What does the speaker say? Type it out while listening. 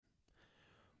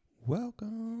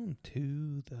Welcome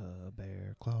to the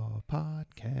Bear Claw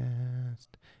Podcast.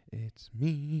 It's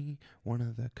me, one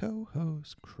of the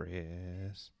co-hosts,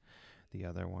 Chris. The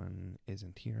other one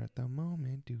isn't here at the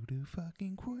moment due to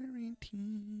fucking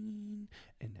quarantine,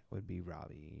 and that would be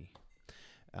Robbie.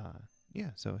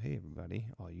 So hey everybody,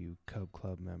 all you Cub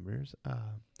Club members.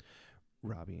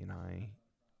 Robbie and I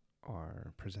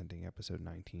are presenting episode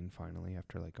 19 finally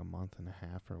after like a month and a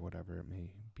half or whatever it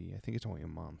may be. I think it's only a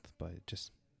month, but it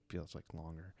just feels like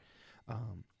longer.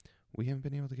 We haven't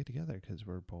been able to get together because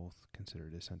we're both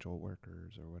considered essential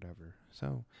workers or whatever.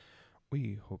 So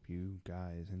we hope you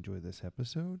guys enjoy this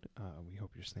episode. We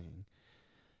hope you're staying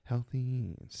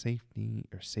healthy and safe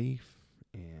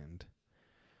and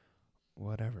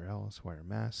whatever else. Wear a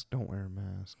mask, don't wear a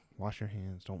mask. Wash your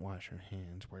hands, don't wash your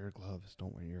hands. Wear your gloves,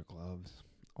 don't wear your gloves.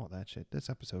 All that shit. This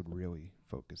episode really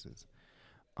focuses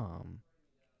on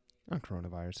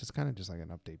coronavirus. It's kind of just like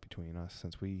an update between us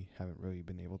since we haven't really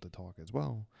been able to talk as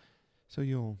well. So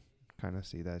you'll kind of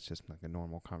see that it's just like a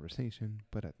normal conversation,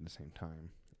 but at the same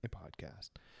time, a podcast.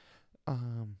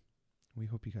 We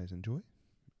hope you guys enjoy,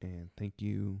 and thank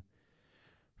you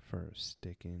for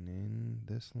sticking in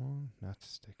this long. Not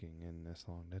sticking in this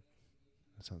long. That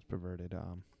sounds perverted.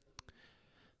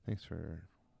 Thanks for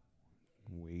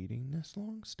waiting this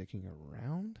long. Sticking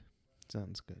around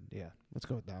sounds good. Yeah, let's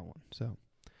go with that one. So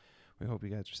we hope you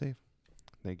guys are safe.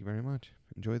 Thank you very much.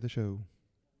 Enjoy the show.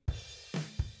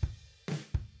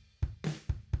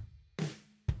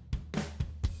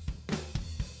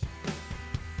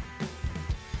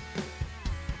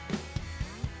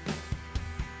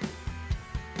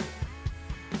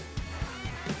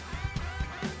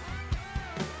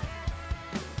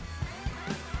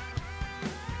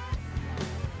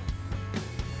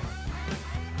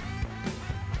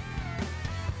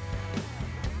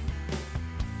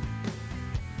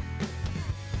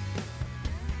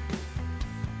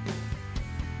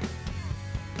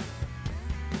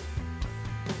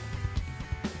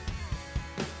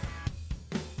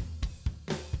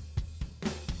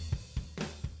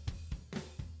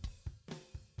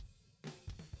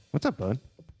 What's up, bud?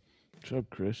 What's up,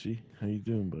 Chrissy? How you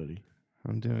doing, buddy?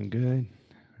 I'm doing good.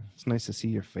 It's nice to see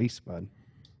your face, bud.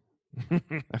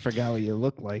 I forgot what you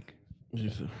look like.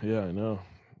 Yeah, I know.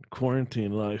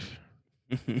 Quarantine life.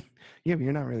 Yeah, but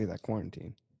you're not really that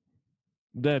quarantined.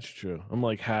 That's true. I'm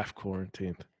like half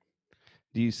quarantined.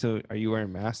 Are you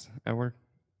wearing masks at work?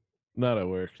 Not at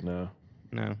work, no.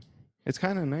 No. It's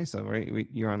kind of nice though, right?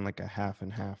 You're on like a half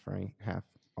and half, right? Half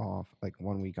off, like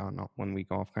 1 week on, 1 week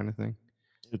off kind of thing.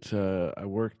 It's I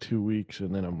work 2 weeks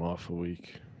and then I'm off a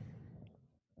week.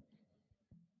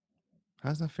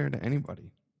 How's that fair to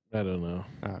anybody? I don't know.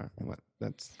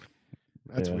 That's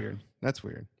Yeah. weird. That's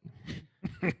weird.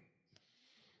 I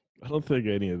don't think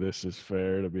any of this is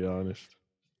fair, to be honest.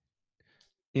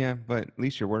 Yeah, but at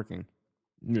least you're working.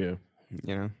 Yeah.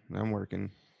 You know, I'm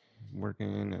working,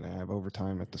 and I have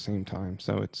overtime at the same time.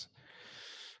 So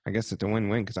I guess it's a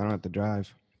win-win because I don't have to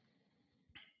drive.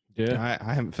 Yeah.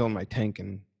 I haven't filled my tank,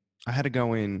 and I had to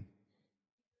go in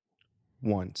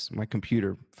once. My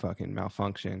computer fucking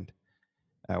malfunctioned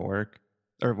at work,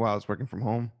 or while I was working from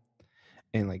home,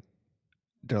 and like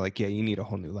they're like, yeah, you need a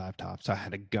whole new laptop. So I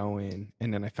had to go in,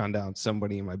 and then I found out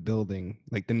somebody in my building,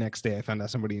 like the next day I found out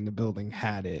somebody in the building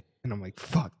had it, and I'm like,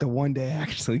 fuck, the one day I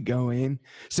actually go in,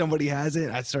 somebody has it.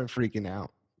 I start freaking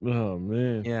out. Oh,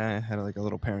 man. Yeah, I had like a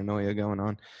little paranoia going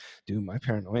on. Dude, my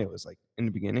paranoia was like in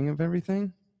the beginning of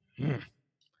everything.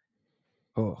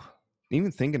 Oh,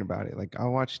 even thinking about it, like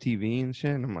I'll watch TV and shit,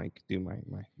 and I'm like, dude, my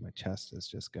chest is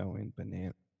just going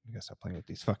banana. I guess I'm playing with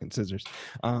these fucking scissors.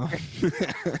 Like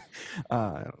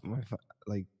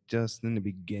just in the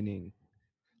beginning,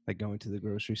 like going to the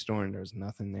grocery store and there's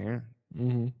nothing there.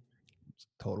 Mm-hmm. It's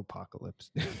total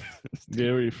apocalypse.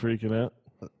 Yeah, were you freaking out?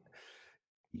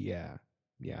 Yeah.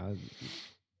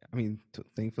 I mean,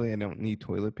 thankfully I don't need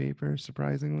toilet paper,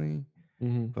 surprisingly.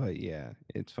 Mm-hmm. But yeah,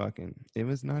 it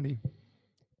was nutty. A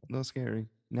little scary.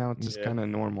 Now it's just kind of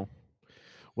normal.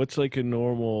 What's like a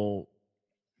normal,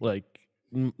 like,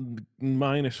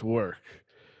 minus work?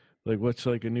 Like, what's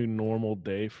like a new normal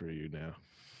day for you now?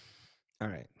 All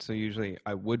right. So usually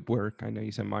I would work. I know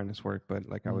you said minus work, but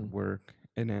like I would work,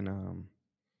 and then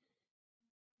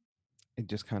it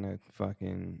just kind of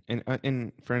fucking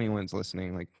and for anyone's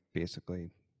listening, like basically,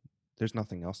 there's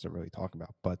nothing else to really talk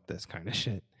about but this kind of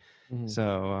shit. Mm-hmm.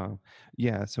 So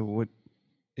yeah. So what?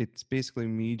 It's basically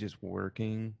me just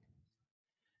working,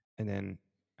 and then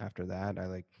after that, I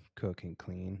like cook and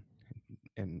clean,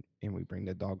 and we bring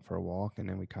the dog for a walk, and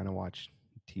then we kind of watch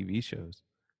TV shows.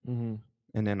 Mm-hmm.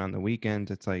 And then on the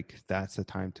weekends, it's like that's the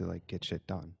time to like get shit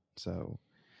done. So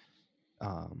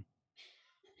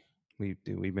We've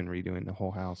been redoing the whole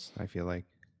house. I feel like,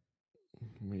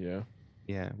 Yeah.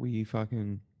 yeah, we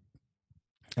fucking.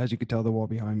 As you could tell, the wall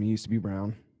behind me used to be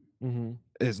brown. Mm-hmm.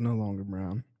 It's no longer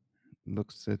brown.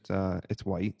 It's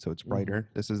white, so it's brighter.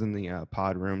 This is in the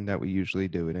pod room that we usually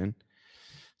do it in.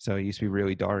 So it used to be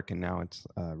really dark, and now it's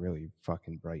really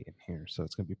fucking bright in here. So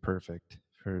it's gonna be perfect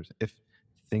for if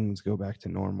things go back to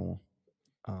normal.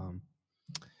 Um,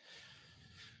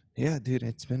 yeah, dude,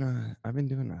 I've been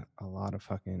doing a lot of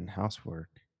fucking housework.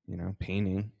 You know,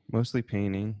 painting, mostly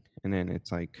painting, and then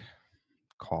it's like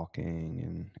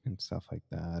caulking and stuff like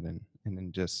that, and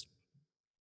then just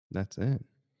that's it.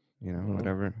 You know,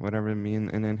 Well, whatever me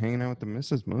and then hanging out with the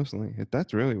missus mostly.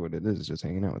 That's really what it is, just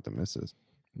hanging out with the missus.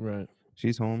 right.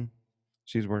 She's home,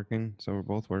 she's working, so we're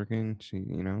both working.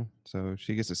 So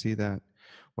she gets to see that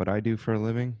what I do for a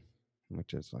living,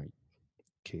 which is like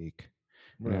cake.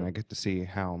 And then Right. I get to see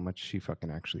how much she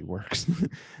fucking actually works.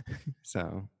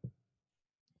 So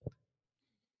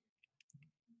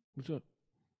What's up?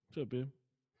 What's up, babe?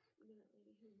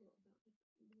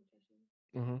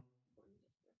 Uh-huh.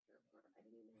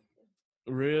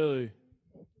 Really?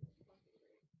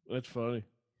 That's funny.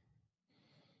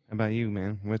 how about you,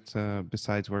 man? What's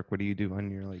besides work, what do you do on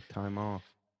your like time off?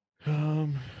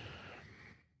 Um,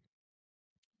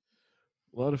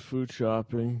 a lot of food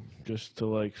shopping just to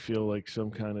like feel like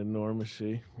some kind of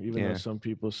normacy, even though Yeah. some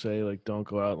people say like don't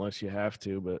go out unless you have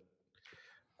to, but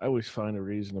I always find a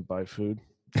reason to buy food.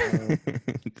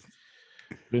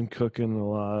 Been cooking a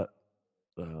lot.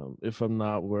 If I'm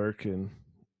not working,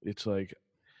 it's like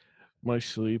my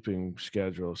sleeping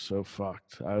schedule is so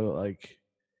fucked.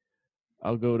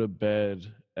 I'll go to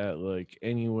bed at like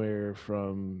anywhere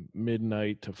from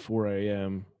midnight to 4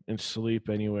 a.m. and sleep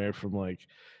anywhere from like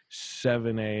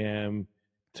 7 a.m.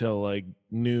 till like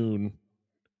noon.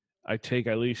 I take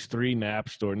at least 3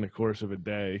 naps during the course of a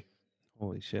day.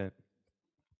 Holy shit.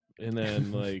 And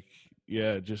then, like,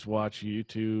 yeah, just watch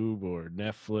YouTube or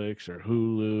Netflix or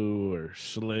Hulu or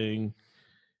Sling.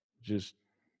 Just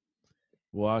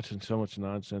watching so much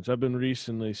nonsense. I've been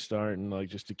recently starting, like,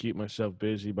 just to keep myself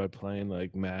busy by playing,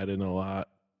 like, Madden a lot.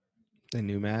 The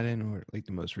new Madden or like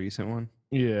the most recent one?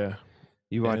 Yeah.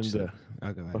 You watched And, it.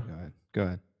 Oh, go ahead. Go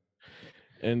ahead.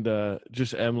 Go ahead.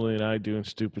 just Emily and I doing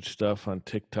stupid stuff on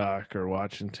TikTok or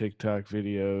watching TikTok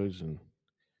videos and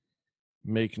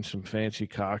making some fancy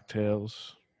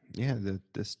cocktails. Yeah,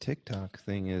 this TikTok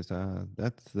thing is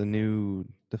that's the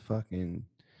fucking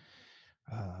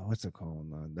what's it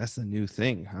called? That's the new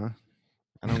thing, huh?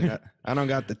 I don't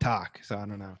got the talk, so I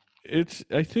don't know.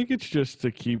 I think it's just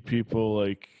to keep people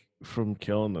like from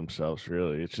killing themselves,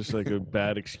 really. It's just like a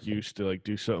bad excuse to like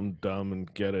do something dumb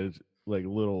and get a like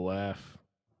little laugh.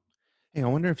 Hey, I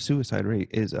wonder if suicide rate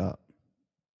is up.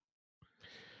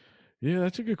 Yeah,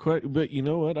 that's a good question. But you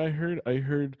know what? I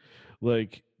heard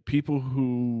like people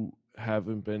who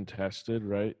haven't been tested,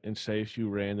 right? And say if you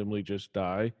randomly just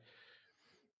die,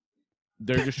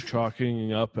 they're just chalking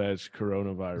it up as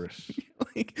coronavirus.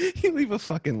 Like you leave a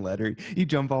fucking letter, you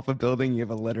jump off a building, you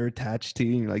have a letter attached to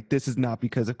you, and you're like, this is not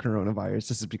because of coronavirus,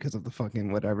 this is because of the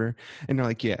fucking whatever. And they're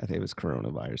like, yeah, it was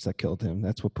coronavirus that killed him.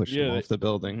 That's what pushed him Yeah, off the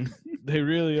building. they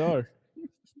really are.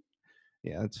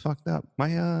 Yeah, it's fucked up. My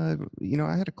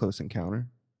I had a close encounter.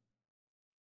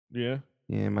 Yeah.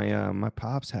 Yeah, my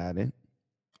pops had it.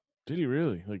 Did he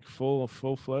really? Like full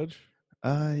fledged?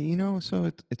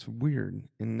 So it's weird,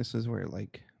 and this is where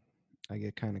like I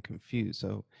get kind of confused.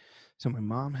 So my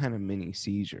mom had a mini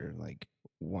seizure like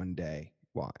one day,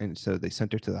 and so they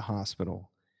sent her to the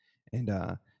hospital,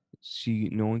 and she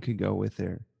no one could go with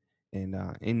her, and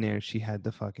in there she had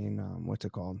the fucking what's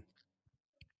it called?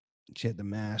 She had the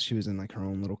mask. She was in like her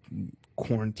own little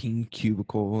quarantine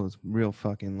cubicle. It was real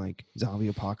fucking like zombie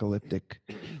apocalyptic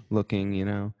looking,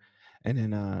 and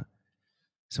then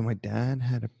so my dad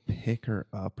had to pick her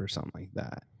up or something like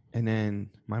that. And then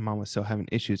my mom was still having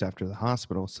issues after the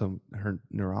hospital. So her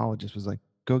neurologist was like,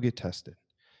 go get tested.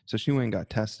 So she went and got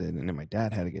tested. And then my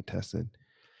dad had to get tested.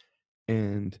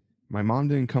 And my mom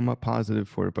didn't come up positive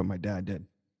for it, but my dad did.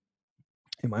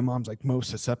 And my mom's like most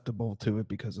susceptible to it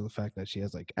because of the fact that she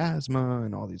has like asthma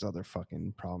and all these other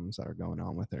fucking problems that are going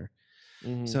on with her.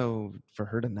 Mm-hmm. So for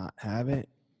her to not have it,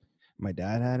 my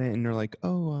dad had it, and they're like,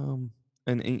 "Oh,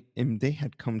 and they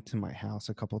had come to my house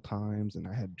a couple times, and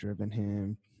I had driven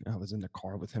him. I was in the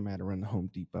car with him. I had to run to Home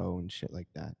Depot and shit like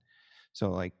that.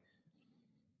 So like,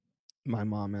 my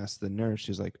mom asked the nurse,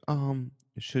 she's like,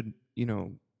 should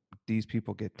these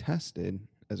people get tested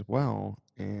as well?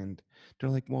 And they're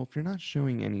like, well, if you're not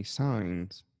showing any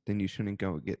signs, then you shouldn't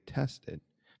go get tested.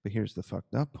 But here's the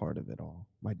fucked up part of it all: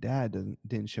 my dad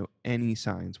didn't show any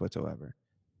signs whatsoever.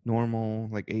 normal,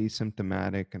 like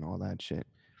asymptomatic and all that shit.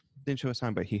 Didn't show a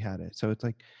sign, but he had it. So it's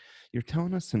like you're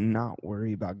telling us to not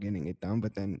worry about getting it done,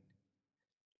 but then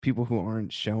people who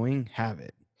aren't showing have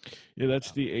it. Yeah,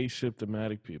 that's the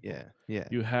asymptomatic people. Yeah.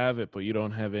 You have it, but you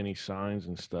don't have any signs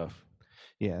and stuff.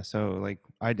 Yeah. So like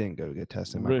I didn't go to get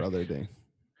tested. My Rick- brother did.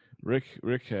 Rick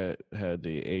had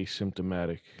the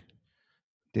asymptomatic.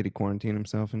 Did he quarantine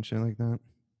himself and shit like that?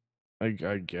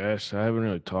 I guess I haven't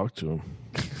really talked to him.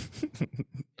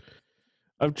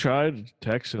 I've tried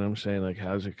texting him saying like,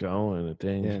 "How's it going?" and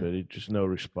things, Yeah. but just no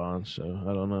response. So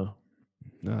I don't know.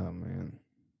 Oh man,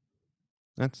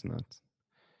 that's nuts.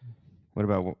 What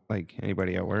about like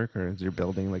anybody at work, or is your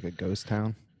building like a ghost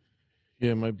town?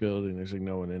 Yeah, my building, there's like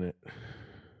no one in it.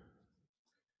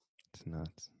 It's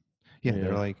nuts. Yeah,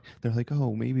 they're like,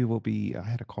 oh, maybe we'll be. I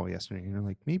had a call yesterday, and they're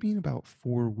like, maybe in about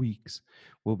 4 weeks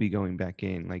we'll be going back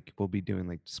in. Like we'll be doing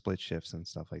like split shifts and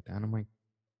stuff like that. And I'm like,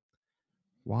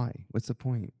 why? What's the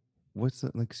point? What's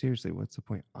the like seriously? What's the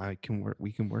point? I can work.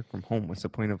 We can work from home. What's the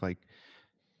point of like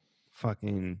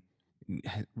fucking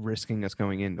risking us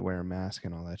going in to wear a mask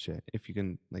and all that shit? If you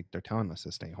can, like, they're telling us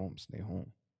to stay home. Stay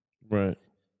home. Right.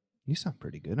 You sound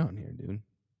pretty good on here, dude.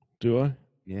 Do I?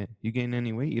 Yeah. You gain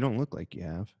any weight? You don't look like you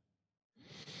have.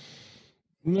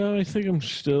 No, I think I'm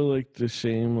still like the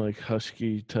same like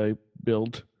husky type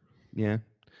build. Yeah.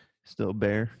 Still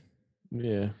bare.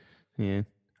 Yeah. Yeah.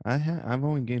 I've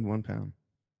only gained 1 pound.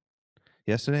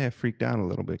 Yesterday I freaked out a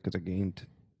little bit because I gained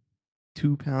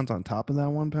 2 pounds on top of that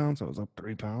 1 pound, so I was up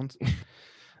 3 pounds. And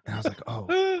I was like,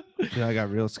 oh, dude, I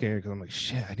got real scared because I'm like,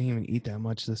 shit, I didn't even eat that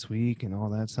much this week and all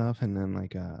that stuff. And then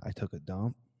like I took a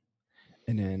dump,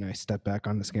 and then I stepped back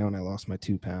on the scale and I lost my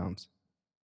 2 pounds.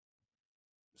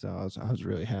 So I was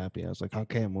really happy. I was like,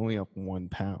 okay, I'm only up 1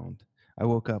 pound. I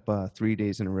woke up 3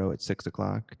 days in a row at 6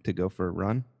 o'clock to go for a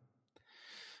run.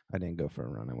 I didn't go for a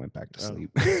run. I went back to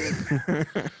sleep. I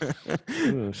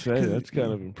was gonna say that's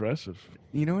kind of impressive.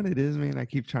 You know what it is, man? I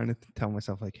keep trying to tell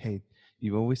myself like, hey,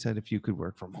 you always said if you could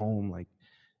work from home, like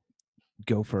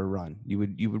go for a run. You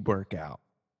would work out.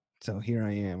 So here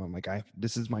I am. I'm like,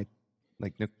 this is my,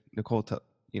 like Nicole,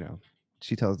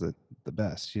 she tells it the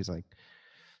best. She's like,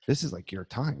 this is like your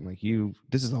time. Like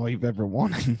this is all you've ever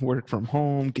wanted. Work from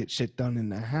home, get shit done in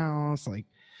the house, like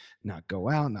not go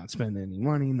out, not spend any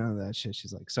money, none of that shit.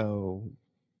 She's like, so,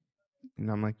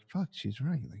 and I'm like, fuck, she's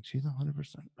right. Like she's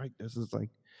 100% right. This is like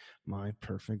my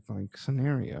perfect like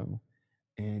scenario.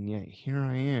 And yet here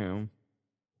I am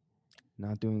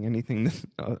not doing anything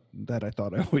that I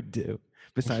thought I would do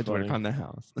besides work on the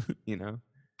house, you know?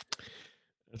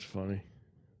 That's funny.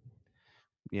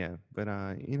 Yeah, but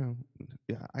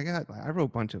yeah, I wrote a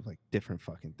bunch of like different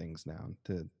fucking things down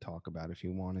to talk about if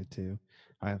you wanted to.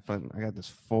 I got this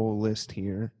full list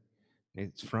here.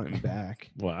 It's front and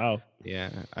back. Wow. Yeah,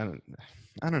 I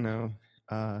don't know.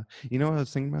 You know what I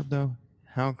was thinking about though?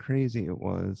 How crazy it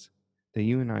was that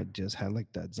you and I just had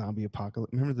like that zombie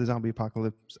apocalypse. Remember the zombie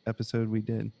apocalypse episode we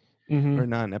did? Mm-hmm. Or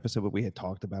not an episode, but we had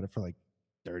talked about it for like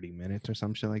 30 minutes or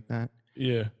some shit like that.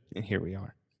 Yeah. And here we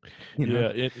are.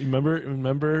 Yeah. Remember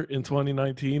in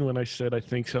 2019 when I said I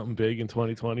think something big in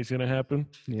 2020 is going to happen?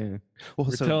 Yeah.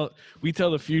 Well, we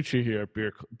tell the future here at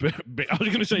Beer. I was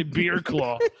going to say Beer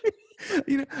Claw.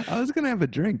 I was going to have a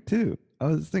drink too. I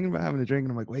was thinking about having a drink,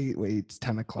 and I'm like, wait, it's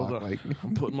 10 o'clock. Like,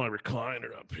 I'm putting my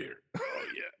recliner up here. Oh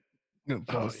yeah. Gonna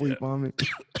fall asleep on me.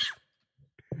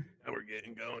 Now we're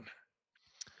getting going.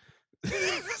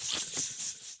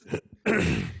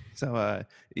 So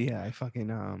yeah, I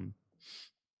fucking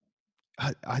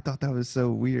I thought that was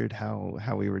so weird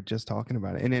how we were just talking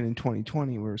about it. And then in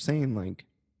 2020 we were saying like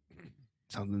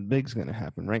something big's gonna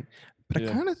happen, right? But I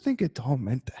kind of think it's all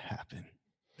meant to happen.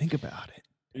 Think about it.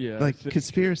 Yeah. Like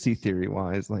conspiracy theory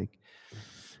wise, like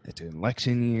it's an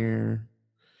election year.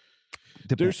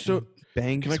 There's so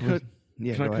banks.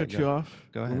 Can I cut you off?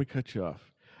 Go ahead. Let me cut you off.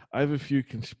 I have a few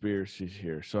conspiracies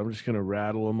here, so I'm just going to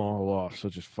rattle them all off. So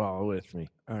just follow with me.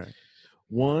 All right.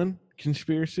 One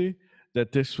conspiracy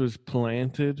that this was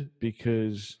planted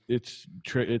because it's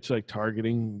like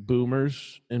targeting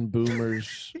boomers and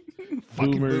boomers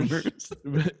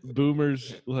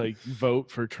boomers like vote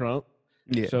for Trump.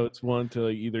 Yeah. So it's one to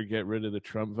like either get rid of the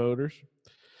Trump voters.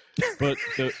 But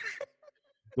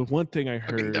the one thing I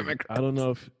heard, I don't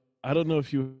know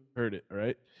if you heard it,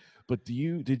 right? But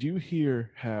did you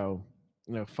hear how,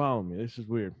 follow me, this is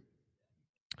weird.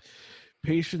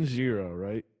 Patient Zero,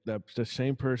 right? That's the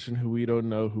same person who we don't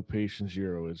know who Patient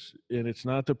Zero is. And it's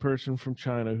not the person from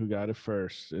China who got it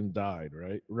first and died,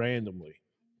 right? Randomly.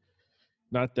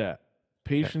 Not that.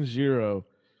 Patient Zero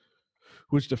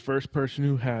was the first person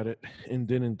who had it and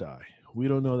didn't die. We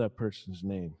don't know that person's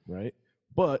name, right?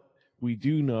 But we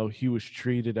do know he was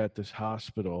treated at this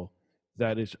hospital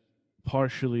that is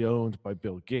partially owned by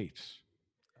Bill Gates.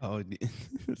 Oh,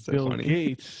 it's so Bill funny.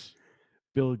 Gates,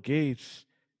 Bill Gates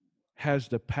has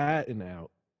the patent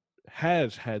out,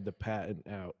 has had the patent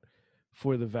out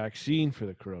for the vaccine for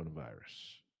the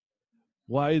coronavirus.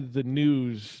 Why the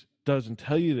news doesn't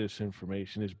tell you this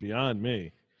information is beyond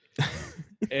me.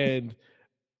 And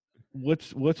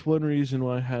what's one reason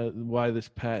why this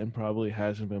patent probably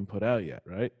hasn't been put out yet,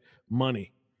 right?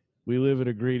 Money. We live in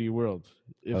a greedy world.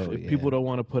 If people don't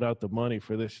want to put out the money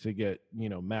for this to get,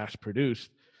 mass produced,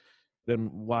 then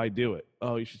why do it?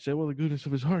 Oh, you should say, well, the goodness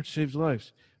of his heart saves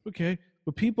lives. Okay.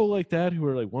 But people like that who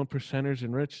are like 1%ers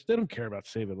and rich, they don't care about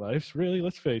saving lives. Really,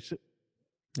 let's face it.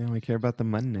 They only care about the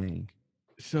money.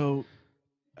 So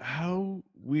how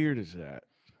weird is that?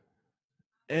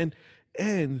 And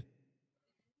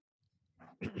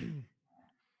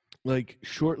like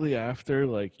shortly after,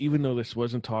 like even though this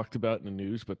wasn't talked about in the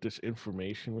news, but this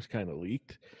information was kind of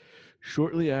leaked.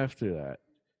 Shortly after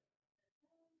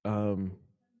that,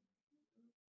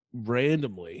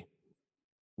 randomly,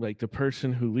 like the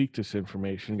person who leaked this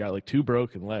information got like 2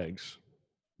 broken legs.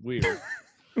 Weird.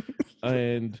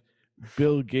 And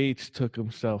Bill Gates took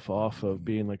himself off of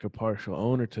being like a partial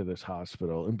owner to this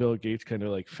hospital, and Bill Gates kind of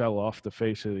like fell off the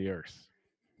face of the earth.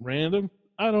 Random?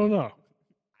 I don't know.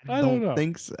 I don't know.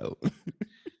 think so.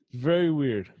 Very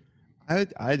weird.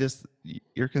 I just,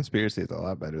 your conspiracy is a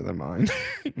lot better than mine.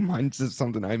 Mine's just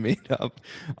something I made up.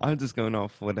 I'm just going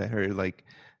off what I heard, like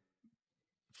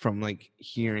from like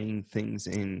hearing things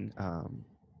in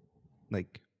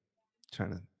like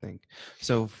trying to think.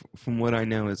 So from what I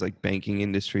know is like banking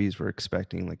industries were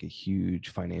expecting like a huge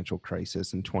financial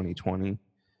crisis in 2020.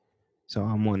 So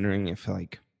I'm wondering if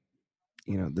like,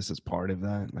 this is part of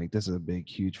that. Like this is a big,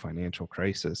 huge financial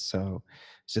crisis. So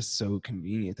it's just so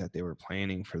convenient that they were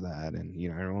planning for that. And,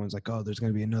 everyone's like, oh, there's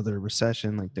going to be another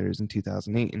recession like there is in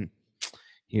 2008. And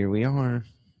here we are.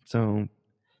 So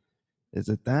is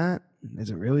it that?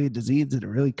 Is it really a disease? Did it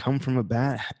really come from a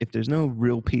bat? If there's no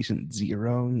real patient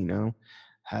zero,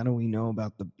 how do we know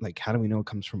about how do we know it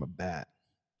comes from a bat?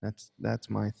 That's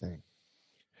my thing.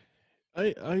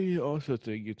 I also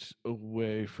think it's a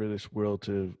way for this world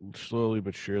to slowly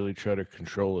but surely try to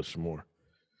control us more.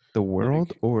 The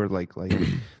world or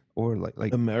or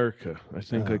like America. I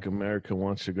think like America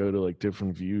wants to go to like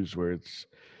different views where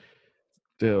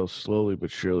they'll slowly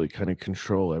but surely kind of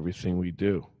control everything we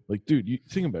do. Like, dude, you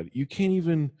think about it. You can't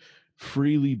even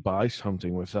freely buy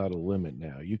something without a limit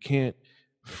now. You can't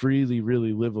freely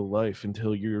really live a life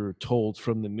until you're told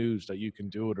from the news that you can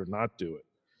do it or not do it.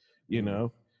 You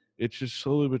know, it's just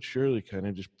slowly but surely kind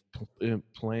of just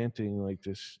planting like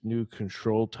this new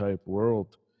control type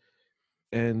world.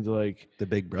 And like the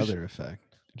Big Brother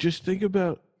effect. Just think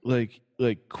about like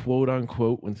quote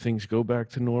unquote when things go back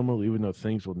to normal, even though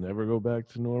things will never go back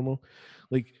to normal.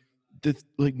 Like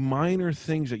like minor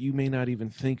things that you may not even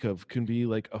think of can be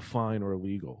like a fine or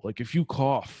illegal. Like if you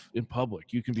cough in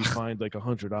public, you can be fined like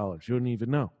 $100. You don't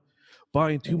even know.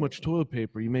 Buying too much toilet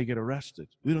paper, you may get arrested.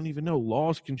 We don't even know.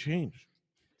 Laws can change.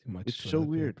 Too much. It's so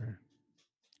weird. Paper.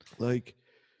 Like,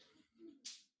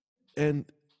 and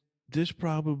this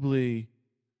probably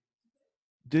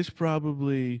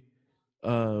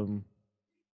well,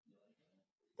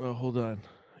 hold on.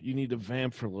 You need to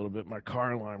vamp for a little bit. My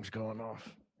car alarm's going off.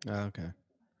 Oh, okay.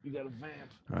 You got to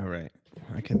vamp. All right.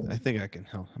 I think I can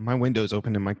help. My window's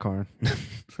open in my car.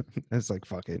 It's like,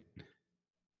 fuck it.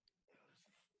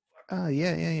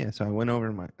 Yeah. So I went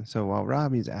over so while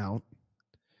Robbie's out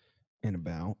and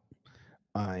about,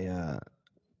 I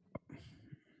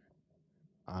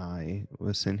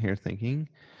was sitting here thinking,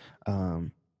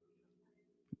 I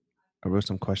wrote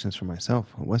some questions for myself.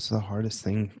 What's the hardest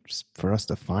thing for us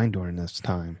to find during this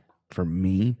time? For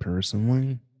me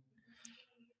personally,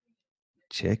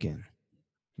 chicken.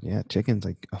 Yeah, chicken's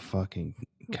like a fucking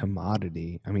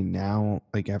commodity. I mean, now,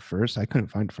 like at first, I couldn't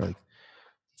find it for like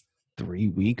 3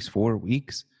 weeks, 4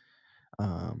 weeks.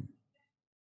 Kind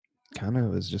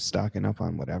of was just stocking up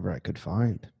on whatever I could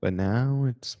find. But now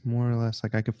it's more or less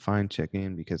like I could find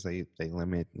chicken because they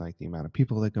limit like the amount of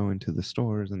people that go into the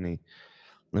stores, and they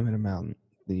limit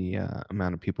the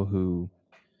amount of people who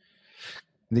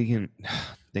they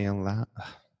allow.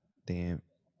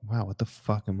 Wow, what the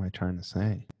fuck am I trying to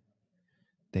say?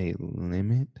 They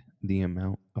limit the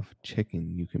amount of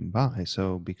chicken you can buy.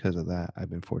 So because of that, I've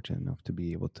been fortunate enough to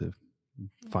be able to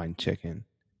find chicken.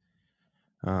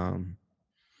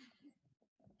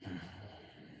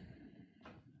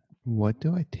 What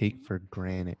do I take for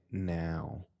granted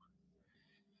now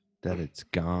that it's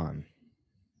gone?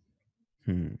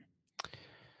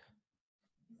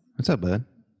 What's up, bud?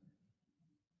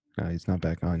 No, he's not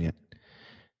back on yet.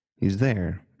 He's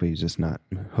there, but he's just not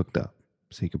hooked up.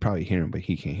 So you could probably hear him, but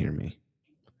he can't hear me.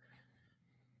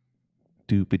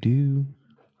 Doop-a-doo.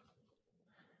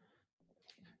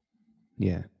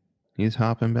 Yeah. He's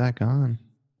hopping back on.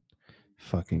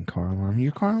 Fucking car alarm.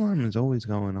 Your car alarm is always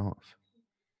going off.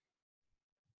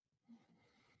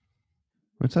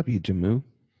 What's up, you Jamu?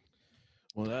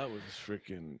 Well, that was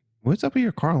freaking. What's up with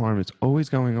your car alarm? It's always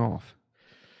going off.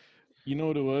 You know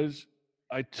what it was?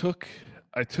 I took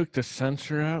the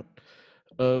sensor out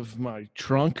of my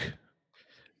trunk,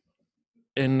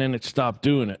 and then it stopped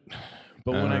doing it.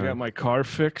 But when I got my car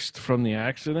fixed from the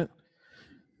accident,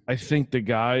 I think the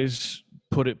guys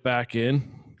put it back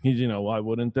in. You know, why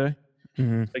wouldn't they?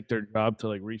 Mm-hmm. It's like their job to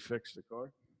like refix the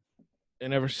car.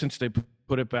 And ever since they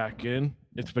put it back in,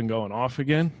 it's been going off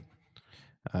again.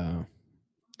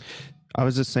 I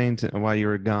was just saying while you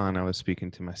were gone, I was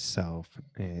speaking to myself,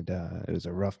 and it was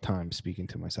a rough time speaking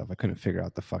to myself. I couldn't figure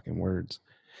out the fucking words.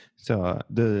 So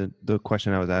the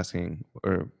question I was asking,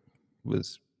 or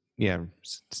was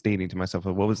stating to myself,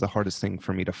 what was the hardest thing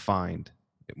for me to find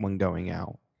when going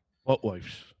out? Butt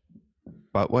wipes.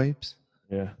 Butt wipes?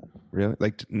 Yeah. Really?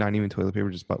 Like not even toilet paper,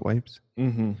 just butt wipes?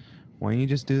 Mm-hmm. Why don't you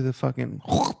just do the fucking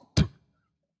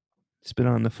spit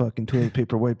on the fucking toilet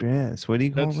paper, wipe your ass? What do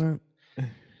you call that?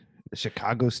 The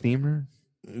Chicago steamer?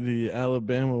 The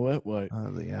Alabama wet wipe.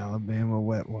 Oh, the Alabama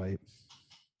wet wipe.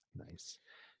 Nice.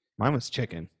 Mine was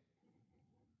chicken.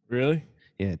 Really?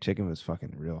 Yeah, chicken was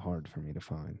fucking real hard for me to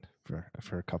find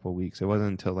for a couple of weeks. It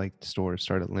wasn't until like the stores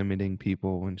started limiting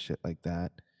people and shit like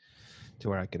that to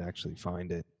where I could actually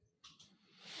find it.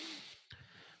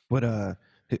 But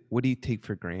what do you take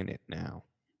for granted now?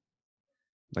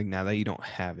 Like now that you don't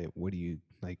have it, what do you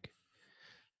like?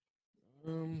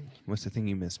 What's the thing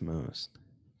you miss most?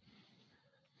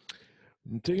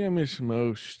 The thing I miss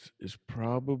most is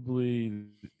probably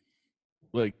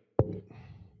like,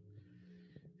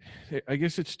 I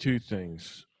guess it's two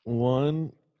things.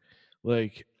 One,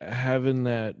 like having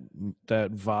that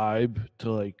vibe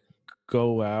to like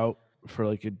go out for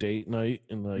like a date night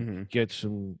and like get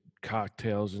some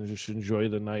cocktails and just enjoy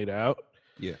the night out.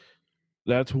 Yeah.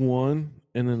 That's one.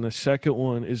 And then the second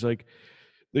one is like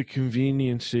the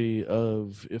conveniency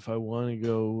of if I want to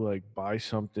go like buy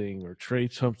something or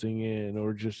trade something in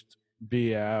or just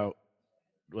be out,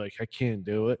 like I can't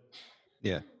do it.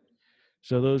 Yeah.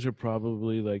 So those are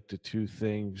probably like the two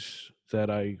things that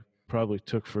I probably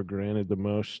took for granted the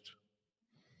most.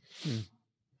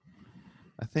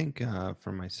 I think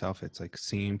for myself, it's like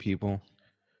seeing people,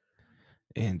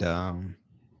 and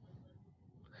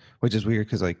which is weird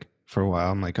because like for a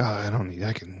while I'm like, oh, I don't need,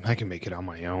 I can make it on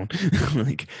my own,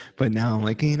 like, but now I'm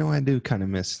like, I do kind of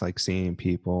miss like seeing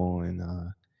people,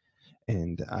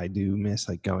 and I do miss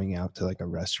like going out to like a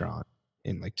restaurant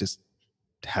and like just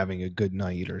having a good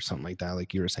night or something like that,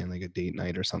 like you were saying, like a date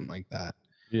night or something like that.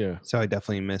 Yeah. So I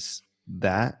definitely miss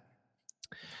that,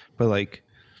 but like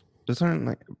those aren't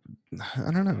like,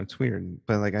 I don't know, it's weird,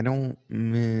 but like I don't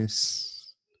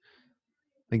miss,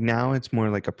 like now it's more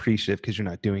like appreciative because you're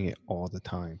not doing it all the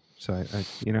time. So I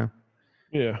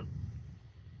Yeah.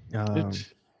 um,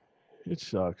 It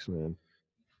sucks, man.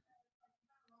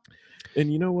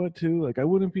 And you know what too? Like I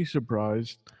wouldn't be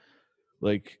surprised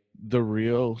like the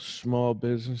real small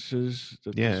businesses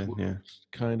that this world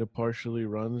kind of partially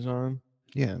runs on.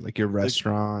 Yeah, like your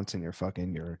restaurants and your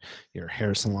fucking your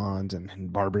hair salons and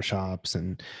barbershops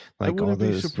and I like all wouldn't be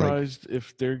those like, surprised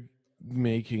if they're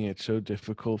making it so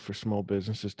difficult for small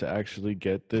businesses to actually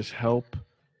get this help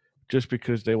just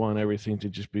because they want everything to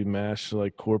just be mass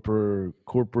like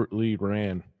corporately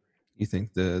ran. you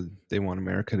think they want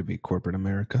America to be corporate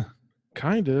America?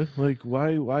 Kinda. Like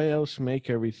why else make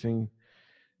everything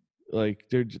like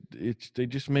they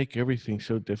just make everything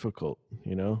so difficult,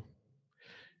 you know?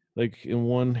 Like in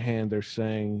one hand they're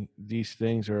saying these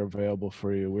things are available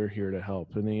for you, we're here to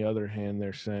help. In the other hand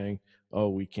they're saying, oh,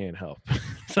 we can't help.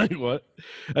 It's like what?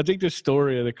 I think the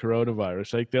story of the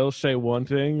coronavirus, like they'll say one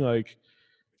thing like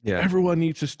everyone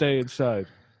needs to stay inside.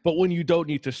 But when you don't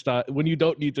need to stay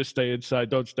inside,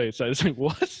 don't stay inside. It's like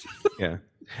what? Yeah.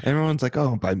 Everyone's like,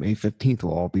 oh, by May 15th,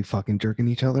 we'll all be fucking jerking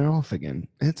each other off again.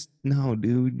 It's no,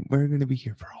 dude. We're going to be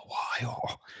here for a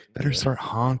while. Better start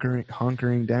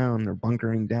honkering down or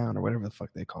bunkering down or whatever the fuck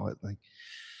they call it. Like,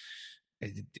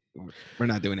 we're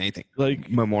not doing anything. Like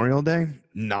Memorial Day,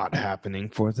 not happening.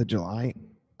 4th of July,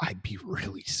 I'd be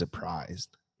really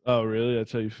surprised. Oh, really?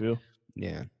 That's how you feel?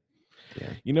 Yeah.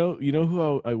 Yeah. You know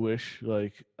who I wish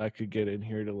like I could get in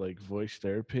here to like voice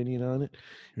their opinion on it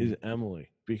is Emily,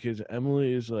 because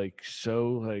Emily is like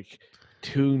so like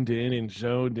tuned in and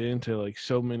zoned into like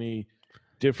so many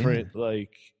different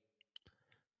like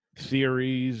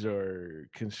theories or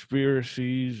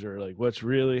conspiracies or like what's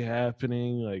really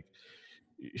happening. Like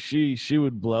she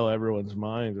would blow everyone's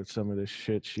mind with some of this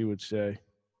shit she would say.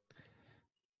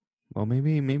 Well,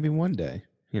 maybe one day.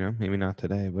 Maybe not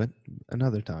today, but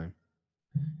another time.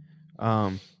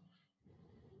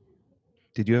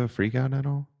 Did you have a freak out at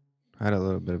all? I had a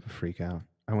little bit of a freak out.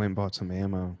 I went and bought some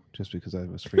ammo just because I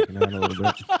was freaking out a little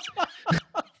bit.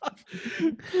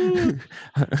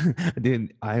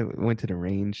 I went to the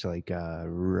range like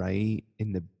right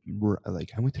in the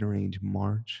like I went to the range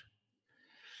March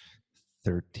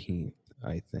 13th,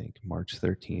 I think, March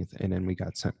 13th, and then we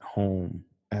got sent home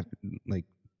at like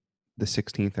the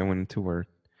 16th. I went into work,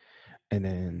 and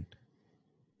then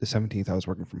the 17th I was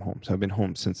working from home. So I've been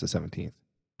home since the 17th.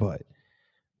 But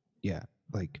yeah,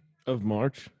 like Of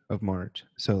March. of March.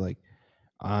 So like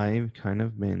I've kind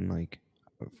of been like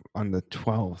on the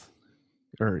 12th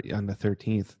or on the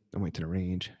 13th, I went to the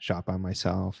range, shot by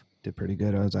myself, did pretty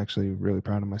good. I was actually really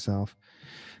proud of myself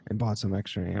and bought some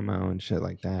extra ammo and shit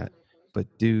like that. But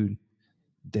dude,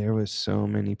 there was so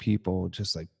many people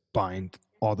just like buying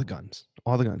all the guns.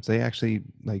 All the guns. They actually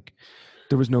like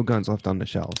there was no guns left on the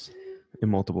shelves in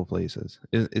multiple places.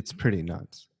 It's pretty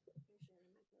nuts.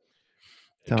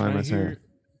 Tell Can him I I said,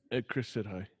 hear Chris said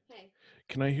hi.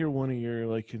 Can I hear one of your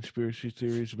like conspiracy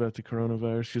theories about the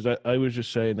coronavirus? Because I was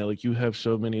just saying that like you have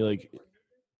so many like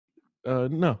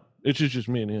no, it's just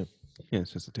me and him. yeah,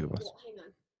 it's just the two of us. Well, hang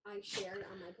on. I shared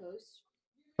on my post.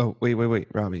 Oh, wait,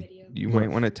 Robbie. Video. You What?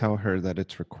 might want to tell her that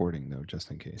it's recording though,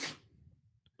 just in case.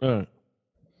 All right.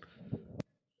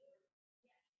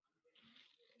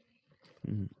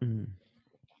 Mm-mm.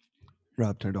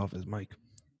 Rob turned off his mic,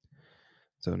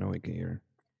 so no one can hear.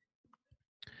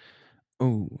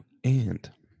 Oh,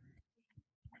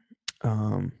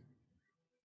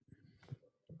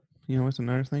 and what's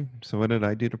another thing? So what did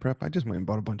I do to prep? I just went and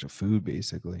bought a bunch of food,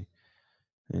 basically,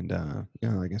 and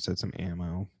like I said, some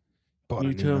ammo. Bought Can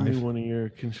a you new tell me knife. one of your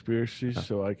conspiracies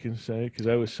so I can say? Because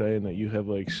I was saying that you have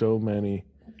like so many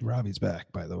Robbie's back,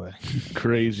 by the way.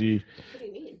 crazy What do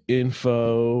you mean?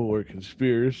 info or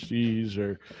conspiracies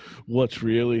or what's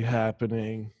really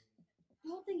happening.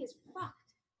 The whole thing is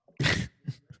fucked.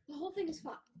 The whole thing is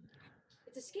fucked.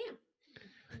 It's a scam.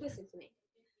 Listen to me.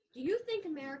 Do you think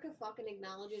America fucking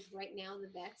acknowledges right now the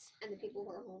vets and the people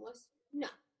who are homeless? No.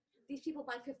 These people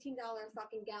buy $15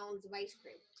 fucking gallons of ice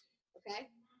cream. Okay?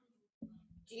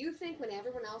 Do you think when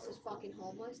everyone else is fucking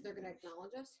homeless, they're gonna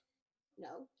acknowledge us?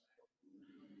 No.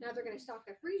 Now they're gonna stock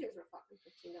their freezers with fucking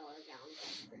 $15 gallons of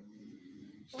ice cream.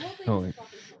 The whole thing Oh, is yeah. a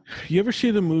fucking hoax. You ever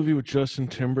see the movie with Justin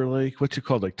Timberlake? What's it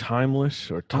called? Like Timeless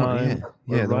or Time? Oh,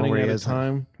 yeah, Or the one Running where he Out of has like,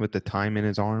 Time? with the time in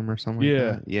his arm or something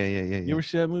Yeah. like that. Yeah. You ever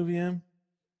see that movie, Em?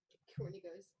 When he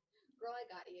goes, girl, I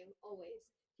got you. Always.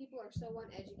 People are so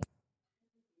uneducated.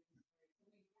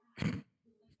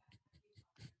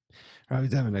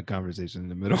 Robbie's having a conversation in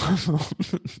the middle of all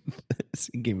this.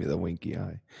 He gave me the winky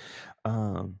eye.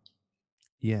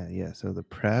 Yeah. So the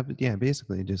prep,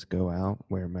 basically just go out,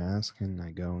 wear a mask, and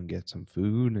I go and get some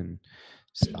food and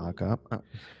stock up.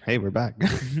 Hey, we're back.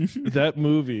 That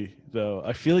movie, though,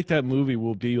 I feel like that movie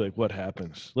will be like what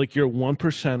happens. Like your one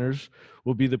percenters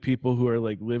will be the people who are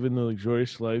like living the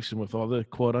luxurious lives and with all the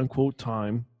quote unquote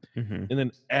time, Mm-hmm. and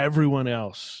then everyone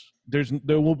else.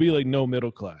 There will be like no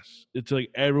middle class. It's like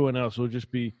everyone else will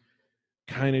just be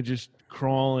kind of just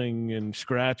crawling and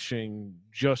scratching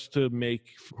just to make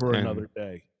for And another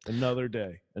day,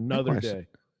 another question- day.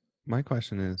 My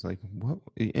question is like, what?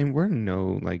 And we're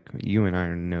no like you and I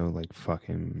are no like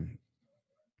fucking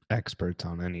experts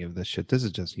on any of this shit. This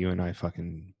is just you and I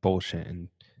fucking bullshit and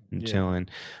Yeah. chilling.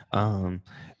 My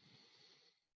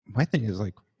thing is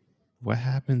like, what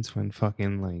happens when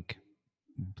fucking like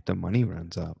the money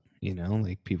runs up?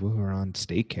 Like people who are on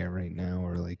state care right now,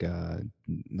 or like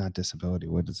not disability.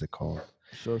 What is it called?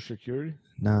 Social Security?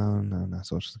 No, not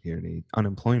Social Security.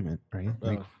 Unemployment, right?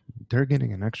 Like Oh. they're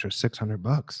getting an extra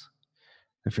 $600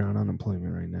 if you're on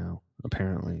unemployment right now,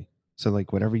 apparently. So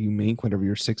like whatever you make, whatever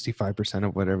your 65%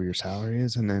 of whatever your salary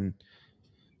is, and then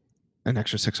an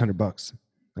extra $600.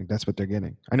 Like that's what they're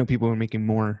getting. I know people are making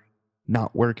more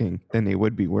not working than they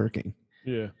would be working.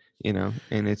 Yeah.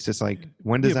 And it's just like,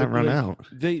 when does that but, run like, out?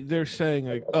 They're saying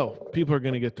like, oh, people are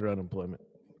going to get their unemployment.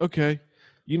 Okay.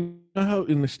 You know how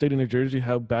in the state of New Jersey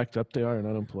how backed up they are in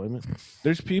unemployment?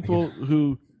 There's people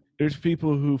who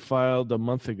filed a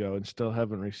month ago and still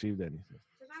haven't received anything.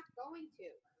 They're not going to.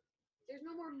 There's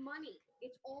no more money.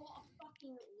 It's all a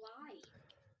fucking lie.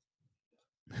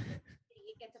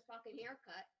 He gets a fucking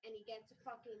haircut and he gets a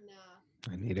fucking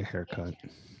I need a haircut.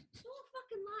 paycheck. It's all a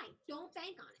fucking lie. Don't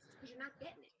bank on it because you're not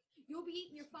getting it. You'll be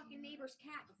eating your fucking neighbor's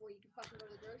cat before you can fucking go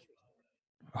to the grocery store.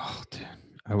 Oh, dude.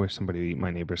 I wish somebody would eat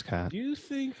my neighbor's cat. Do you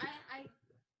think? I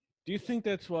Do you think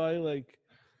that's why, like,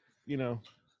 you know,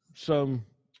 some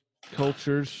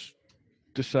cultures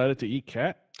decided to eat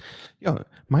cat? Yo,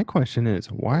 my question is,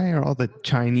 why are all the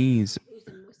Chinese? who's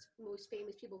the most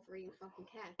famous people for eating fucking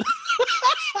cats?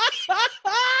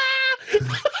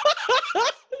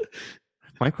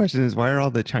 My question is, why are all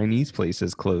the Chinese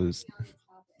places closed?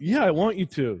 Yeah, I want you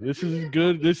to. This is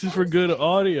good. This is for good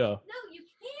audio. No, you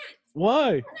can't. Why? I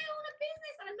own a business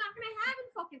that I'm not gonna have in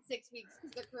fucking 6 weeks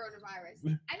because of the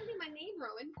coronavirus. I don't need my name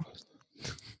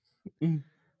ruined.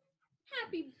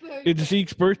 Happy birthday. It's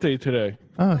Zeke's birthday today.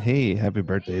 Oh, hey, happy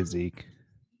birthday, Zeke.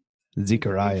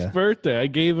 Zechariah. Zeke's birthday. I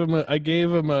gave him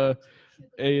a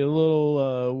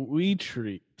little weed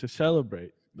treat to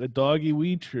celebrate. The doggy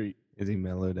weed treat. Is he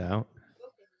mellowed out?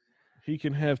 He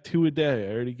can have 2 a day.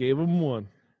 I already gave him 1.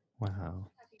 Wow.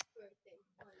 Happy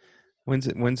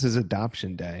birthday. When's his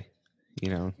adoption day? You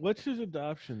know, What's his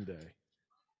adoption day?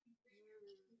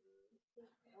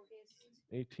 August.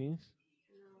 18th?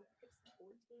 No, it's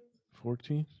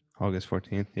 14th. 14th? August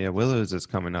 14th. Yeah, Willow's is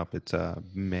coming up. It's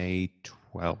May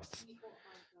 12th. People are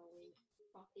going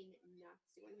fucking nuts.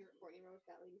 You want to hear what Courtney wrote with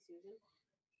that lady Susan?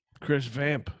 Chris,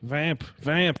 vamp.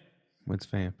 What's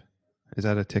Vamp? Is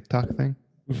that a TikTok thing?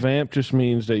 Vamp just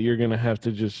means that you're going to have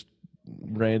to just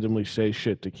randomly say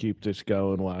shit to keep this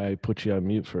going while I put you on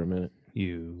mute for a minute.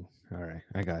 All right,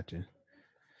 I got you.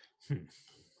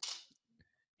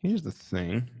 Here's the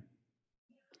thing.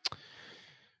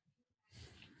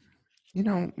 You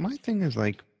know, my thing is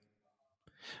like,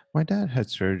 my dad had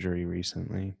surgery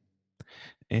recently,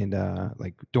 and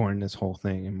like during this whole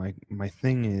thing, and my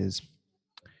thing is,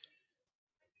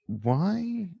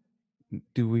 why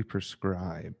do we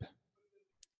prescribe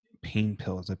pain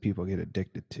pills that people get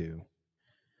addicted to,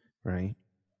 right?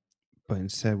 But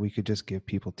instead, we could just give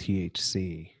people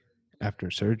THC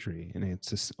after surgery, and it's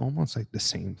just almost like the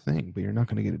same thing, but you're not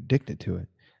going to get addicted to it.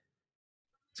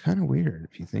 It's kind of weird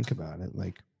if you think about it,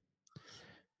 like,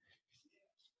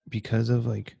 because of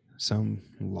like some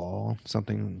law,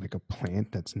 something like a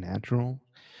plant that's natural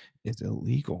is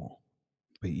illegal,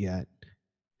 but yet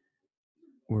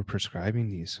we're prescribing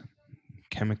these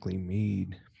chemically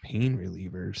made pain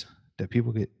relievers that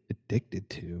people get addicted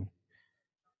to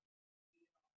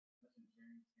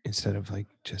instead of like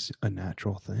just a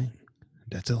natural thing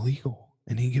that's illegal,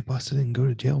 and you get busted and go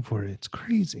to jail for it. It's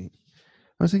crazy.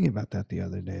 I was thinking about that the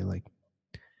other day, like,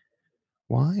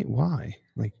 why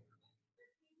like,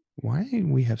 why do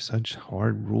we have such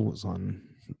hard rules on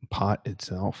pot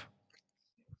itself?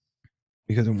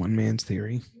 Because in one man's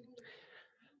theory,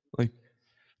 like,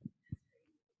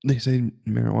 they say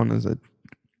marijuana is a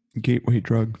gateway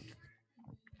drug,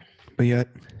 but yet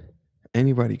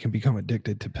anybody can become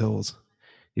addicted to pills.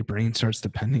 Your brain starts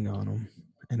depending on them,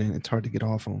 and then it's hard to get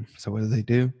off them. So what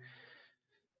do?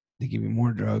 They give you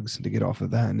more drugs to get off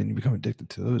of that, and then you become addicted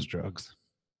to those drugs.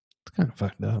 It's kind of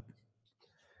fucked up.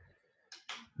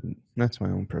 That's my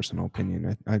own personal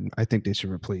opinion. I think they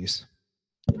should replace.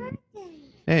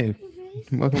 Hey,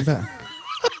 welcome back.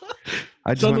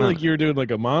 I just Sounded went on, like you were doing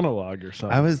like a monologue or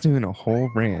something. I was doing a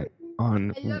whole rant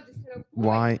on I love this little boy.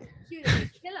 why. Cute, I'm gonna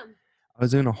kill him. I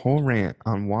was doing a whole rant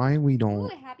on why we don't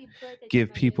Boy, happy birthday to give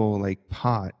my people baby. like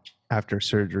pot after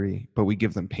surgery, but we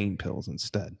give them pain pills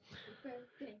instead. Happy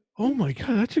birthday. Oh my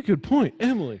God, that's a good point.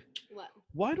 Emily, What?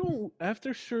 why don't,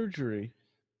 after surgery,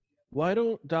 why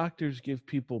don't doctors give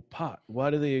people pot?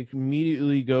 Why do they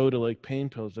immediately go to like pain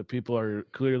pills that people are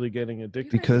clearly getting You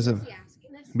addicted guys Because are of- seriously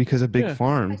asking this? Because of Big Yeah. You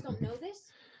Farm. guys don't know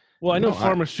this? Well, I know No,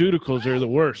 pharmaceuticals are the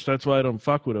worst. That's why I don't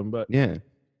fuck with them. Yeah.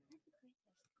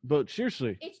 But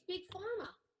seriously, It's big pharma.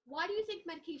 Why do you think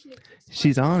medication exists?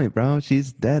 She's on it, bro.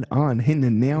 She's dead on, hitting the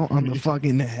nail on the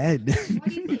fucking head. Why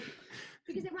do you think?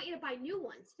 Because they want you to buy new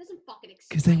ones. It doesn't fucking expire.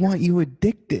 Because they want you You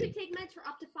addicted. can take meds for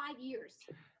up to 5 years.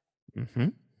 Mm-hmm.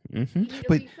 You need a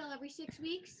But refill every 6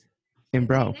 weeks. and It's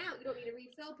bro, in out, you don't need a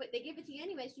refill, but they give it to you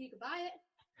anyway, so you can buy it.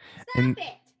 Stop And-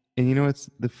 it. and you know what's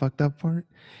the fucked up part?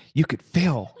 You could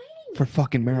fail for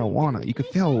fucking marijuana. You could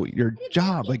fail your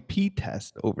job, like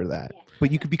P-test over that.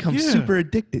 But you could become Yeah. super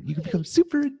addicted. You could become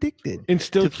super addicted and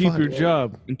still To keep your fuck.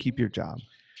 job. and keep your job.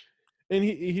 And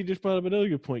he just brought up another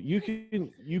good point.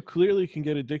 You clearly can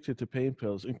get addicted to pain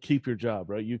pills and keep your job,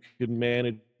 right? You can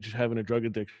manage having a drug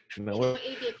addiction. They Now, want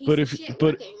you to be a piece but of if- shit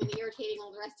but- working and irritating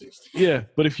all the rest of your staff. yeah,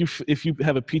 but if you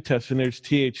have a P test and there's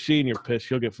THC in your piss,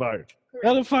 you'll get fired.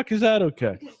 How the fuck is that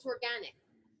okay? Because it's organic.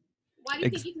 Why do you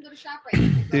Ex- think you can go to ShopRite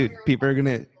and grow Dude, your own people are fucking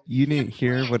gonna. You didn't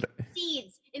hear plant what?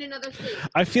 seeds in another state?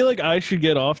 I feel like I should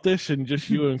get off this and just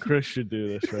you and Chris should do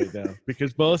this right now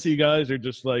because both of you guys are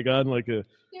just like on like a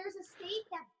There's a state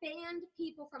that bans banned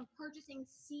people from purchasing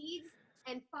seeds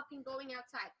and fucking going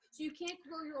outside. So you can't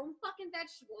grow your own fucking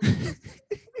vegetables.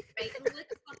 Right? And let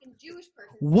the fucking Jewish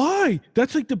person. Why?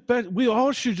 That's like the best. We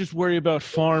all should just worry about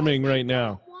farming right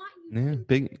now. Yeah,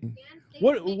 big.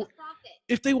 What-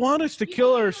 If they want us to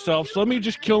kill ourselves, let me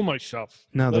just kill myself.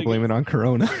 Now they'll Like, blame it on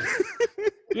Corona.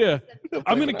 Yeah,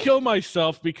 I'm gonna kill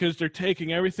myself because they're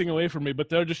taking everything away from me, but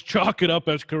they'll just chalk it up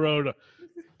as Corona.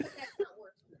 That's not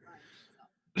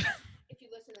working. If you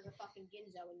listen to the fucking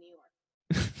Ginzo in New York.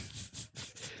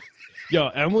 Yo,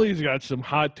 Emily's got some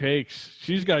hot takes.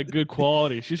 She's got good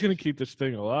quality. She's gonna keep this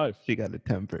thing alive. She got a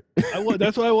temper.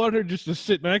 That's why I want her just to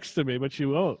sit next to me, but she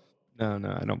won't.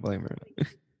 No, I don't blame her.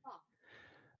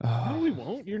 No, we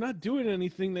won't. You're not doing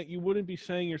anything that you wouldn't be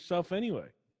saying yourself anyway.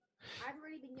 I've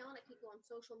already been yelling at people on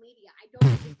social media. I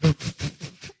don't.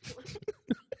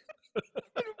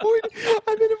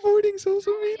 I've been avoiding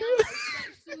social media.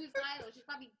 She's suicidal. She's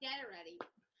probably dead already.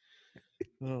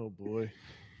 Oh boy.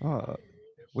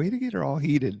 Way to get her all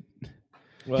heated.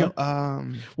 Well, Yo,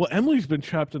 well, Emily's been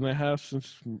trapped in the house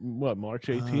since what, March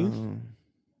 18th?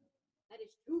 That is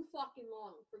too fucking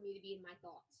long for me to be in my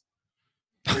thoughts.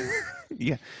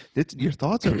 Yeah, your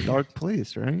thoughts are a dark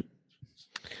place, right?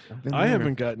 I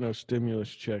haven't got no stimulus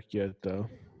check yet, though.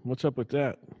 What's up with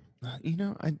that?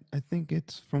 I think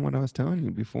it's from what I was telling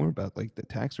you before about like the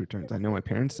tax returns. I know my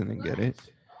parents didn't get it.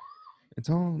 It's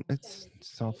all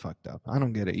fucked up. I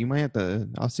don't get it. You might have to.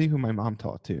 I'll see who my mom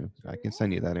talked to. I can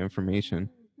send you that information.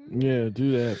 Yeah,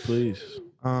 do that, please.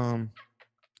 Happy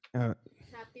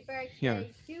birthday Yeah.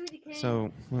 to the king.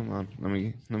 So hold on. Let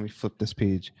me flip this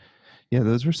page. Yeah,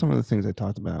 those were some of the things I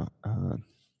talked about. I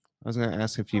was gonna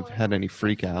ask if you've had any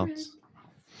freakouts.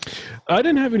 I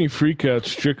didn't have any freakouts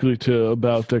strictly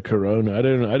about the corona. I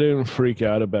didn't freak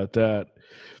out about that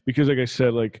because, like I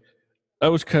said, like I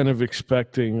was kind of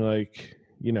expecting like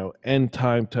end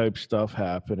time type stuff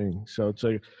happening. So it's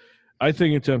like I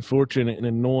think it's unfortunate and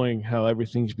annoying how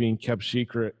everything's being kept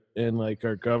secret and like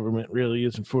our government really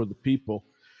isn't for the people.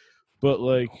 But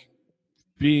like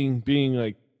being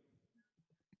like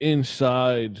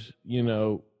inside,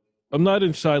 I'm not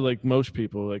inside like most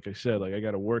people. Like I said, like I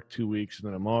got to work 2 weeks and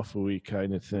then I'm off a week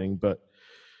kind of thing. But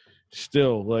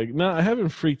still, like, no, I haven't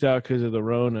freaked out because of the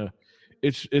Rona.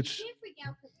 It's You can't freak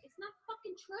out because it's not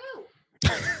fucking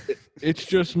true. it's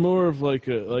just more of like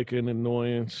an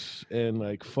annoyance and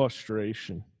like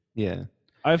frustration. Yeah.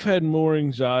 I've had more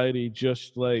anxiety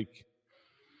just like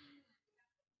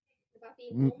About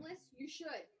being homeless, you should,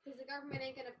 because the government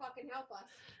ain't gonna fucking help us.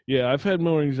 yeah, I've had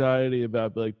more anxiety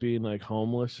about like being like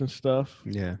homeless and stuff.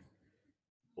 Yeah.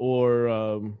 Or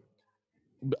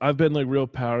I've been like real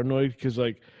paranoid because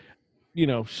like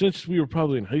since we were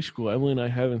probably in high school, Emily and I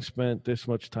haven't spent this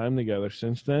much time together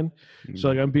since then. So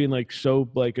like I'm being like so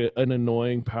like an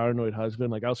annoying paranoid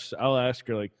husband. Like I'll ask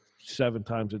her like 7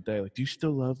 times a day, like, do you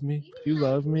still love me? Do you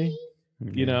love me?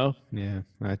 Yeah.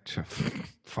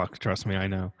 Fuck, trust me, I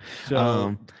know.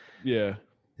 So yeah.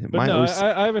 But My no, OC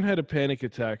I haven't had a panic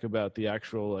attack about the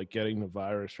actual like getting the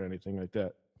virus or anything like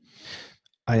that.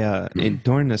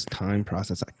 During this time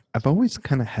process, I've always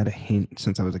kind of had a hint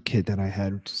since I was a kid that I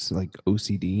had just like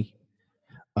OCD.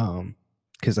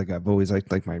 Because like I've always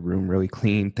liked like my room really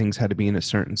clean. Things had to be in a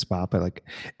certain spot, but like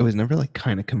it was never like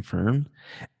kind of confirmed.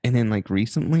 And then like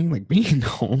recently, like being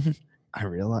home, I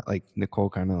realized like Nicole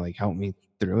kind of like helped me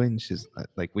through it, and she's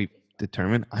like we've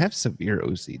determined I have severe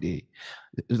OCD.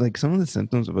 Like some of the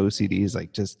symptoms of OCD is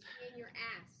like just In your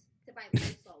ass to buy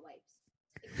Lysol wipes.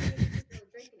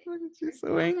 she's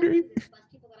so angry. Less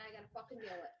people that I gotta fucking deal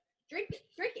with. Drink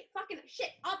it, fucking shit.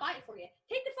 I'll buy it for you.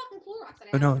 Take the fucking Clorox that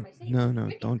I have on my sink. No,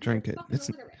 don't drink it.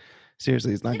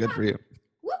 Seriously, it's not good for you.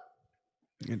 Whoop.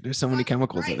 There's so many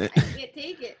chemicals in it. I can't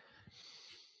take it.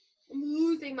 I'm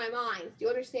losing my mind. Do you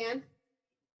understand?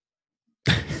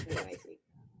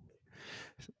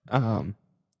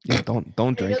 Yeah, don't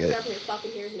drink I know the it. government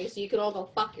fucking hears me, so you can all go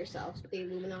fuck yourselves with the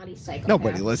Illuminati psychopath.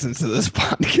 Nobody listens to this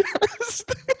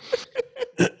podcast.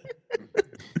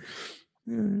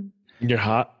 You're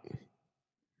hot.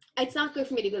 It's not good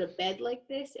for me to go to bed like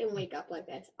this and wake up like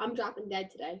this. I'm dropping dead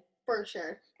today, for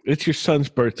sure. It's your son's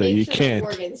birthday. Make You sure can't.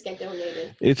 my organs get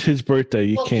donated. It's his birthday.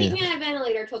 You Well, can't. keep me on a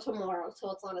ventilator till tomorrow,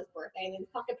 till it's on his birthday, and then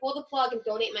fucking pull the plug and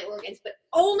donate my organs, but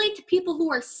only to people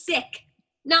who are sick,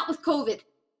 not with COVID.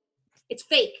 It's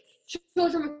fake.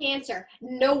 Children with cancer,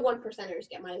 no 1%ers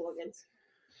get my organs.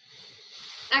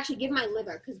 Actually, give my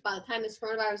liver, because by the time this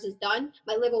coronavirus is done,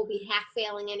 my liver will be half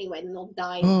failing anyway, and they'll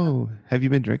die. Oh, have you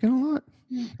been drinking a lot?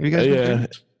 Have you guys been Yeah,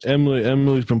 drinking?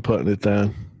 Emily's been putting it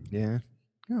down. Yeah.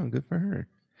 Oh, good for her.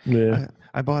 Yeah.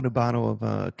 I bought a bottle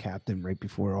of Captain right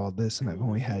before all this, and I've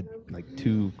only had like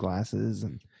 2 glasses,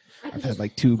 and I could I've had just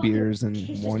like 2 fucking beers and kiss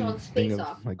this 1 dog's thing face of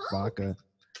off. like Oh. vodka.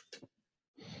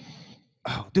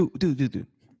 Oh, dude.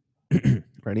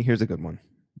 Ready? Here's a good one.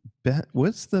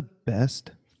 What's the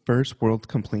best first world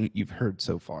complaint you've heard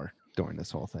so far during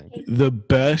this whole thing? The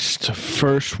best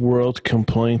first world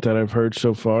complaint that I've heard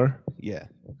so far. Yeah.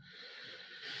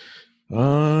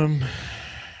 And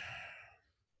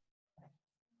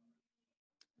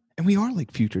we are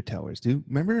like future tellers, dude.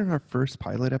 Remember in our first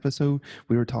pilot episode,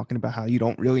 we were talking about how you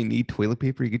don't really need toilet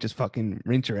paper. You could just fucking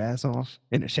rinse your ass off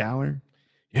in a shower.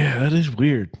 Yeah, that is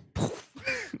weird.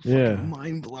 Yeah. Fucking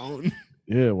mind blown.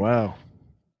 Yeah, wow.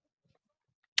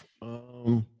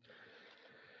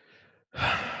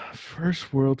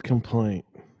 First world complaint.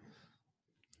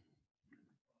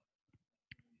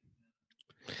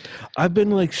 I've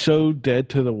been like so dead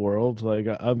to the world. Like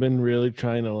I've been really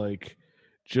trying to like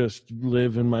just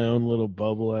live in my own little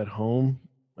bubble at home.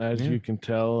 As Yeah. you can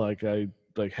tell, like I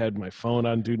like had my phone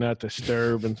on do not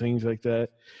disturb and things like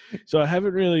that. So I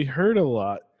haven't really heard a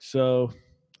lot. So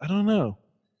I don't know.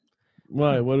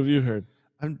 Why? What have you heard?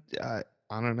 I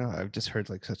don't know. I've just heard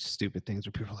like such stupid things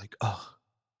where people are like, oh,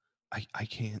 I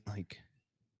can't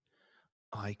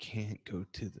go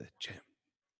to the gym.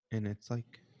 And it's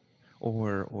like,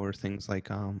 or things like,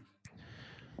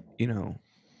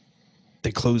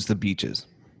 they close the beaches.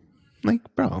 Like,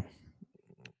 bro,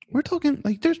 we're talking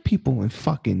like there's people in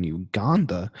fucking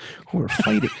Uganda who are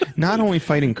fighting, not only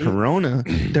fighting Corona,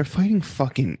 they're fighting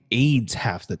fucking AIDS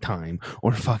half the time.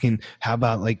 Or fucking, how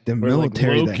about like the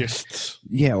military? Like locusts.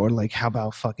 Or like, how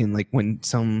about fucking like when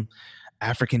some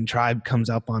African tribe comes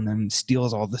up on them and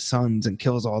steals all the sons and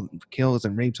kills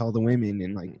and rapes all the women,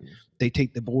 and like they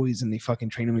take the boys and they fucking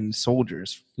train them into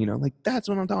soldiers. Like that's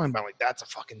what I'm talking about. Like that's a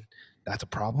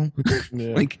problem.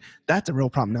 Yeah. Like that's a real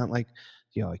problem. Not like,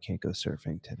 yo, I can't go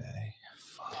surfing today.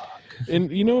 Fuck.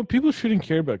 And you know what? People shouldn't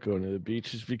care about going to the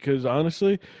beaches because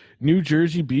honestly, New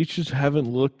Jersey beaches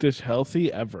haven't looked this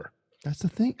healthy ever. That's the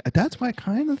thing. That's why I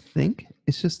kind of think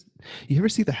it's just. You ever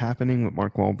see The Happening with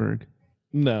Mark Wahlberg?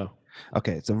 No.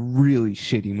 Okay, it's a really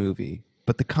shitty movie,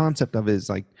 but the concept of it is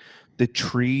like the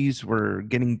trees were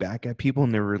getting back at people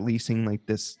and they're releasing like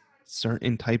this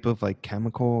certain type of like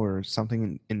chemical or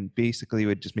something, and basically it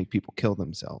would just make people kill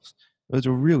themselves. It was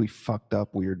a really fucked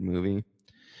up, weird movie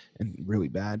and really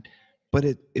bad, but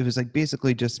it was like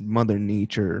basically just Mother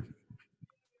Nature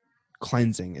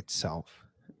cleansing itself.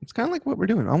 It's kind of like what we're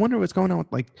doing. I wonder what's going on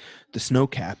with like the snow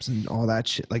caps and all that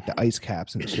shit, like the ice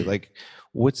caps and shit. Like,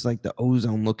 what's like the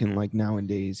ozone looking like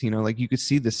nowadays? Like you could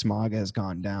see the smog has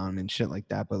gone down and shit like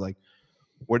that. But like,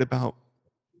 what about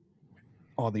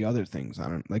all the other things? I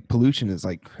don't like pollution is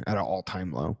like at an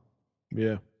all-time low.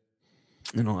 Yeah.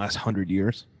 In the last 100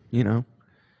 years,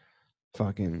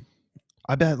 fucking.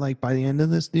 I bet like by the end of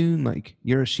this, dude, like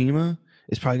Hiroshima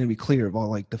is probably gonna be clear of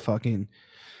all like the fucking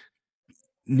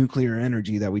nuclear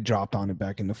energy that we dropped on it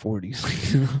back in the 40s.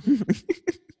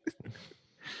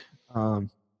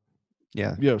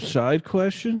 Yeah. Yo, side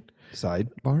question.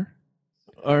 Sidebar?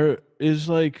 Is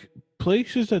like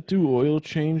places that do oil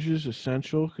changes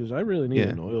essential? Because I really need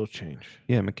an oil change.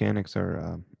 Yeah, mechanics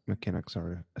are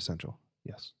essential.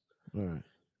 Yes. All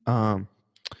right.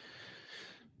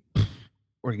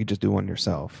 Or you could just do one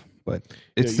yourself, but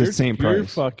it's the same price. Your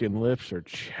fucking lips are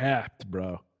chapped,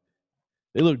 bro.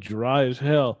 They look dry as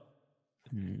hell.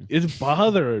 It's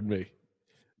bothering me.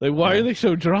 Like, why are they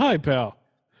so dry, pal?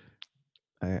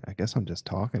 I guess I'm just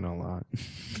talking a lot.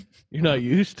 You're not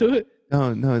used to it?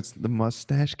 No, it's the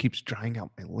mustache keeps drying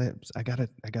out my lips. I gotta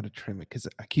trim it because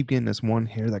I keep getting this one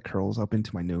hair that curls up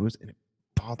into my nose and it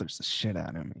bothers the shit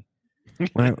out of me.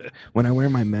 When I wear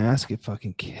my mask, it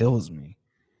fucking kills me.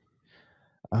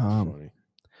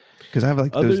 Because I have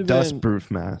like those dust-proof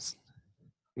masks.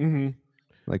 Mm-hmm.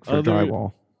 Like for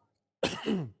drywall.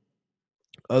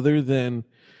 Other than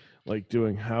like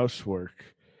doing housework,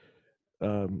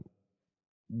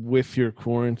 with your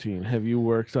quarantine, have you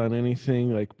worked on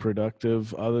anything like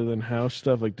productive other than house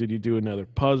stuff? Like, did you do another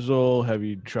puzzle? Have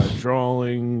you tried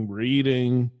drawing,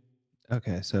 reading?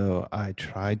 Okay, so I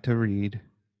tried to read.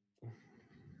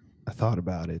 I thought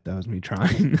about it. That was me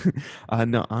trying.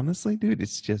 No, honestly, dude,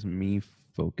 it's just me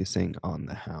focusing on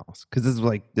the house because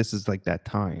this is like that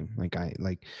time. Like I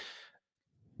like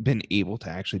been able to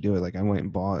actually do it. Like I went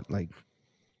and bought like.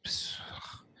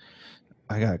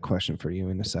 I got a question for you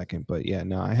in a second, but yeah,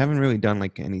 no, I haven't really done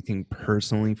like anything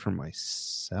personally for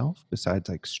myself besides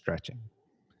like stretching.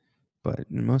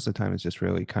 But most of the time, it's just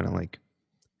really kind of like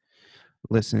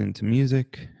listening to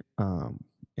music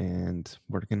and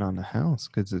working on the house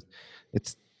because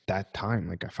it's that time.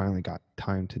 Like I finally got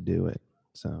time to do it,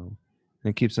 so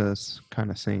it keeps us kind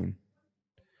of sane.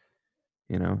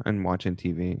 you know, and watching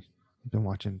TV. We've been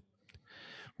watching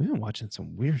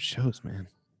some weird shows, man.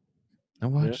 I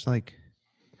watched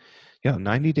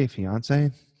 90 Day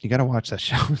Fiance. You gotta watch that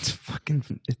show.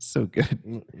 It's so good.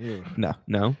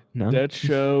 No. That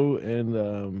show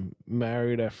and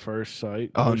Married at First Sight.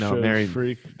 Oh, those no,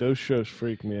 shows those shows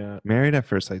freak me out. Married at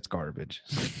First Sight's garbage.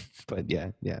 But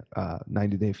yeah.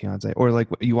 90 Day Fiance. Or like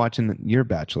you watching your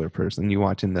Bachelor person, you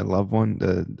watching the love one,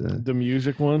 The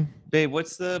music one. Babe,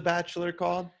 what's the Bachelor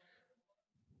called?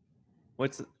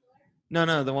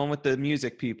 No, the one with the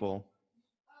music people.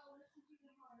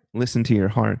 Listen to your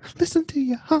heart. Listen to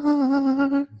your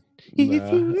heart. If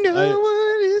Nah, you know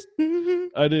what is.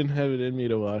 I didn't have it in me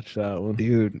to watch that one.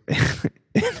 Dude,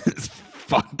 it's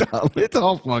fucked up. It's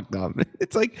all fucked up.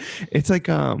 It's like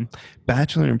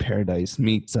Bachelor in Paradise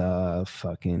meets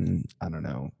fucking, I don't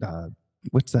know,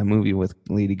 what's that movie with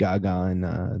Lady Gaga and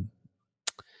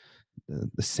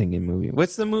the singing movie?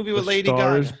 What's the movie with Lady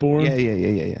Star Gaga? Is Born?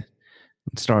 Yeah.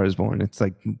 Star is Born. It's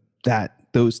like that,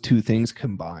 those two things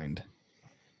combined.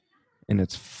 And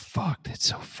it's fucked. It's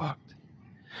so fucked.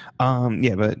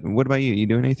 Yeah, but what about you? You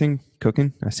doing anything?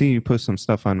 Cooking? I see you post some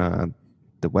stuff on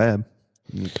the web.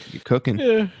 You cooking?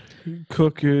 Yeah,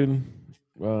 cooking.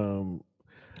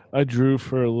 I drew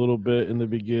for a little bit in the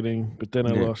beginning, but then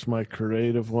I Yeah. lost my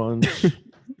creative ones.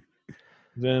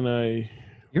 Then I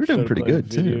You're doing started pretty playing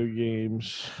good video too.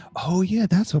 games. Oh yeah,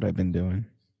 that's what I've been doing.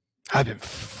 I've been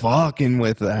fucking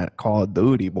with that Call of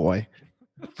Duty, boy.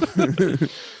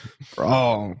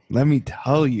 Bro, let me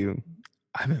tell you,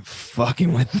 I've been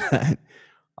fucking with that.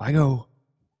 I go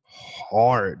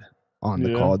hard on the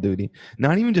Yeah. Call of Duty.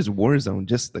 Not even just Warzone,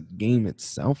 just the game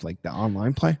itself, like the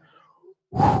online play.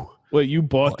 Whew. Wait, you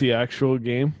bought the actual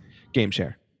game? Game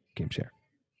share.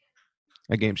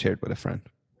 I game shared with a friend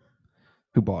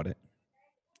who bought it.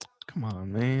 Come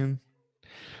on, man.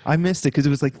 I missed it because it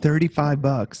was like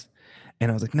 $35. And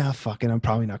I was like, nah, fuck it. I'm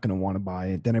probably not going to want to buy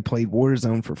it. Then I played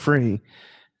Warzone for free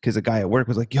because a guy at work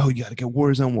was like, yo, you got to get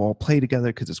Warzone. We'll all play together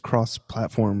because it's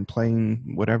cross-platform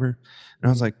playing, whatever. And I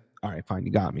was like, all right, fine,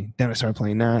 you got me. Then I started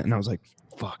playing that, and I was like,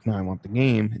 fuck, now I want the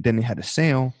game. Then they had a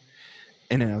sale,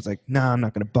 and then I was like, nah, I'm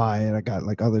not going to buy it. I got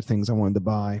like other things I wanted to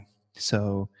buy.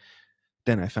 So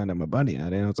then I found out my buddy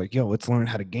had it, and I was like, yo, let's learn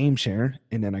how to game share.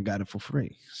 And then I got it for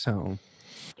free. So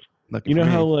lucky You know for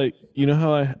me.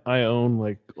 how I own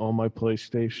like all my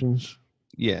PlayStations?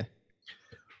 Yeah.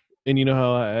 And you know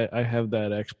how I have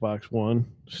that Xbox One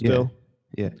still?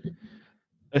 Yeah.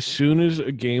 As soon as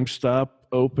a GameStop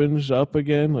opens up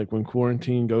again, like when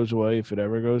quarantine goes away, if it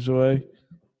ever goes away,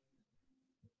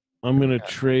 I'm gonna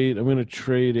trade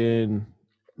in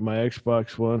my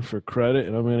Xbox One for credit,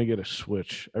 and I'm gonna get a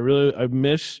Switch. I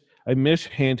miss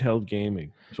handheld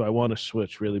gaming, so I want a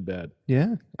Switch really bad.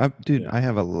 Yeah. Dude, Yeah. I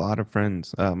have a lot of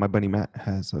friends. My buddy Matt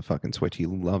has a fucking Switch. He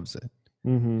loves it.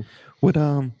 Mm-hmm. What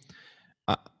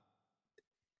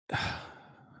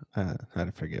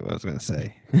I forget what I was gonna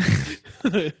say.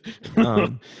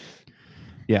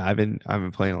 Yeah, I've been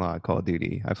playing a lot of Call of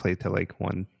Duty. I played till like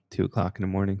 1, 2 o'clock in the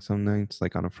morning some nights,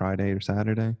 like on a Friday or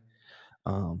Saturday.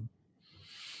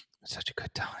 Such a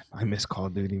good time. I miss Call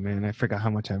of Duty, man. I forgot how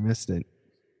much I missed it.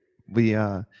 We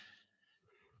you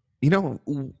know,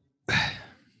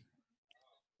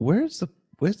 where's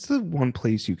the one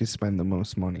place you could spend the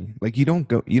most money? Like you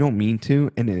don't mean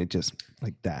to, and then it just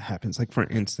like that happens. Like for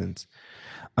instance,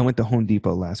 I went to Home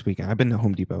Depot last weekend. I've been to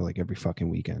Home Depot like every fucking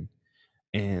weekend.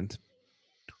 And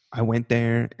I went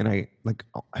there and I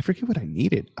forget what I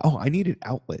needed. Oh, I needed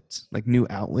outlets, like new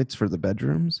outlets for the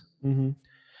bedrooms Mm-hmm.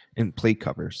 and plate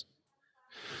covers.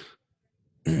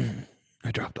 I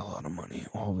dropped a lot of money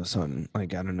all of a sudden,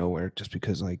 like out of nowhere, just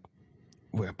because like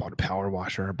I bought a power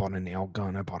washer, I bought a nail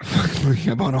gun, I bought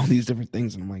all these different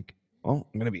things, and I'm like, well,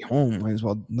 I'm gonna be home, might as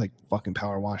well like fucking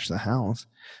power wash the house.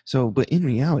 So, but in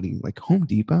reality, like Home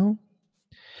Depot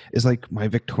is like my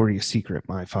Victoria's Secret,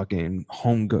 my fucking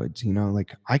Home Goods. You know,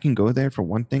 like I can go there for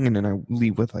one thing, and then I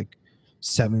leave with like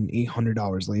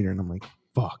 $700-800 later, and I'm like,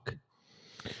 fuck.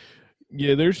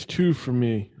 Yeah, there's two for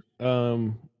me.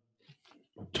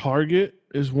 Target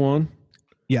is one.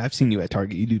 Yeah, I've seen you at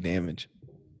Target. You do damage.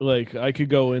 Like I could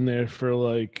go in there for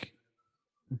like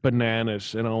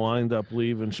bananas, and I'll wind up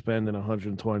leaving spending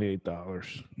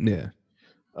 $128. Yeah.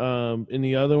 And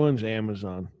the other one's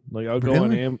Amazon. Like I'll go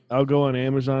Really? I'll go on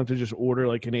Amazon to just order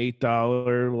like an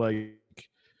 $8 like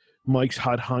Mike's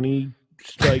Hot Honey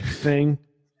like thing,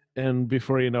 and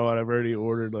before you know it, I've already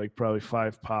ordered like probably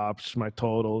 5 pops. My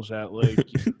total's at like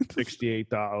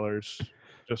 $68,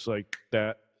 just like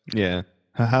that. Yeah.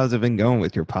 How's it been going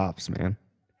with your pops, man?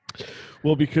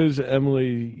 Well, because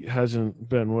Emily hasn't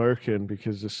been working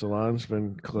because the salon's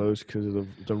been closed because of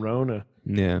the Rona.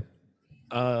 Yeah.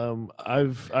 I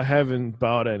haven't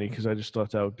bought any because I just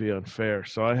thought that would be unfair.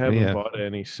 So I haven't Yeah. bought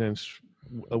any since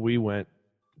we went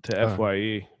to Oh.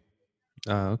 FYE.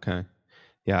 Oh, okay.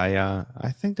 Yeah,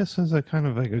 I think this was a kind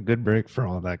of like a good break for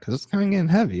all that because it's kind of getting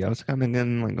heavy. I was kind of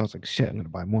getting like, I was like, shit, I'm gonna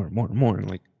buy more and more and more, and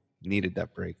like needed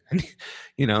that break.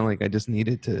 Like I just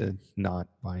needed to not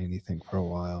buy anything for a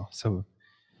while. So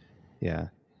yeah,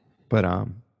 but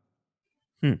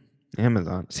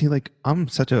Amazon. See, like I'm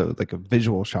such a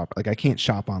visual shopper. Like I can't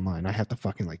shop online. I have to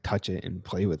fucking like touch it and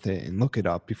play with it and look it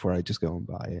up before I just go and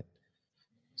buy it.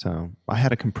 So I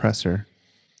had a compressor.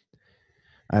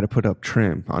 I had to put up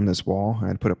trim on this wall. I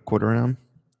had to put up quarter round.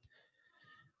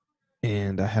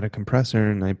 And I had a compressor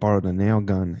and I borrowed a nail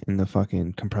gun and the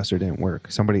fucking compressor didn't work.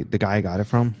 The guy I got it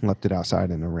from, left it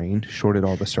outside in the rain, shorted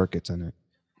all the circuits in it.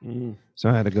 Mm, So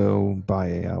I had to go buy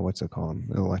a, what's it called?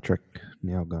 An electric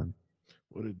nail gun.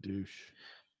 what a douche.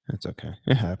 That's okay.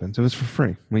 It happens. It was for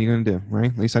free. What are you going to do,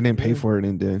 right? At least I didn't pay Yeah. for it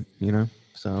and did,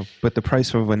 So, but the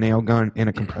price of a nail gun and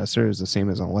a compressor is the same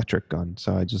as an electric gun.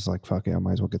 So I just like, fuck it, I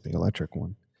might as well get the electric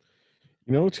one.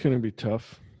 You know what's going to be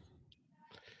tough?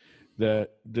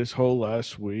 That this whole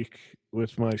last week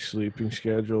with my sleeping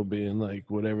schedule being like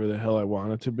whatever the hell I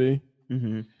want it to be.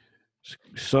 Mm-hmm.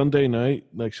 Sunday night,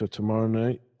 like so tomorrow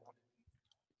night,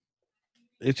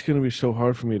 it's going to be so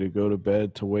hard for me to go to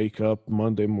bed to wake up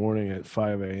Monday morning at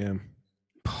 5 a.m.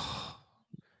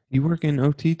 You work in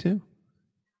OT too?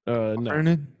 No.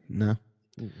 No.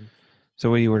 Mm-mm. So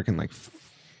what are you working like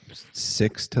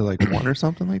 6 to like 1 or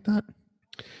something like that?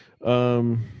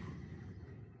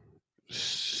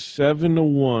 7 to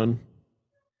 1,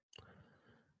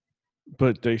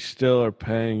 but they still are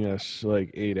paying us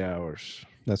like 8 hours.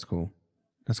 That's cool.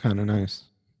 That's kind of nice.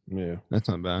 Yeah. That's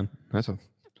not bad.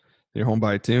 You're home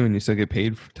by 2 and you still get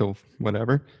paid till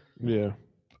whatever. Yeah.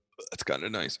 That's kind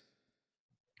of nice.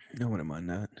 I wouldn't mind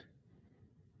that.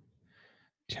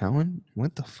 Challenge?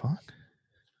 What the fuck?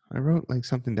 I wrote like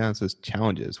something down that says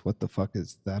challenges. What the fuck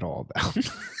is that all about? I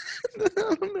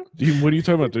don't know. What are you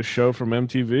talking about? The show from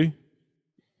MTV?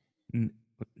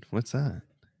 What's that?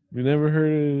 You never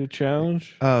heard of the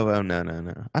challenge? Oh, no.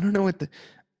 I don't know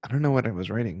what I was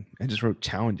writing. I just wrote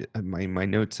challenges. My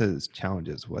note says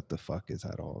challenges. What the fuck is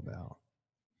that all about?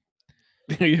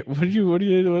 What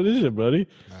is it, buddy?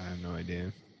 I have no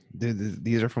idea. Dude,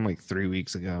 these are from like 3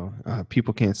 weeks ago.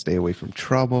 People can't stay away from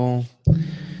trouble. I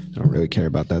don't really care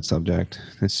about that subject.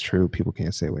 It's true. People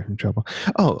can't stay away from trouble.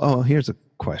 Oh, here's a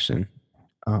question.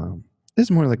 This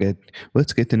is more like a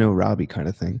let's get to know Robbie kind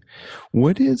of thing.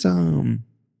 What's your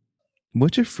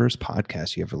first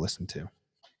podcast you ever listened to?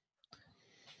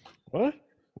 What?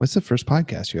 What's the first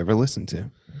podcast you ever listened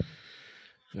to?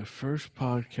 The first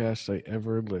podcast I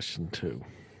ever listened to.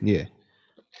 Yeah.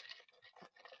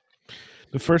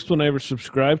 The first one I ever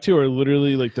subscribed to, or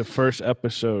literally like the first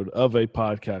episode of a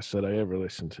podcast that I ever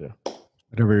listened to?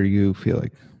 Whatever you feel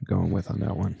like going with on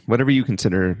that one. Whatever you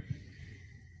consider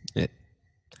it.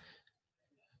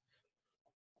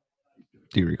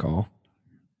 Do you recall?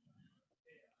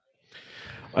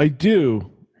 I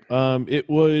do. It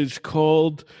was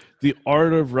called The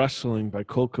Art of Wrestling by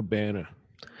Colt Cabana.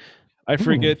 I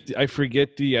forget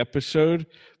the episode,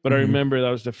 but I remember that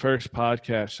was the first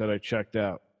podcast that I checked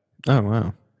out. Oh,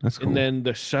 wow. That's cool. And then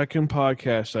the second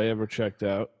podcast I ever checked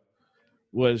out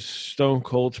was Stone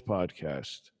Cold's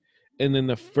podcast. And then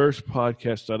the first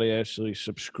podcast that I actually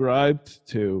subscribed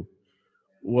to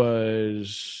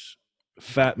was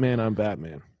Fat Man on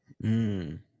Batman.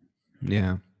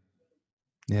 Yeah.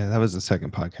 Yeah, that was the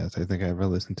second podcast I think I ever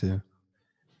listened to.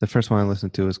 The first one I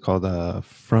listened to was called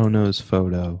Frono's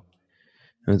Photo.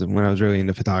 It was when I was really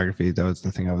into photography. That was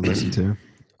the thing I would listen to.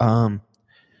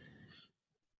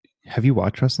 Have you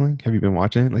watched wrestling? Have you been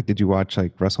watching it? Like, did you watch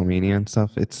like WrestleMania and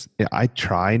stuff? I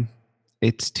tried.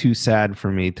 It's too sad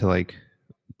for me to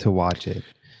watch it.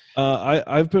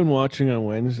 I've been watching on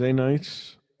Wednesday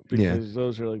nights because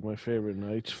those are like my favorite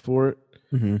nights for it.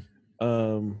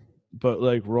 Mm-hmm. But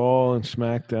like Raw and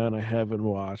SmackDown, I haven't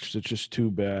watched. It's just too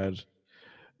bad.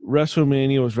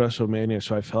 WrestleMania was WrestleMania,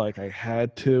 so I felt like I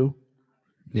had to.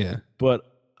 Yeah. But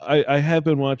I have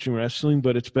been watching wrestling,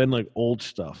 but it's been like old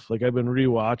stuff. Like I've been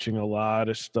rewatching a lot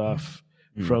of stuff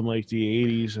from like the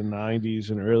 80s and 90s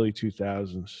and early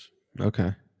 2000s.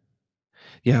 Okay.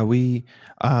 Yeah, we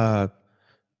our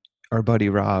buddy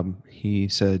Rob, he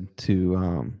said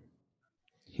to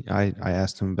I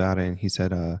asked him about it and he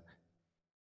said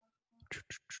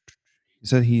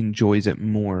he enjoys it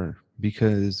more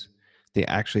because they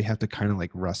actually have to kind of like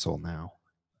wrestle now.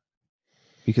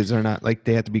 because they're not like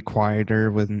they have to be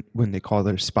quieter when they call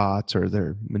their spots or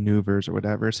their maneuvers or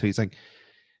whatever. So he's like,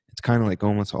 it's kind of like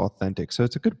almost authentic. So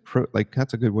it's a good like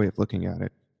that's a good way of looking at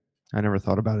it. I never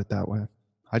thought about it that way.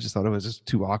 I just thought it was just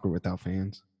too awkward without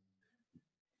fans.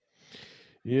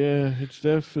 Yeah, it's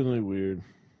definitely weird.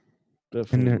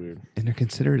 Definitely weird. And they're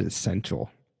considered essential.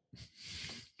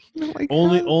 Like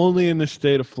Only in the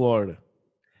state of Florida.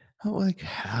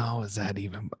 How is that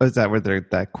even? Is that where their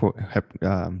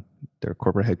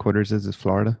corporate headquarters is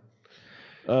Florida?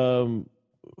 For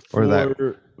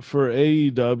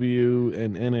AEW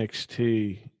and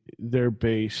NXT, their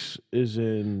base is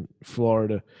in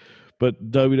Florida,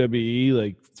 but WWE,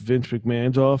 like Vince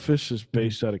McMahon's office, is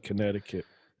based out of Connecticut.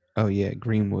 Oh yeah,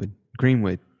 Greenwood.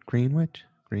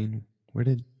 Where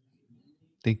did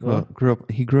they grew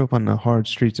up? He grew up on the hard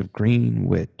streets of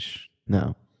Greenwich.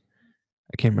 No,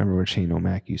 I can't remember where Shane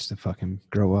O'Mac used to fucking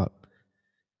grow up.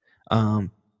 Oh,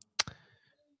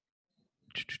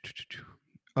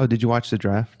 did you watch the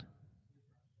draft?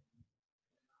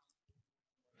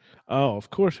 Oh, of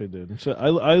course I did. So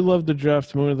I love the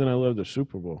draft more than I love the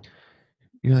Super Bowl.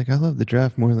 You're like, I love the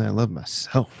draft more than I love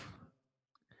myself.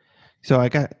 So I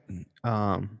got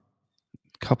a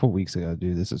couple weeks ago,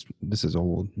 dude. This is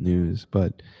old news,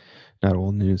 but not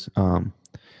old news.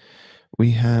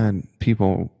 We had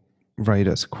people write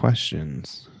us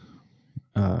questions.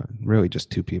 Really, just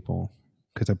two people,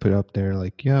 because I put up there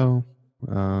like, "Yo,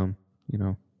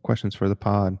 questions for the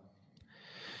pod."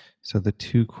 So the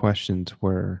two questions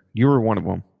were, you were one of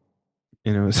them,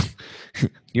 and it was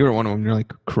you were one of them. You're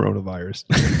like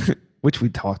coronavirus, which we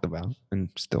talked about and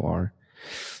still are.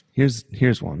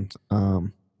 Here's one.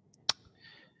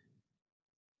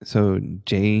 So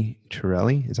Jay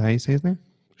Chirelli, is that how you say his name?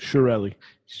 Chirelli,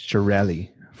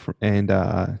 and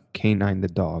K9 the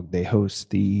dog. They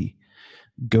host the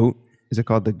Goat. Is it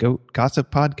called the Goat Gossip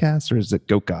Podcast, or is it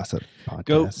Goat Gossip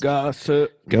Podcast?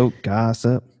 Goat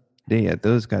Gossip.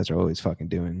 Those guys are always fucking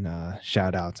doing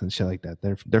shout outs and shit like that.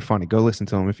 They're funny. Go listen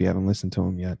to them if you haven't listened to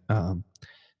them yet.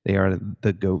 They are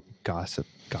the Goat Gossip.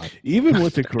 God. Even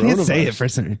with the coronavirus, I can't say it for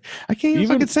some. I can't even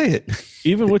fucking say it.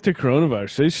 Even with the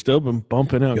coronavirus, they've still been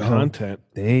bumping out content.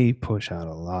 They push out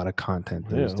a lot of content.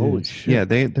 Those dudes. Holy shit. Yeah,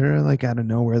 they're like out of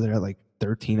nowhere. They're like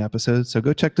 13 episodes. So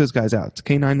go check those guys out. It's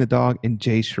K9 the dog and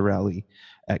Jay Chirelli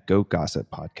at Goat Gossip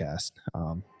Podcast.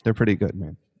 They're pretty good,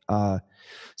 man.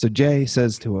 So Jay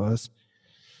says to us,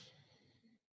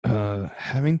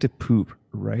 having to poop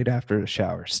right after a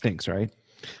shower stinks, right?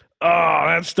 Oh,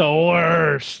 that's the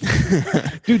worst,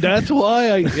 dude. That's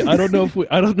why I don't know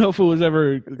if it was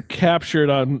ever captured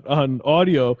on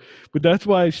audio, but that's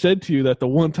why I said to you that the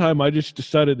one time I just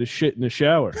decided to shit in the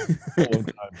shower.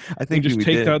 I think you just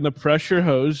take down the pressure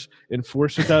hose and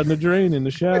force it down the drain in the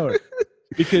shower,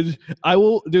 because I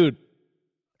will, dude.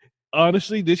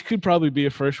 Honestly, this could probably be a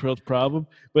first world problem,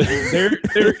 but there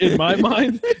in my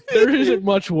mind, there isn't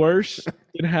much worse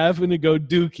than having to go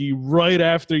dookie right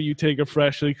after you take a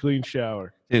freshly clean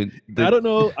shower. Dude, I don't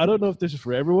know if this is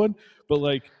for everyone, but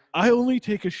like I only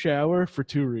take a shower for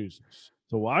two reasons: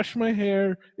 to wash my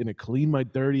hair and to clean my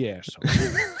dirty asshole.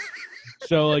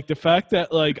 So like the fact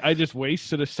that like I just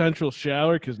wasted a central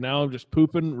shower because now I'm just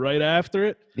pooping right after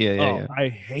it. Yeah. I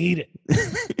hate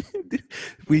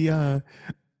it.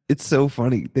 It's so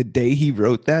funny. The day he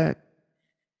wrote that,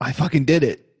 I fucking did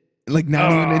it. Like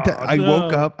I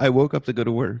woke up to go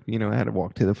to work. I had to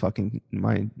walk to the fucking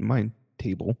my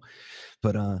table,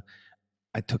 but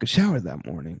I took a shower that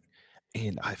morning,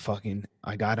 and I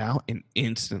got out and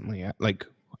instantly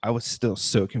I was still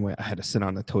soaking wet. I had to sit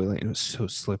on the toilet, and it was so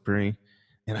slippery,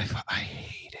 and I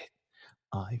hate it.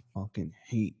 I fucking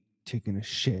hate taking a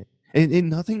shit, and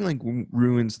nothing like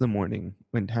ruins the morning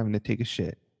when having to take a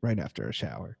shit right after a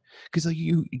shower, because like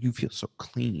you feel so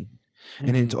clean,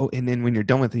 and and then when you're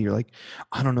done with it, you're like,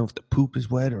 I don't know if the poop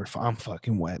is wet or if I'm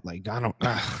fucking wet. Like I don't,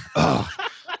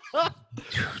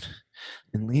 dude.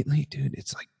 And lately, dude,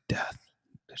 it's like death.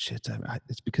 The shit's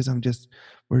it's because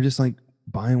we're just like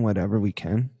buying whatever we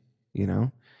can,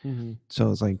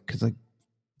 So it's like, because like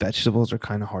vegetables are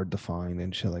kind of hard to find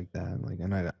and shit like that. Like,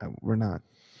 and we're not.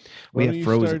 We have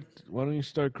frozen. Why don't you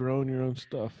start growing your own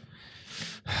stuff?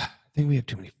 I think we have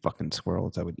too many fucking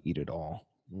squirrels that would eat it all.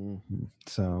 Mm-hmm.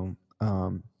 So,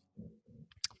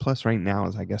 plus right now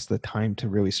is, I guess, the time to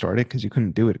really start it, because you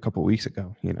couldn't do it a couple of weeks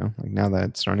ago, like now that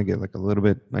it's starting to get like a little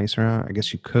bit nicer out, I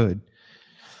guess you could.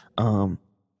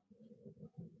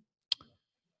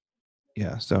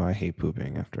 Yeah, so I hate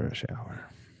pooping after a shower.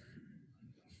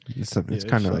 It's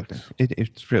kind of like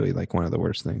it's really like one of the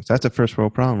worst things. That's a first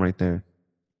world problem right there.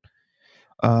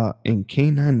 And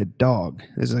K9 the dog,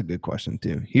 this is a good question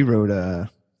too. He wrote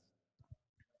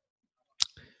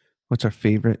What's our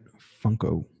favorite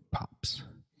Funko Pops?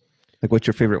 Like, what's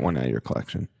your favorite one out of your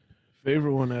collection?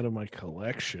 Favorite one out of my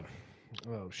collection.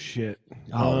 Oh shit.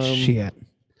 Oh shit!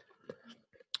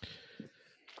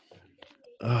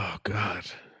 Oh god.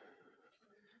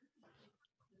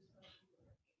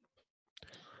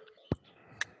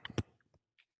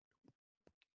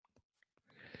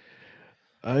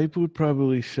 I would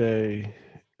probably say,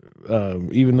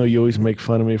 even though you always make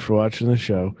fun of me for watching the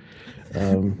show,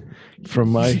 from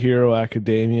My Hero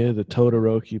Academia, the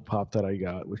Todoroki pop that I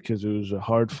got, because it was a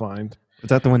hard find. Was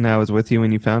that the one that was with you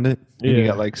when you found it? And you Yeah.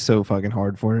 got like so fucking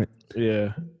hard for it.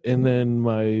 Yeah. And then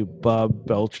my Bob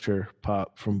Belcher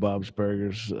pop from Bob's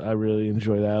Burgers. I really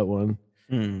enjoy that one.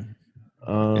 And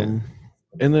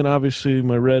then obviously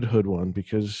my Red Hood one,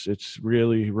 because it's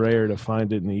really rare to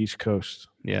find it in the East Coast.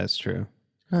 Yeah, it's true.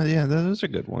 Yeah, those are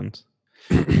good ones.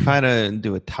 If I had to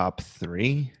do a top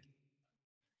 3,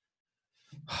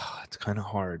 it's kind of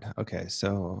hard. Okay,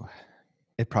 so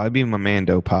it'd probably be my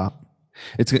Mando pop.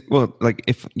 It's well, like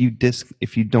if you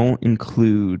don't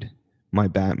include my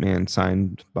Batman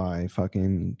signed by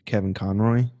fucking Kevin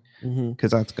Conroy,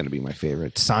 because that's gonna be my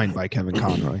favorite, signed by Kevin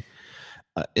Conroy.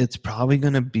 It's probably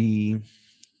gonna be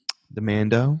the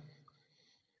Mando.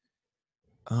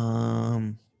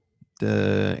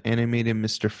 The animated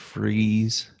Mr.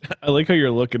 Freeze. I like how you're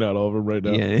looking at all of them right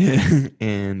now. Yeah,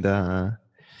 and the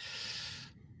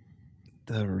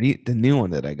new one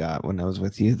that I got when I was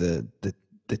with you, the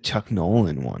Chuck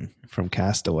Nolan one from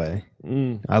Castaway.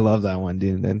 I love that one,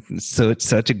 dude. It's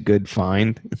such a good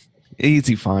find.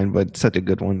 Easy find, but such a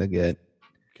good one to get.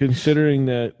 Considering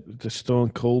that the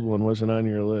Stone Cold one wasn't on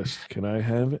your list, can I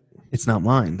have it? It's not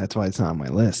mine. That's why it's not on my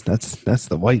list. That's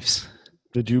the wife's.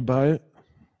 Did you buy it?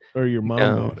 Or your mom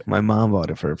bought it? My mom bought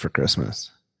it for Christmas.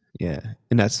 Yeah,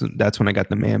 and that's when I got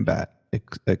the Man Bat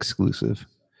exclusive.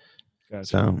 Gotcha.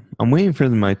 So I'm waiting for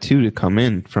my 2 to come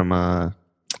in from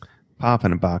Pop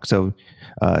in a Box. So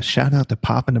shout out to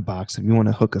Pop in a Box if you want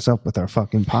to hook us up with our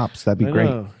fucking pops. That'd be great.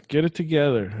 Get it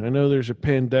together. I know there's a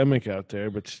pandemic out there,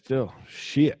 but still,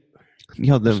 shit.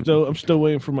 Yo, I'm still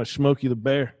waiting for my Smokey the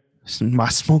Bear. My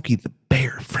Smokey the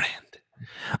Bear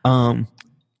friend.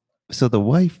 So the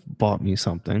wife bought me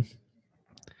something.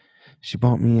 She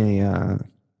bought me the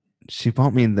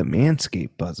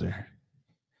Manscaped buzzer.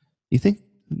 You think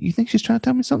she's trying to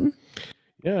tell me something?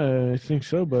 Yeah, I think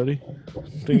so, buddy. I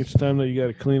think it's time that you got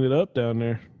to clean it up down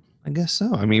there. I guess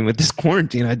so. I mean, with this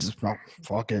quarantine, I just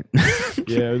fuck it.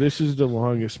 Yeah, this is the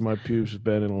longest my pubes have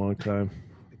been in a long time.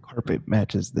 The carpet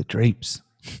matches the drapes.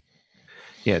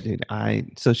 Yeah, dude.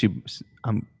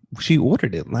 She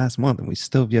ordered it last month, and we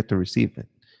still have yet to receive it.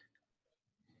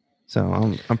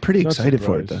 So I'm pretty excited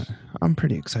for it, though. I'm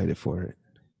pretty excited for it.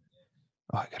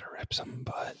 Oh, I gotta rip some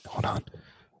butt. Hold on.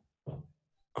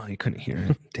 Oh, you couldn't hear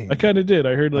it. Damn. I kind of did.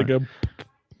 I heard like a.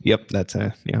 Yep, that's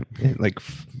a It like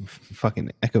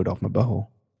fucking echoed off my butthole.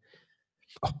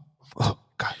 Oh,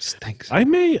 guys, thanks. I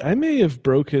may have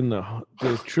broken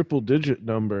the triple digit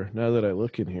number now that I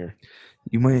look in here.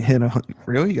 You might hit 100.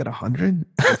 Really, you got 100?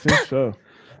 I think so.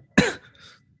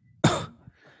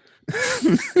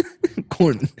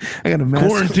 I got a mask.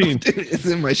 Quarantine. Dude, it's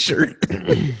in my shirt.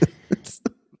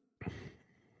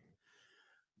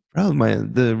 Bro,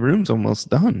 the room's almost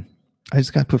done. I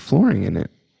just got to put flooring in it.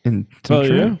 And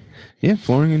trim. Yeah,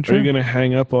 flooring and trim. Are you gonna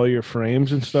hang up all your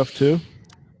frames and stuff too?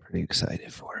 Pretty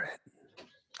excited for it.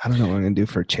 I don't know what I'm gonna do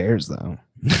for chairs though.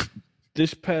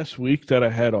 This past week that I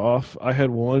had off, I had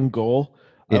one goal.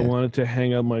 Yeah. I wanted to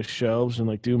hang up my shelves and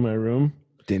like do my room.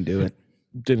 Didn't do it.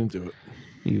 Didn't do it.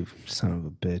 You son of a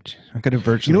bitch. I could have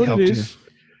virtually helped you.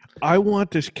 I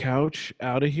want this couch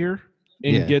out of here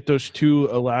and get those 2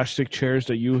 elastic chairs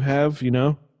that you have, you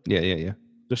know? Yeah.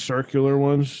 The circular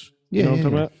ones. Yeah, you know what I'm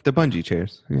talking about? The bungee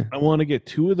chairs. Yeah. I want to get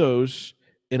 2 of those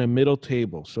in a middle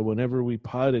table. So whenever we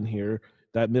pod in here,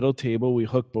 that middle table, we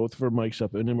hook both of our mics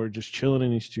up and then we're just chilling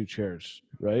in these 2 chairs,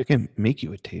 right? I can make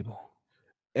you a table.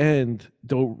 And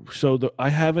I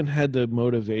haven't had the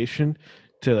motivation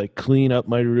to like clean up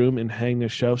my room and hang the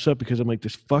shelves up because I'm like,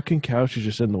 this fucking couch is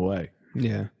just in the way.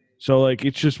 Yeah. So like,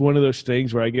 it's just one of those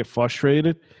things where I get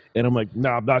frustrated and I'm like,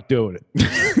 nah, I'm not doing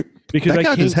it. Because that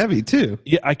couch is heavy too.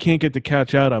 Yeah, I can't get the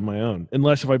couch out on my own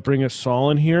unless if I bring a saw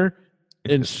in here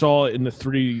and saw it in the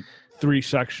three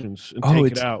sections and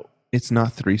take it out. It's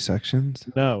not 3 sections?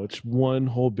 No, it's one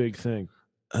whole big thing.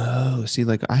 Oh, see,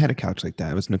 like I had a couch like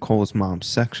that. It was Nicole's mom's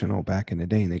sectional back in the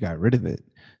day and they got rid of it.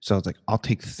 So I was like, I'll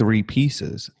take 3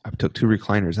 pieces. I took 2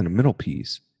 recliners and a middle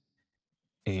piece.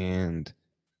 And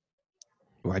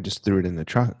I just threw it in the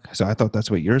truck. So I thought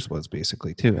that's what yours was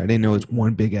basically too. I didn't know it was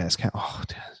one big ass couch. Oh,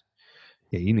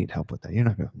 yeah, you need help with that. You're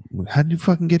not going to. How did you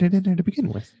fucking get it in there to begin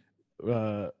with?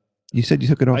 You said you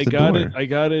took it off I the got door. it. I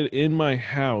got it in my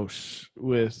house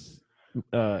with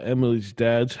Emily's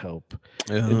dad's help,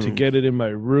 and to get it in my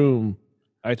room,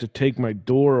 I had to take my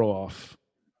door off,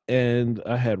 and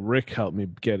I had Rick help me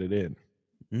get it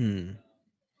in.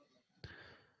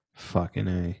 Fucking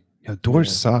A. Yo, doors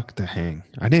Yeah. suck to hang.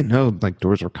 I didn't know like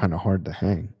doors were kind of hard to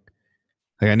hang.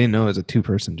 Like I didn't know it was a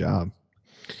 2-person job.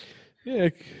 Yeah,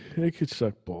 it could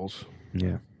suck balls.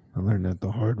 Yeah, I learned that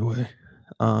the hard way.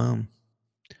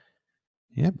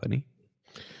 Yeah, buddy.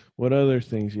 What other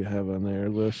things you have on their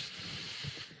list?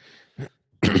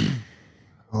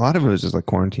 A lot of it was just like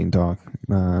quarantine talk.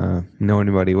 Know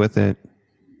anybody with it?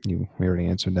 We already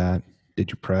answered that.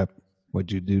 Did you prep?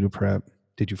 What'd you do to prep?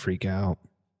 Did you freak out?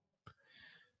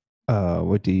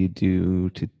 What do you do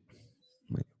to?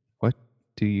 Wait, what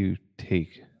do you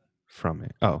take from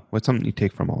it? Oh, what's something you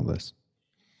take from all this?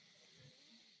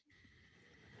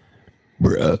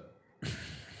 Bruh.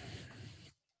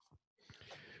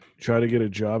 Try to get a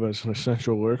job as an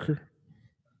essential worker.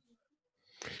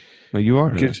 Well, you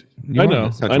are. I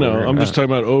know. I'm just talking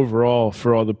about overall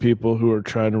for all the people who are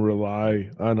trying to rely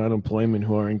on unemployment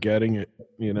who aren't getting it.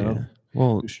 You know. Yeah.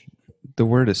 Well, the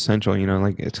word essential,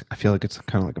 like I feel like it's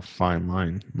kind of like a fine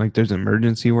line. Like there's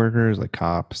emergency workers, like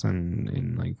cops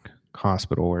and like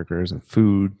hospital workers and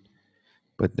food,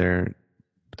 but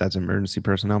that's emergency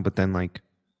personnel. But then like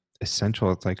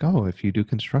essential, it's like, oh, if you do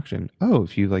construction, oh,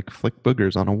 if you like flick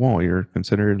boogers on a wall, you're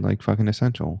considered like fucking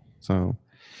essential. So.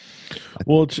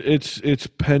 Well, it's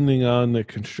pending on the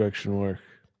construction work.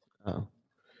 Oh.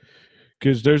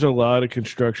 Because there's a lot of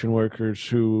construction workers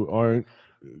who aren't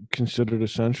considered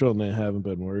essential and they haven't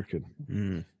been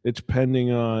working. It's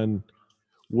pending on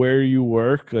where you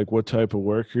work, like what type of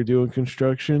work you're doing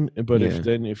construction. But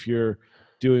if you're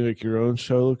doing like your own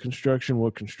solo construction,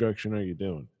 what construction are you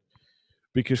doing?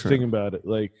 Because think about it,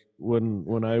 like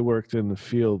when I worked in the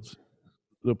field,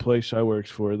 the place I worked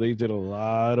for, they did a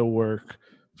lot of work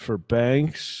for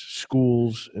banks,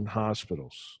 schools, and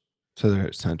hospitals. So they're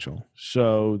essential.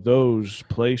 So those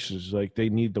places, like they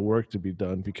need the work to be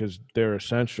done because they're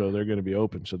essential. They're going to be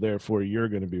open. So therefore, you're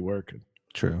going to be working.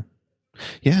 True.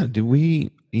 Yeah. You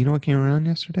know what came around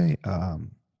yesterday?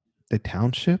 The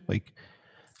township, like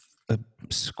a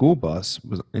school bus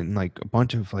was in like a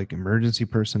bunch of like emergency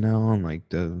personnel and like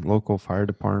the local fire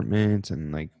departments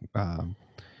and like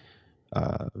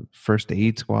first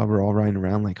aid squad were all riding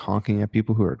around like honking at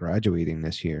people who are graduating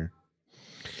this year.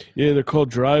 Yeah, they're called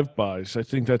drive-bys. I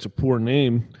think that's a poor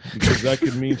name because that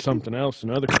could mean something else in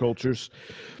other cultures.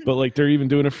 But like they're even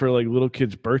doing it for like little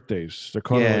kids' birthdays. They're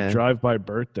calling it like drive-by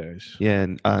birthdays. Yeah,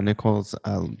 and Nicole's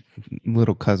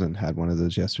little cousin had one of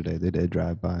those yesterday. They did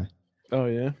drive-by. Oh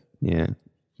yeah. Yeah.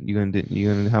 You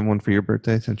gonna have one for your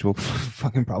birthday since you'll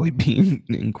fucking probably be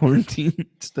in quarantine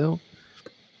still?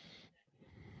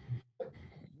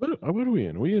 What are we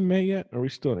in? Are we in May yet? Or are we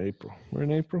still in April? We're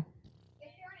in April?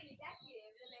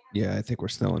 Yeah, I think we're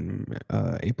still in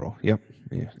April. Yep.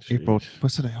 Yeah. Jeez. April.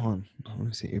 What's today on? Let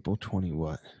me see. April 20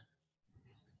 what?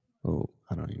 Oh,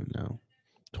 I don't even know.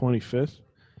 25th?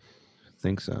 I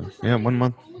think so. Yeah, 1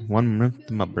 month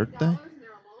to my birthday. I don't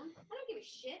give a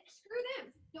shit. Screw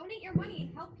them. Donate your money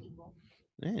and help people.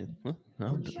 Yeah, well,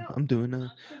 I'm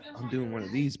doing one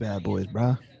of these bad boys,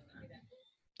 bro.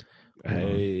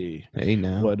 Hey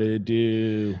now. What it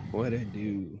do?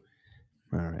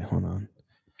 All right, hold on.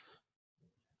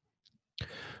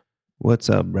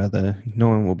 What's up, brother? No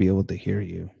one will be able to hear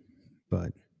you,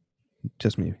 but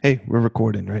just me. Hey, we're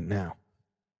recording right now.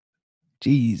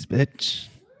 Jeez, bitch.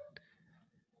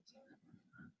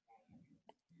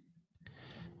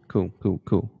 Cool.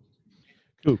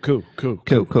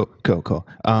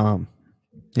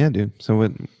 Yeah, dude. So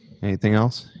what? Anything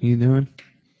else you doing?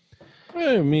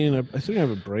 I mean, I think I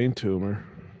have a brain tumor,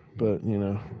 but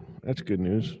that's good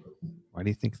news. Why do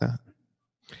you think that?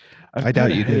 I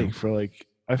doubt you do.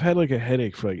 I've had like a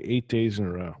headache for like 8 days in a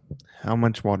row. How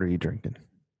much water are you drinking?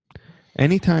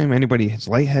 Anytime anybody is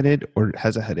lightheaded or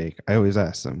has a headache, I always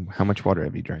ask them, how much water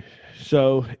have you drank?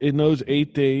 So in those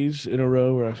 8 days in a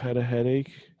row where I've had a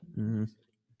headache,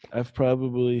 I've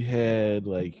probably had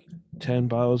like 10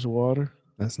 bottles of water.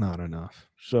 That's not enough.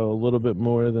 So a little bit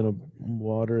more than a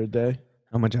water a day.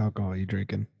 How much alcohol are you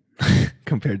drinking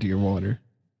compared to your water?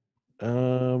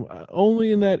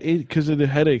 Only in that 8, because of the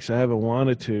headaches, I haven't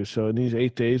wanted to. So in these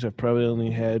 8 days, I've probably only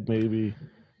had maybe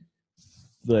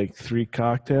like 3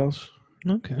 cocktails.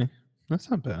 Okay,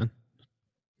 that's not bad.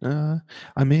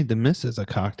 I made the missus a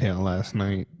cocktail last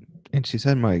night, and she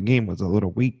said my game was a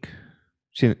little weak.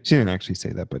 She didn't actually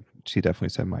say that, but she definitely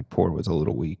said my pour was a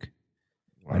little weak.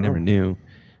 Wow. I never knew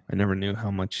how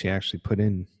much she actually put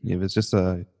in. It was just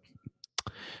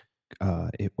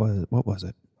It was, what was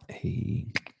it? A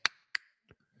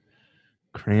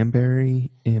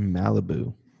cranberry in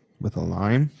Malibu with a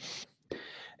lime,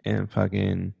 and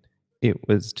fucking, it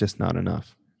was just not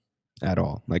enough at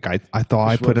all. Like I thought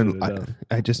I Just put in, wasn't enough.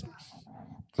 I just,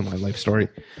 for my life story.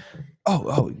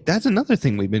 Oh, that's another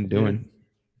thing we've been doing.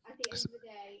 At the end of the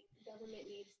day, government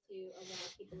needs to allow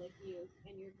people like you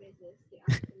and your business the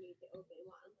opportunity to open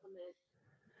while implement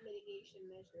mitigation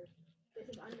measures. This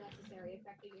is unnecessary,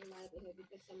 affecting your livelihood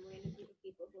because some random group of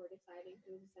people who are deciding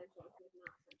who is essential and who is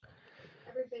not essential.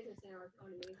 Every business in our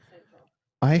economy is essential.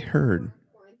 I Some heard, are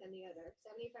more important than the other.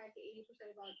 75 to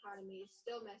 80% of our economy is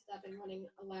still messed up and running,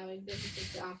 allowing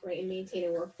businesses to operate and maintain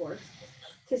a workforce.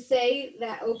 To say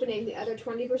that opening the other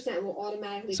 20% will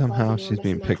automatically Somehow cause she's enormous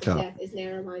being amounts picked of up. death is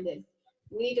narrow-minded.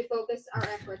 We need to focus our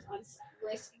efforts on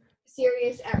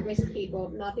serious at-risk people,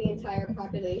 not the entire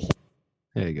population.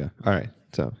 there you go. All right.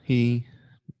 So he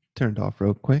turned off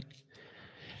real quick.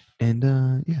 And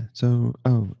yeah, so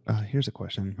here's a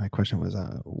question. My question was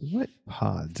what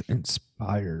pods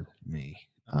inspire me?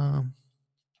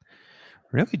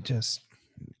 Really just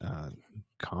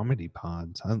comedy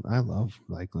pods. I love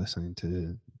like listening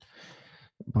to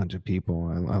a bunch of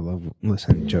people. I love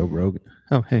listening to Joe Rogan.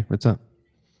 Oh, hey, what's up?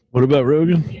 What about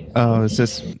Rogan? Oh, it's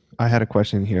just I had a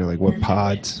question here, like what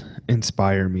pods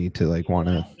inspire me to like want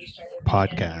to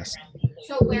podcast.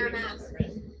 So wear a mask.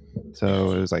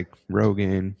 So it was like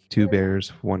Rogan, Two Bears,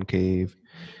 One Cave,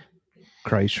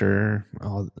 Kreischer,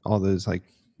 all those like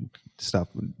stuff.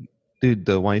 Dude,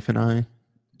 the wife and I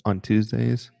on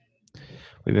Tuesdays,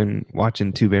 we've been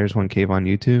watching Two Bears, One Cave on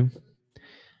YouTube.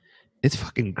 It's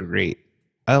fucking great.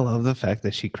 I love the fact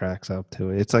that she cracks up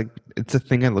to it. It's like it's a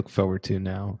thing I look forward to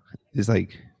now. Is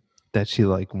like that she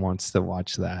like wants to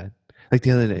watch that. Like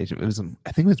the other day, it was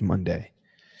I think it was Monday.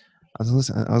 I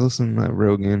was listening to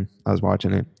Rogan. I was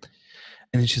watching it,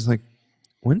 and she's like,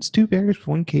 "When's Two Bears,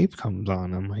 One Cave comes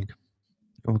on?" I'm like,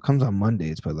 "Well, it comes on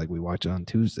Mondays, but like we watch it on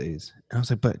Tuesdays." And I was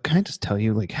like, "But can I just tell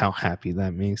you like how happy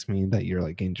that makes me that you're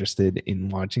like interested in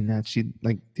watching that?" She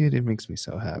like, dude, it makes me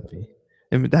so happy.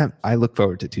 And with that, I look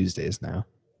forward to Tuesdays now,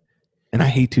 and I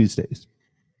hate Tuesdays.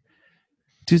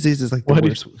 Tuesdays is like the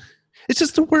worst. It's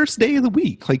just the worst day of the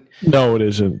week. Like, No, it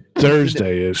isn't.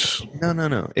 Thursday is.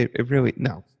 no. It really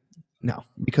no,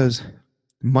 because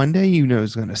Monday you know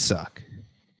is gonna suck.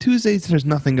 Tuesdays there's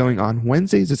nothing going on.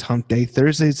 Wednesdays is hump day.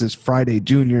 Thursdays is Friday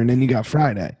Junior, and then you got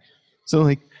Friday. So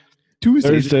like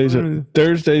Tuesdays.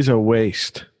 Thursday's a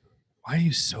waste. Why are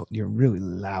you so? You're really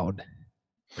loud.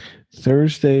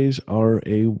 Thursdays are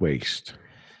a waste.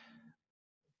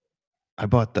 I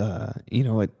bought the. You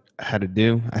know what I had to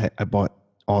do? I bought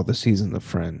all the seasons of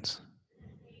Friends.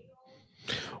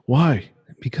 Why?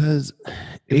 Because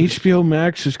HBO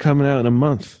Max is coming out in a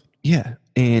month. Yeah,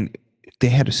 and they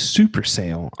had a super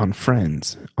sale on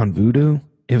Friends on Vudu.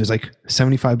 It was like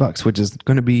 $75, which is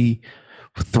going to be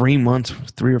 3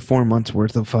 or 4 months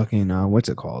worth of fucking what's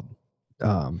it called,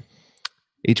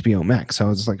 HBO Max. So I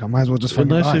was like, I might as well just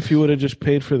fucking Unless buy if it. you would have just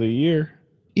paid for the year.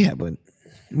 Yeah, but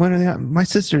my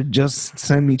sister just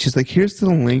sent me. She's like, here's the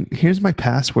link. Here's my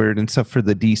password and stuff for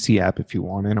the DC app if you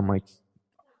want it. I'm like,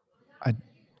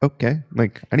 okay.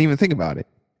 Like I didn't even think about it.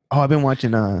 Oh, I've been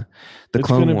watching the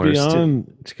Clone Wars.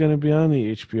 It's going to be on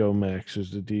the HBO Max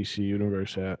as the DC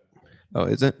Universe app. Oh,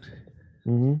 is it?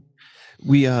 Mm-hmm.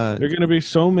 There are going to be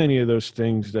so many of those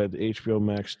things that HBO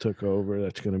Max took over.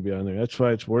 That's going to be on there. That's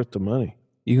why it's worth the money.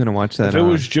 You gonna watch that?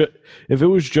 If it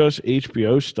was just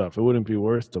HBO stuff, it wouldn't be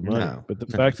worth the money. No, but the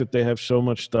fact that they have so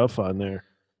much stuff on there,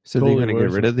 so totally they're gonna get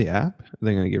worth rid it. of the app? Are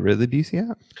they gonna get rid of the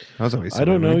DC app? I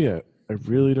don't know yet. I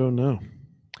really don't know.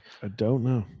 I don't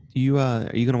know. You are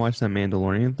you gonna watch that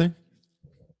Mandalorian thing?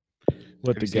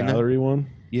 What, Have the you seen that? gallery one?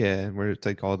 Yeah, where it's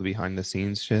like all the behind the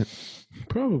scenes shit.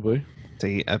 Probably. It's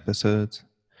 8 episodes.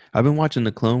 I've been watching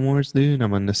the Clone Wars, dude.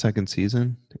 I'm on the 2nd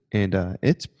season, and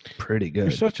it's pretty good.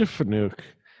 You're such a fanook.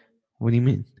 What do you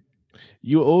mean?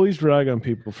 You always rag on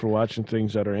people for watching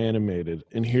things that are animated,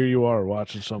 and here you are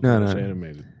watching something that's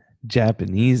animated.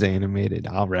 Japanese animated.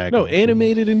 I'll rag. No,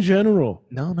 animated in general.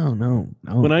 No.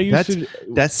 When I used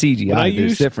that's CGI.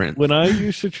 There's different. When I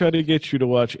used to try to get you to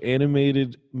watch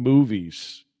animated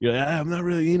movies, you're like, I'm not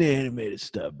really into animated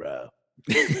stuff, bro.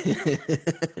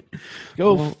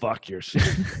 Go fuck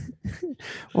yourself.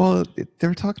 Well, they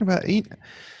were talking about I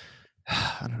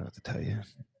don't know what to tell you.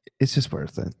 It's just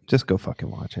worth it. Just go fucking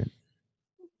watch it.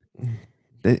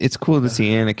 It's cool to see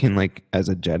Anakin like as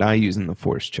a Jedi using the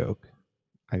Force choke.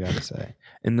 I gotta say,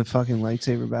 and the fucking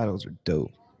lightsaber battles are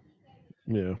dope.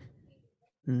 Yeah.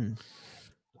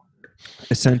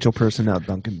 Essential personnel,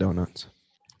 Dunkin' Donuts.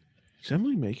 Is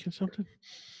Emily making something?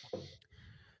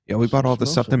 Yeah, we bought all the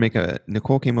Smells stuff to so make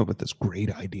Nicole came up with this great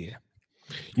idea.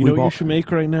 You We know what you bought should make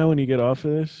right now when you get off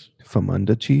of this?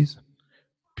 Famunda cheese.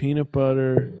 Peanut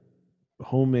butter,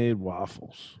 homemade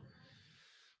waffles.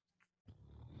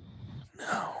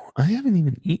 No, I haven't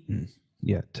even eaten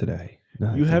yet today. Now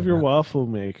that I You think have your about waffle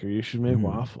maker. You should make Mhm.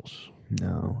 waffles. it.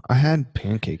 No, I had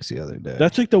pancakes the other day.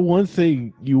 That's like the one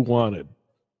thing you wanted.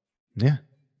 Yeah.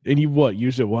 And you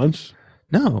used it once?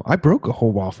 No, I broke a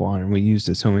whole waffle iron. We used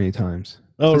it so many times.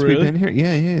 Oh, Since really? we've been here.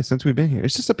 Yeah, since we've been here.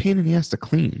 It's just a pain in the ass to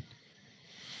clean.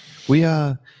 We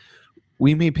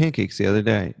made pancakes the other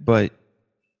day, but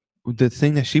the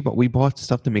thing that we bought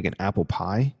stuff to make an apple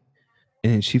pie,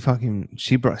 and she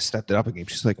stepped it up again.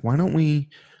 She's like, why don't we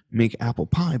make apple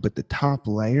pie, but the top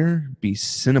layer be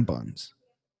Cinnabons?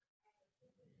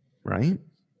 Right?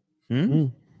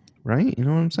 Mm, Right? You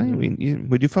know what I'm saying?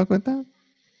 Would you fuck with that?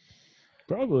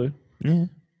 probably. Yeah.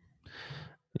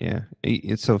 Yeah.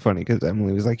 It's so funny because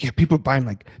Emily was like, yeah, people are buying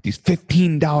like these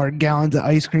 $15 gallons of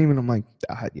ice cream. And I'm like,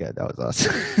 yeah, that was us.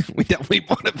 We definitely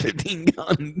bought a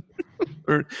 15-gallon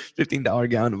or $15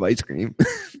 gallon of ice cream.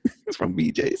 It's from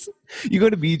BJ's. You go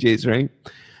to BJ's, right?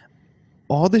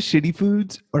 All the shitty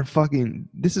foods are fucking,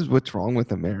 this is what's wrong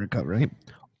with America, right?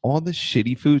 All the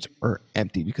shitty foods are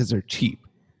empty because they're cheap,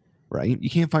 right? You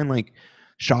can't find like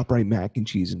ShopRite mac and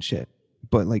cheese and shit.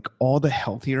 But like all the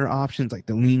healthier options, like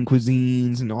the lean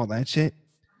cuisines and all that shit,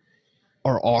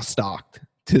 are all stocked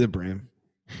to the brim.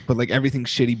 But like everything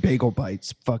shitty, bagel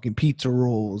bites, fucking pizza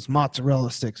rolls,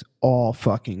 mozzarella sticks, all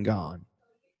fucking gone.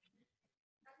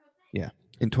 Yeah,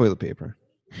 and toilet paper.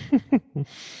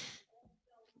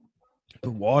 The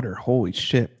water, holy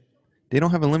shit. They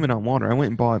don't have a limit on water. I went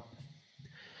and bought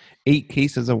 8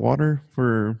 cases of water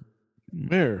for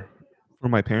Where?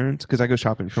 my parents because I go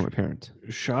shopping for my parents.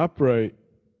 ShopRite.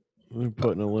 They're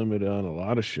putting a limit on a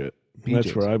lot of shit. That's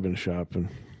BJ's. where I've been shopping.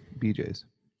 BJ's.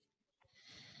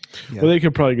 Yeah. Well, they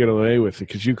could probably get away with it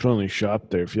because you can only shop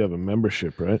there if you have a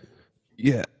membership, right?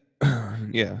 Yeah.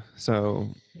 Yeah. So,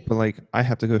 but like I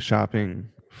have to go shopping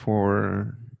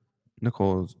for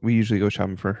Nicole's. We usually go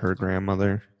shopping for her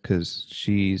grandmother because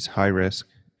she's high risk.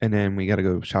 And then we got to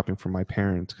go shopping for my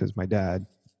parents because my dad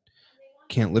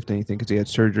can't lift anything because he had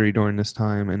surgery during this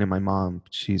time. And then my mom,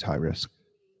 she's high risk.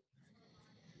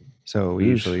 So we Jeez.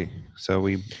 usually,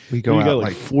 we go You out got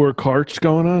like 4 carts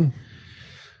going on?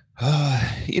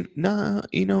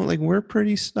 Like we're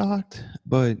pretty stocked,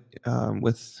 but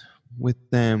with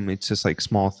them, it's just like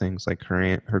small things. Like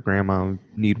her grandma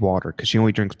need water because she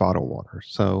only drinks bottled water.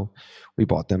 So we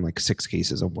bought them like 6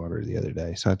 cases of water the other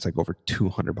day. So that's like over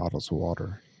 200 bottles of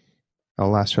water.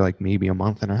 That'll last her like maybe a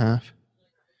month and a half.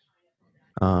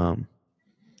 And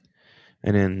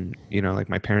then like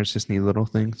my parents just need little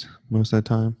things most of the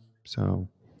time. So.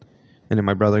 And then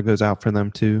my brother goes out for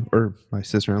them too, or my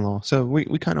sister-in-law. So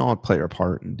we kind of all play our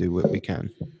part and do what we can.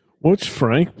 What's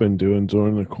Frank been doing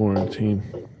during the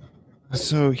quarantine?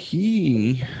 So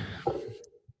he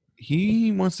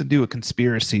wants to do a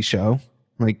conspiracy show,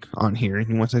 like on here.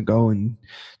 He wants to go and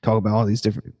talk about all these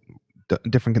different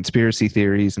conspiracy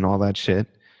theories and all that shit.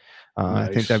 Nice.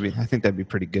 I think that'd be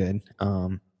pretty good.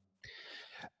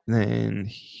 Then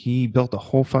he built a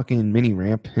whole fucking mini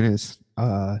ramp in his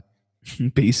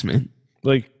basement.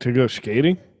 Like to go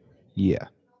skating? Yeah.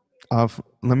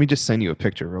 Let me just send you a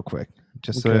picture real quick,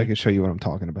 just so I can show you what I'm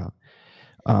talking about.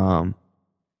 Hold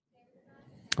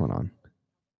on.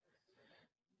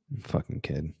 Fucking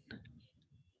kid.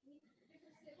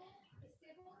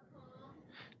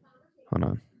 Hold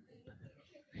on.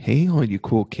 Hey, all you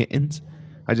cool kittens.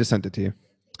 I just sent it to you.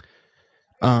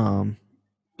 Oh,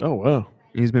 wow.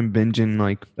 He's been binging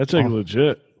like... That's like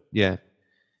legit. Yeah.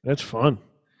 That's fun.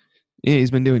 Yeah,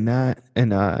 he's been doing that,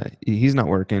 and he's not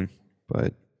working,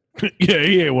 but... Yeah,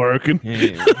 he ain't working.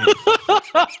 He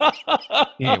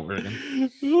ain't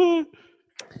working.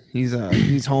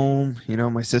 He's home.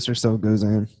 My sister still goes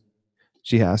in.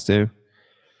 She has to.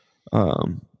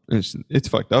 It's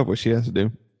fucked up what she has to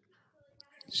do.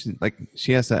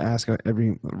 She has to ask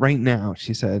right now.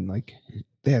 She said like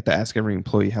they have to ask every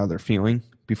employee how they're feeling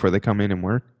before they come in and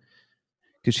work,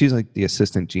 because she's like the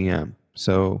assistant GM.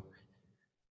 So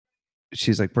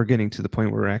she's like, we're getting to the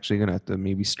point where we're actually gonna have to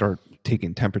maybe start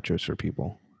taking temperatures for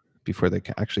people before they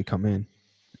can actually come in.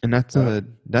 And that's the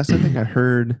thing I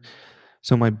heard.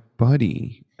 So my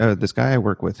buddy, this guy I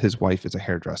work with, his wife is a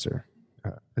hairdresser.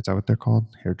 Is that what they're called?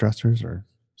 Hairdressers or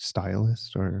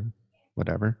stylists or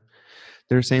whatever.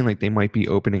 They're saying like they might be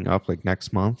opening up like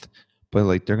next month, but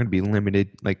like they're going to be limited.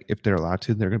 Like if they're allowed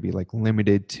to, they're going to be like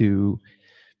limited to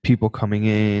people coming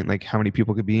in, like how many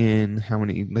people could be in, how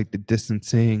many, like the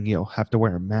distancing, have to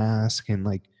wear a mask, and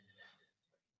like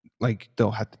like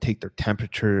they'll have to take their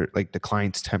temperature, like the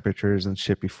client's temperatures and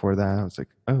shit before that. I was like,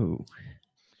 oh,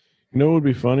 You know what would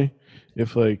be funny?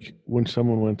 If, like, when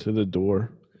someone went to the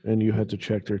door and you had to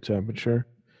check their temperature,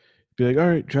 be like, all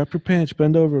right, drop your pants,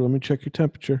 bend over, let me check your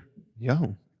temperature.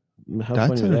 yo, How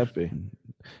that's funny would that be?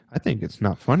 I think it's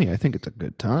not funny. I think it's a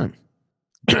good time.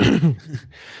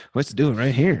 Let's do it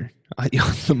right here.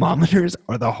 Thermometers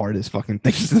are the hardest fucking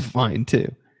things to find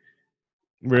too.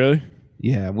 Really?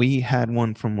 Yeah, we had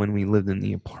one from when we lived in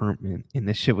the apartment, and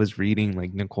this shit was reading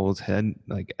like Nicole's head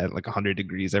like at like 100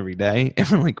 degrees every day, and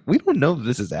we're like, we don't know if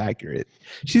this is accurate.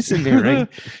 She's sitting there, right?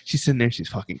 She's sitting there, she's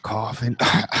fucking coughing.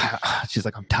 She's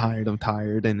like, I'm tired,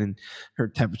 and then her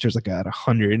temperature's like at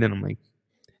 100, and I'm like,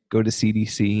 go to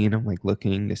CDC, and I'm like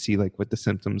looking to see like what the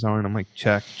symptoms are, and I'm like,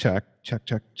 check,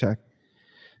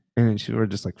 and we're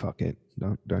just like, fuck it,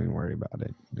 don't even worry about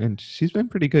it. And she's been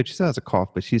pretty good. She still has a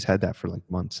cough, but she's had that for like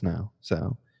months now.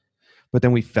 So, but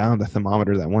then we found a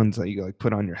thermometer, that ones that you like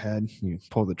put on your head, you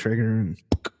pull the trigger, and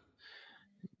we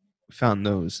found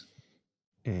those,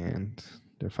 and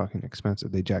they're fucking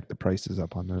expensive. They jacked the prices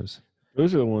up on those.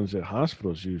 Those are the ones that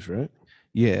hospitals use, right?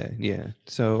 Yeah.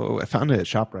 So I found it at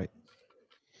ShopRite.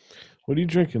 What are you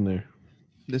drinking there?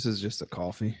 This is just a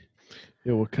coffee.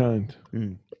 Yeah, what kind?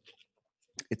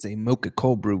 It's a mocha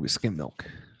cold brew with skim milk.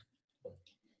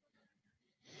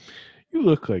 You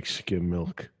look like skim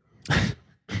milk. I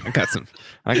got some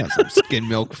skim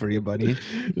milk for you, buddy.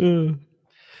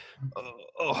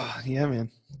 Oh yeah,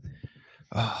 man.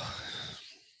 Oh.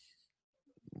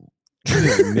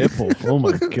 Nipple. Oh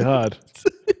my god.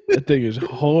 That thing is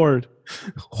hard.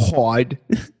 Hard.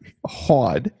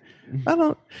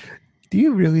 Do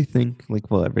you really think like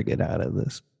we'll ever get out of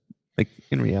this? Like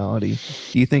in reality,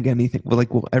 do you think anything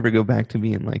we'll ever go back to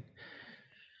being like?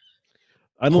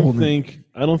 I don't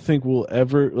think we'll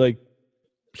ever like.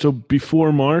 So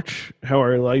before March, how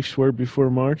our lives were before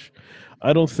March,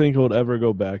 I don't think we'll ever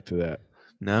go back to that.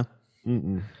 No.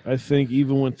 I think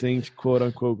even when things quote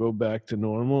unquote go back to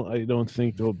normal, I don't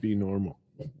think they'll be normal.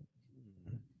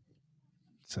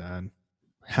 Sad.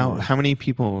 How many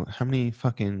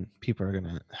fucking people are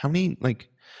gonna? How many like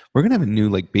we're gonna have a new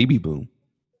like baby boom?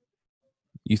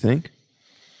 You think?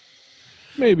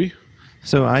 Maybe.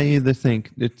 So I either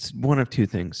think it's one of two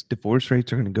things. Divorce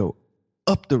rates are going to go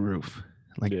up the roof,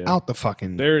 like out the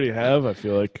fucking. They already have, I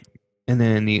feel like. And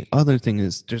then the other thing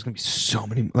is there's going to be so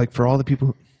many, like for all the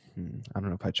people. I don't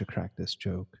know if I should crack this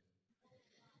joke.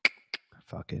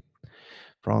 Fuck it.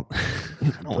 For all,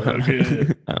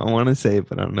 I don't want to say it,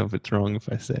 but I don't know if it's wrong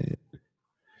if I say it.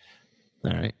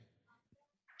 All right.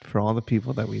 For all the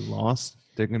people that we lost,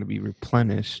 they're going to be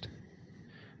replenished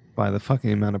by the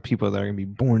fucking amount of people that are going to be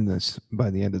born by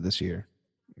the end of this year.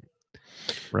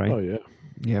 Right? Oh, yeah.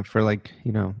 Yeah, for like,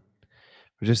 there's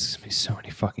just going to be so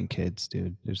many fucking kids,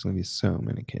 dude. There's going to be so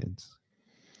many kids.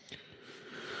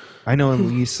 I know at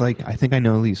least I think I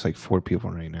know at least like 4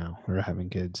 people right now who are having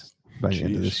kids by the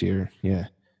end of this year. Yeah.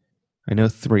 I know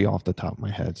 3 off the top of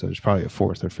my head, so there's probably a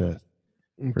 4th or 5th.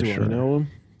 Do sure. I know them?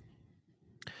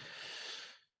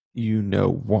 You know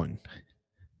 1.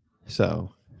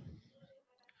 So...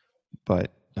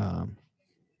 But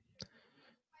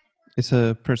it's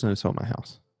a person who sold my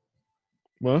house.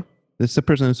 What? It's the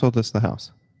person who sold us the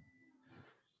house.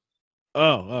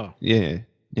 Oh. Yeah.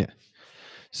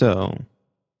 So,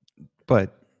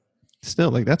 but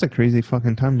still, like, that's a crazy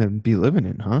fucking time to be living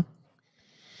in, huh?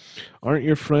 Aren't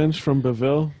your friends from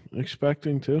Beville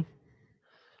expecting too?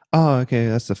 Oh, okay.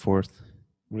 That's the 4th.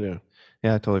 Yeah.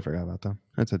 Yeah, I totally forgot about them.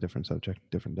 That's a different subject,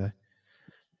 different day.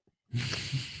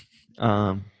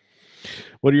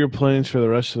 What are your plans for the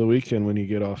rest of the weekend when you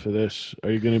get off of this? Are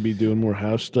you going to be doing more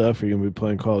house stuff? Are you going to be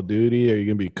playing Call of Duty? Are you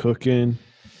going to be cooking?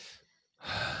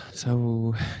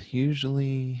 So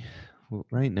usually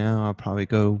right now I'll probably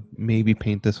go maybe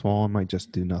paint this wall. I might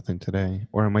just do nothing today.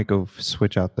 Or I might go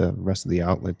switch out the rest of the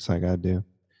outlets I got to do.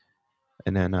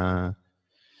 And then,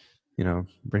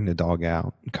 bring the dog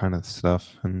out kind of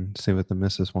stuff and see what the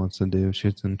missus wants to do if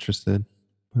she's interested.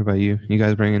 What about you? You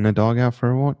guys bringing the dog out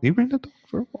for a walk? Do you bring the dog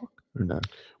for a walk or not?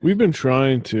 We've been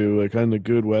trying to, like, on the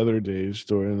good weather days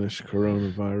during this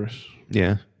coronavirus.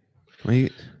 Yeah.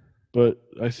 But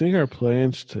I think our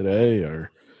plans today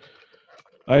are,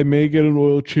 I may get an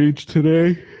oil change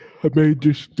today. I may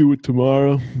just do it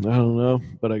tomorrow. I don't know.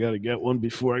 But I got to get one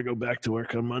before I go back to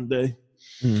work on Monday.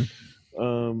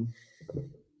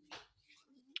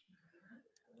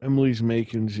 Emily's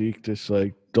making Zeke this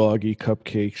like doggy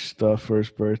cupcake stuff for his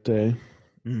birthday.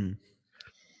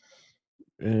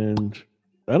 And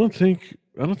I don't think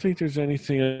there's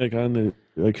anything like on the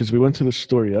because we went to the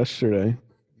store yesterday.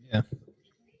 Yeah.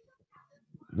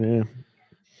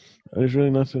 There's really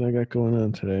nothing I got going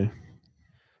on today.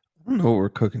 I don't know what we're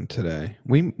cooking today.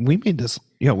 We made this.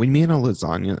 Yeah, we made a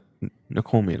lasagna.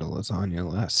 Nicole made a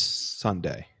lasagna last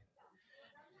Sunday.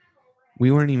 We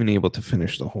weren't even able to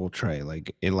finish the whole tray.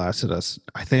 Like it lasted us.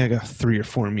 I think I got 3 or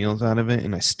 4 meals out of it,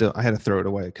 and I had to throw it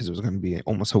away because it was going to be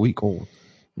almost a week old.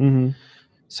 Mm-hmm.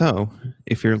 So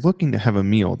if you're looking to have a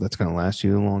meal that's going to last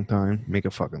you a long time, make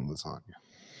a fucking lasagna.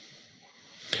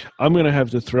 I'm gonna have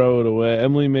to throw it away.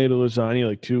 Emily made a lasagna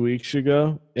like 2 weeks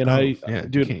ago, and You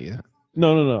dude, can't eat that.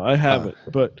 no, I have it,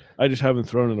 but I just haven't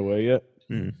thrown it away yet.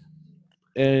 Mm.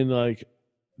 And like,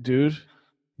 dude,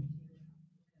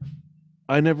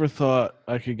 I never thought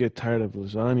I could get tired of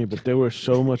lasagna, but there was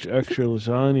so much extra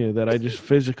lasagna that I just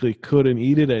physically couldn't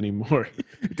eat it anymore.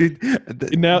 Dude,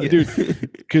 dude,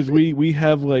 because we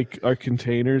have like our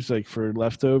containers like for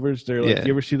leftovers. They're like,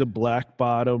 you ever see the black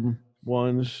bottom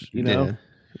ones? You know.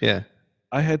 Yeah.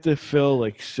 I had to fill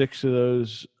like 6 of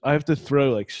those. I have to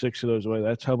throw like 6 of those away.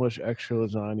 That's how much extra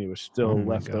lasagna was still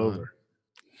left over.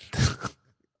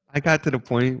 I got to the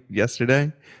point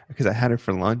yesterday because I had it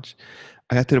for lunch.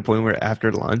 I got to the point where after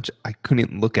lunch, I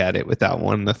couldn't look at it without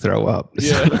wanting to throw up.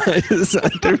 Yeah. So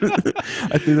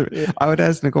I would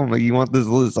ask Nicole, I'm like, you want this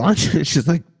lasagna? And she's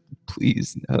like,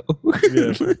 please, no.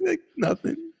 Yeah. Like,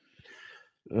 nothing.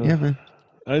 Yeah, man.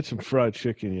 I had some fried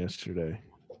chicken yesterday.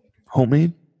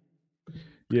 Homemade?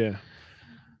 Yeah.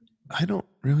 I don't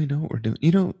really know what we're doing.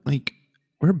 You know, like,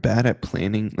 we're bad at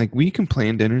planning. Like, we can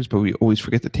plan dinners, but we always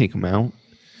forget to take them out.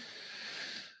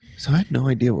 So I had no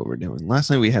idea what we're doing. Last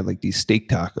night we had like these steak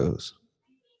tacos.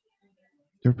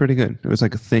 They were pretty good. It was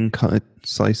like a thin cut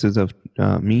slices of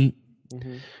meat.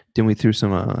 Mm-hmm. Then we threw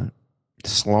some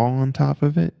slaw on top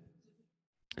of it,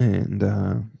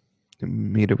 and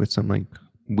made it with some like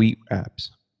wheat wraps.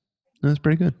 That was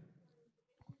pretty good.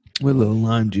 With a little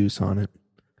lime juice on it,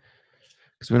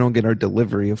 because we don't get our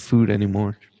delivery of food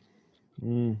anymore.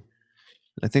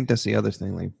 I think that's the other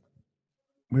thing. Like,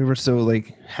 we were so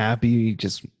like happy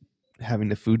just having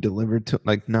the food delivered to,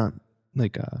 like, not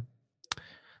like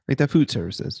that food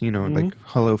services, you know, like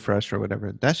HelloFresh or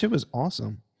whatever. That shit was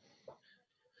awesome,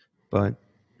 but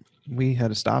we had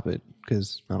to stop it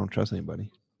because I don't trust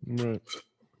anybody. Right.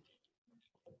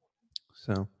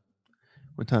 So,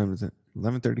 what time is it?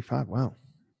 11:35. Wow,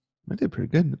 I did pretty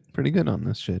good on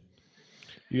this shit.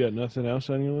 You got nothing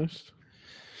else on your list?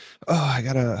 Oh, I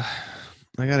got a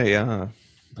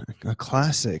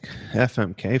classic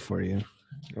FMK for you.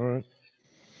 All right.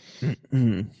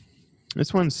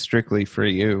 This one's strictly for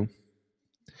you.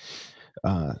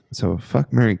 So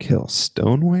fuck, marry, kill: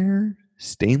 stoneware,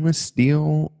 stainless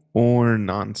steel, or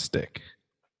nonstick?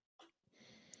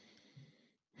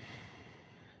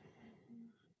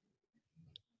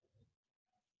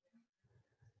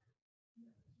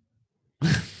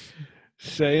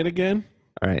 Say it again.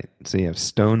 All right. So you have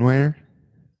stoneware,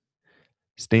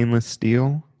 stainless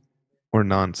steel, or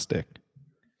nonstick.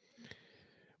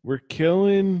 We're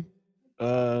killing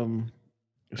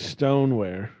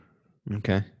stoneware.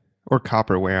 Okay. Or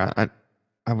copperware.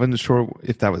 I wasn't sure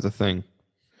if that was a thing.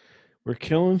 We're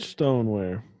killing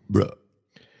stoneware. Bruh.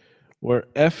 We're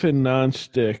effing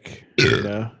nonstick, you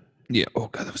know? Yeah. Oh,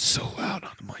 God, that was so loud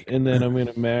on the mic. And then I'm going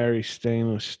to marry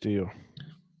stainless steel.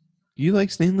 You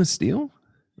like stainless steel?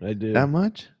 I do. That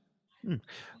much?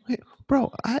 Wait,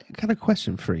 bro, I got a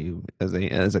question for you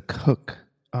as a cook.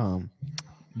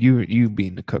 You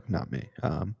being the cook, not me.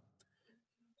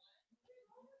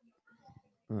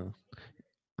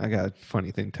 I got a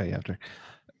funny thing to tell you after.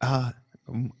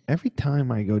 Every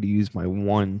time I go to use my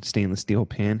one stainless steel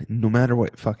pan, no matter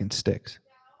what, it fucking sticks.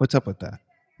 What's up with that?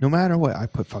 No matter what, I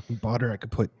put fucking butter, I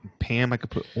could put Pam, I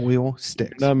could put oil,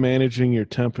 sticks. You're not managing your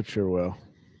temperature well.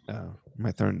 Am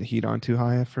I throwing the heat on too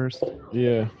high at first?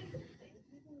 Yeah.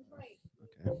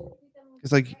 Okay.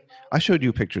 It's like, I showed you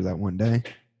a picture of that one day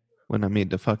when I made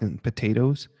the fucking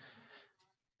potatoes.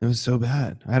 It was so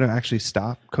bad. I had to actually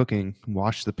stop cooking,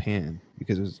 wash the pan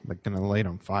because it was like gonna light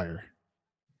on fire.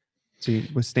 See,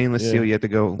 with stainless steel, you have to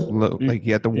go low, like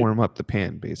you have to warm up the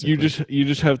pan, basically. You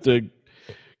just have to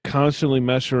constantly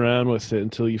mess around with it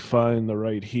until you find the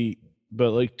right heat.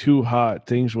 But like too hot,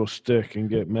 things will stick and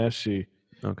get messy.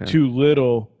 Okay. Too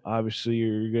little, obviously,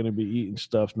 you're going to be eating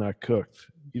stuff not cooked.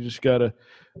 You just got to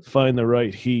find the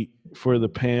right heat for the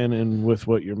pan and with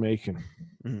what you're making.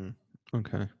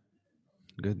 Okay.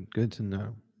 Good to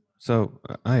know. So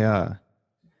I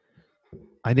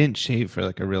didn't shave for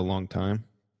like a real long time,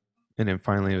 and then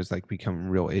finally it was like becoming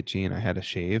real itchy, and I had to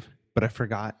shave. But I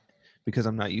forgot because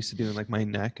I'm not used to doing like my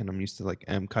neck, and I'm used to like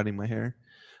cutting my hair.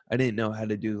 I didn't know how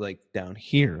to do like down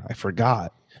here. I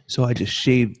forgot. So I just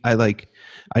shaved. I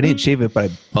didn't shave it,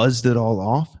 but I buzzed it all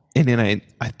off. And then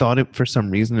I thought it for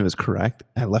some reason it was correct.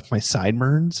 I left my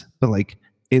sideburns, but like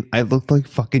I looked like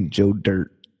fucking Joe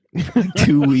Dirt for like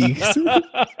 2 weeks.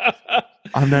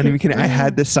 I'm not even kidding. I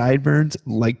had the sideburns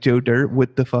like Joe Dirt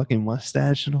with the fucking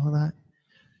mustache and all that.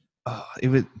 Oh, it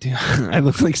was. Dude, I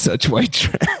looked like such white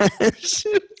trash.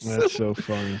 That's so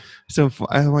funny.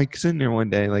 I'm like sitting there one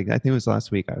day, like I think it was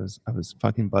last week. I was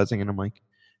fucking buzzing, and I'm like,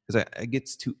 because it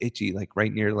gets too itchy, like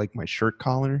right near like my shirt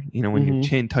collar. You know, when your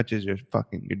chin touches your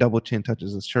double chin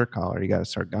touches the shirt collar, you got to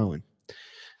start going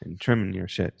and trimming your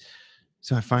shit.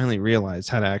 So I finally realized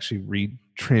how to actually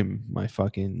re-trim my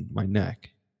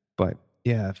neck. But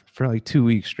yeah, for like 2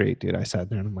 weeks straight, dude, I sat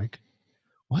there and I'm like,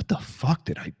 what the fuck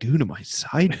did I do to my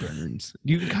sideburns?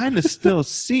 You can kind of still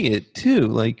see it too.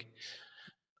 Like,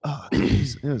 oh,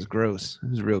 it was gross. It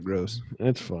was real gross.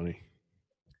 That's funny.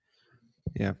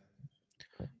 Yeah.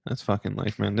 That's fucking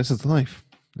life, man. This is life.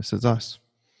 This is us.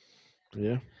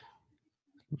 Yeah.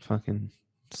 Fucking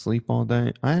sleep all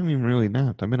day. I haven't even really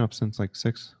napped. I've been up since like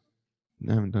 6.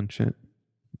 I haven't done shit.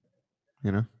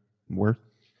 You know? Work.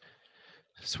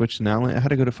 Switched now. I had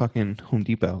to go to fucking Home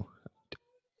Depot.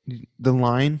 The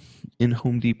line in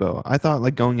Home Depot, I thought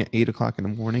like going at 8 o'clock in the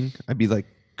morning, I'd be like,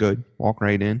 good, walk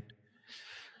right in.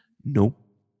 Nope.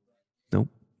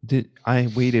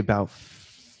 I waited about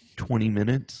 20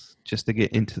 minutes just to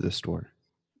get into the store,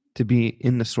 to be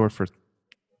in the store for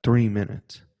 3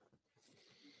 minutes.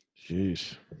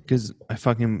 Jeez. Because I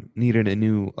fucking needed a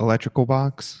new electrical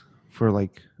box for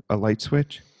like a light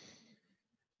switch,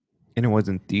 and it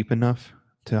wasn't deep enough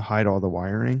to hide all the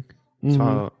wiring.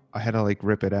 So I had to like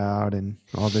rip it out and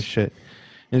all this shit.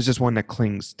 It's just one that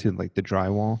clings to like the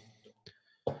drywall.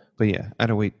 But yeah, I had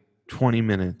to wait 20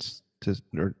 minutes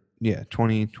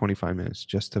 25 minutes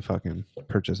just to fucking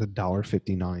purchase a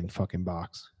 $1.59 fucking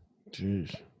box.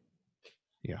 Jeez.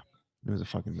 Yeah, it was a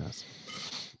fucking mess.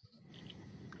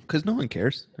 Because no one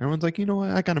cares. Everyone's like, you know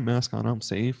what? I got a mask on. I'm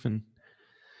safe. And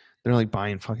they're like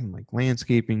buying fucking like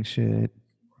landscaping shit,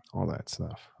 all that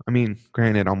stuff. I mean,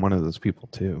 granted, I'm one of those people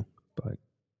too. But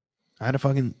I had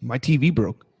my TV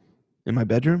broke in my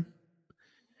bedroom.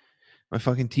 My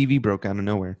fucking TV broke out of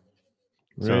nowhere.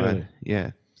 Really?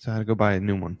 So I had to go buy a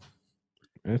new one.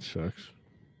 That sucks.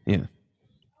 Yeah.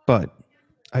 But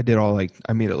I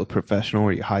made it look professional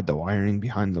where you hide the wiring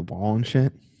behind the wall and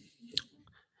shit.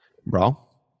 Bro,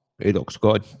 it looks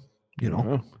good, you know?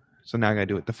 Wow. So now I gotta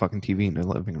do it the fucking TV in the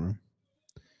living room.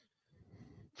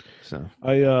 So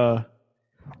I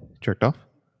jerked off.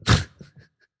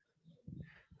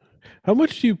 How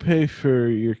much do you pay for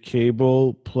your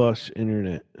cable plus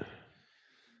internet?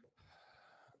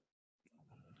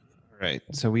 Right.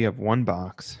 So we have one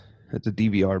box. It's a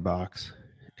DVR box,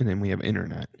 and then we have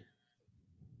internet.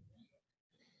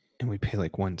 And we pay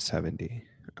like $170.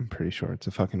 I'm pretty sure it's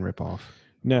a fucking ripoff.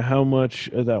 Now, how much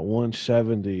of that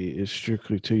 170 is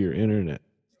strictly to your internet?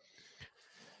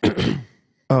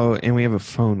 Oh, and we have a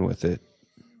phone with it.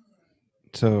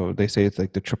 So they say it's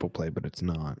like the triple play, but it's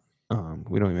not.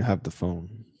 We don't even have the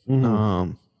phone.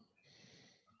 Mm-hmm.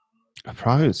 I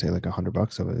probably would say like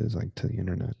 $100 of it is like to the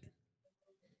internet.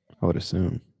 I would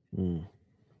assume. Mm.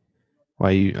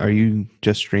 Why are you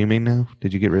just streaming now?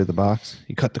 Did you get rid of the box?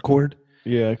 You cut the cord?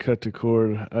 Yeah, I cut the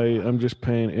cord. I'm just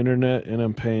paying internet, and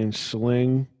I'm paying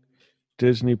Sling,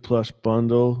 Disney Plus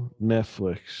bundle,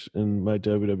 Netflix, and my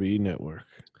WWE network.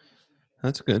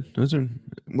 That's good.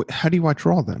 How do you watch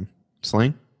Raw then?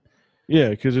 Sling? Yeah,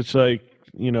 because it's like,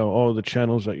 all the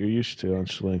channels that you're used to on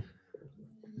Sling.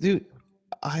 Dude,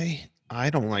 I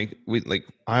don't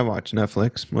I watch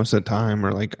Netflix most of the time,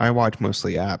 or like I watch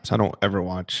mostly apps. I don't ever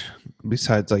watch,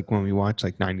 besides like when we watch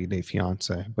like 90 Day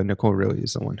Fiance, but Nicole really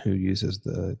is the one who uses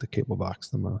the cable box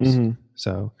the most. Mm-hmm.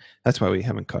 So that's why we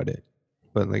haven't cut it.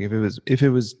 But like if it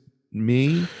was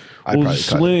me, I'd well, probably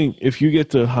Sling, cut it. if you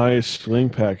get the highest Sling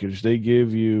package, they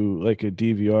give you like a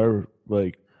DVR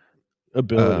like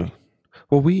ability.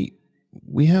 Well, we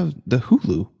have the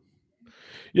Hulu.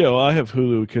 Yeah, well, I have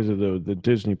Hulu because of the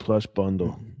Disney Plus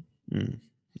bundle. Mm.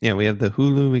 Yeah, we have the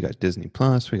Hulu. We got Disney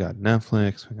Plus. We got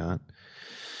Netflix. We got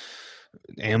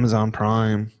Amazon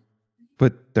Prime.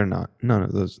 But they're not. None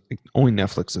of those. Only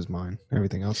Netflix is mine.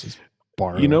 Everything else is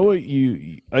borrowed. You know what?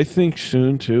 I think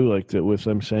soon too. Like that, with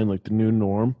I'm saying like the new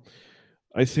norm.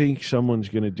 I think someone's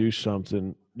going to do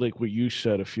something like what you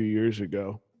said a few years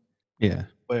ago. Yeah.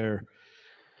 Where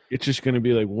it's just going to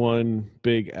be like one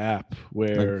big app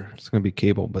where it's going to be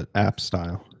cable, but app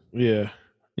style. Yeah.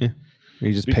 Yeah.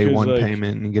 You just pay one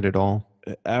payment and you get it all.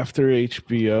 After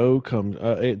HBO comes,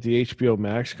 the HBO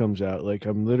Max comes out, like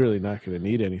I'm literally not going to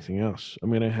need anything else. I'm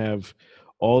going to have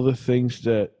all the things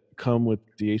that come with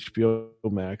the HBO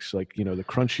Max, like, the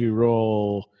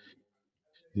Crunchyroll,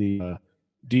 the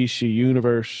DC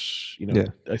Universe. Yeah.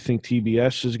 I think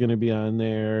TBS is going to be on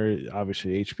there.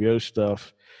 Obviously, HBO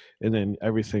stuff, and then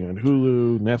everything on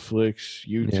Hulu, Netflix,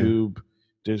 YouTube,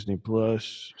 Disney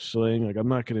Plus, Sling. Like, I'm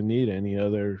not going to need any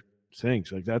other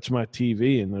things. Like, that's my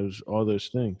TV and all those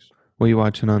things. What are you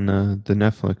watching on the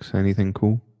Netflix? Anything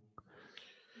cool?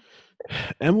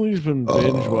 Emily's been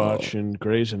binge watching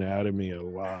Grey's Anatomy a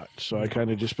lot, so I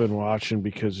kind of just been watching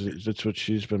because that's what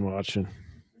she's been watching.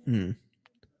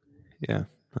 Yeah,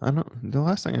 I don't. The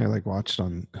last thing I watched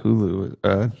on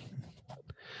Hulu,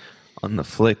 on the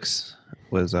flicks,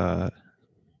 was the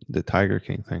Tiger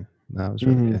King thing. That was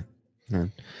really good. Yeah,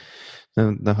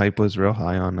 the hype was real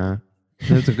high on that.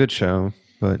 It's a good show,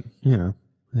 but it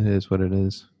is what it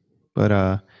is.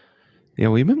 But yeah,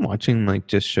 we've been watching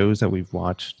just shows that we've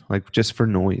watched, just for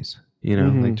noise,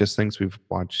 just things we've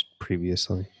watched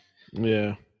previously.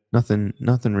 Yeah. Nothing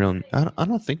real. I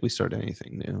don't think we started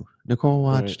anything new. Nicole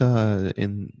watched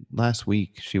in last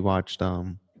week. She watched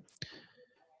I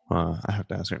have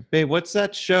to ask her, babe, what's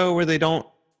that show where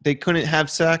they couldn't have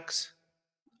sex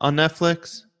on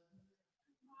Netflix?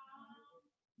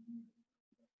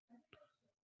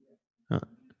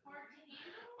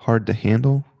 Hard to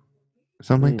Handle,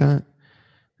 something like that.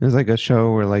 It was a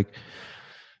show where it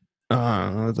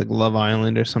was like Love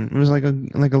Island or something. It was like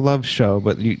a love show,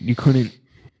 but you couldn't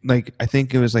I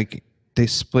think it was they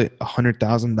split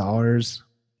 $100,000.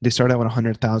 They start out with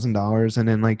 $100,000, and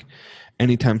then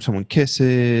anytime someone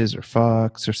kisses or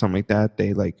fucks or something like that,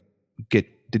 they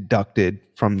get deducted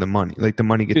from the money. The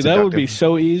money gets deducted. That would be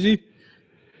so easy.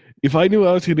 If I knew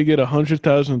I was going to get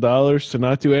 $100,000 to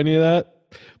not do any of that,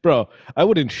 bro, I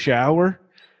wouldn't shower.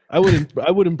 I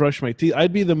wouldn't brush my teeth.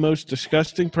 I'd be the most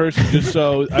disgusting person just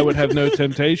so I would have no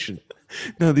temptation.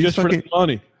 No, these just for the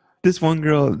money. This one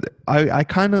girl, I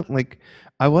kind of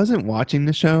I wasn't watching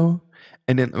the show,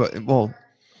 and then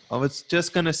I was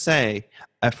just gonna say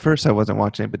at first I wasn't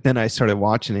watching it, but then I started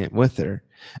watching it with her,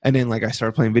 and then I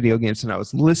started playing video games and I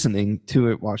was listening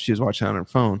to it while she was watching it on her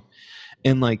phone,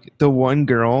 and the one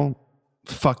girl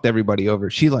fucked everybody over.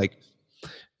 She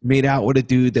made out with a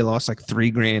dude. They lost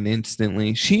 $3,000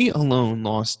 instantly. She alone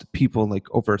lost people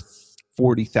over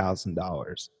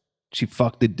 $40,000. She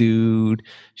fucked a dude.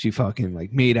 She fucking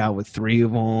made out with 3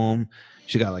 of them.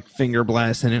 She got finger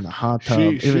blasting in a hot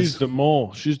tub. She's the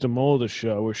mole. She's the mole of the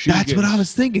show. Where that's what I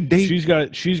was thinking.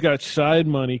 She's got side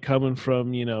money coming from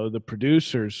the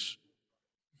producers,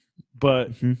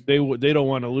 but they don't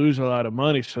want to lose a lot of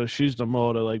money, so she's the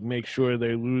mole to make sure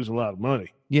they lose a lot of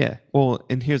money. Yeah. Well,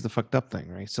 and here's the fucked up thing,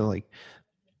 right? So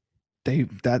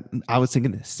I was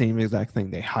thinking the same exact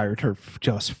thing. They hired her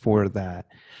just for that,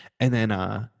 and then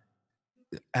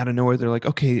out of nowhere, they're like,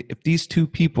 okay, if these 2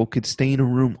 people could stay in a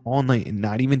room all night and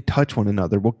not even touch one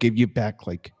another, we'll give you back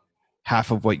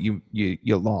half of what you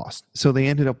lost. So they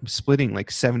ended up splitting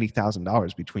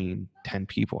 $70,000 between 10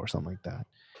 people or something like that.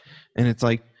 And it's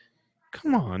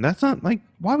come on, that's not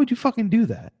why would you fucking do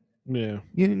that? Yeah.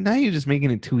 Now you're just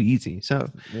making it too easy. So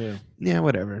yeah,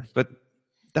 whatever. But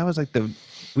that was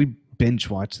we binge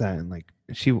watched that and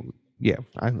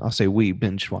I'll say we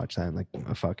binge watched that in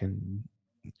a fucking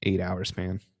 8-hour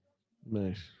span.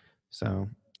 Nice. So,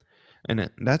 and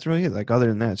that's really it. Other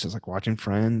than that, it's just watching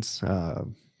Friends,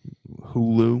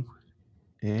 Hulu,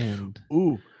 and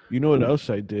you know what else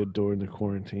I did during the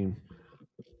quarantine?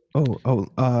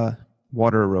 Water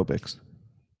aerobics.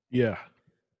 Yeah.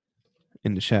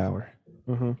 In the shower.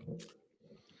 Well,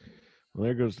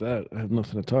 there goes that. I have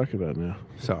nothing to talk about now.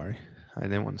 Sorry, I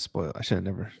didn't want to spoil it. I should have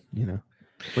never.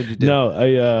 What'd you do?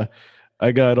 No,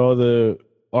 I got all the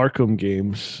Arkham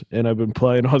games, and I've been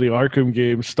playing all the Arkham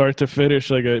games start to finish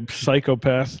like a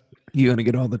psychopath. You gonna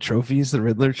get all the trophies, the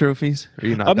Riddler trophies? Or are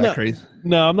you not crazy?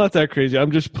 No, I'm not that crazy.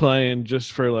 I'm just playing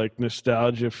just for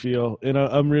nostalgia feel. And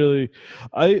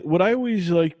what I always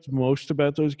liked most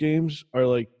about those games are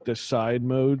the side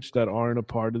modes that aren't a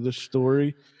part of the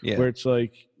story. Yeah. Where it's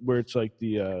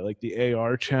the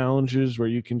AR challenges where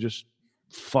you can just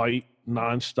fight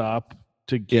nonstop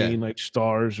to gain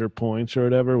stars or points or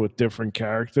whatever with different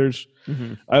characters.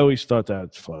 I always thought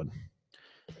that's fun.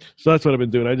 So that's what I've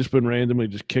been doing. I've just been randomly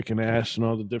just kicking ass in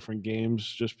all the different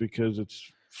games just because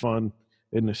it's fun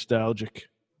and nostalgic.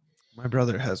 My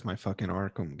brother has my fucking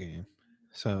Arkham game.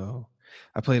 So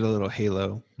I played a little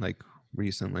Halo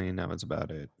recently, and that was about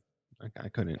it. I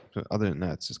couldn't. Other than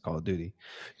that, it's just Call of Duty.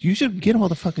 You should get all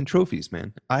the fucking trophies,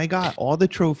 man. I got all the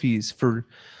trophies for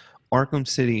Arkham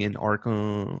City and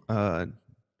Arkham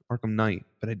Knight,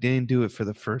 but I didn't do it for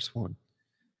the first one.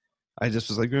 I just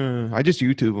was I just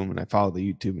YouTube them and I follow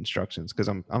the YouTube instructions because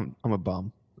I'm a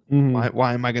bum.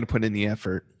 Why am I going to put in the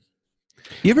effort?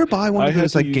 You ever buy one of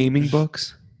those gaming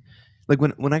books?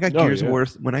 Like when I got Oh, Gears of yeah. War,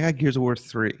 when I got Gears of War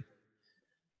 3,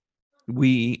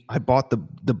 I bought the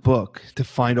book to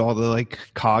find all the like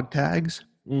cog tags,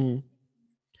 Hmm.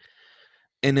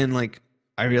 and then like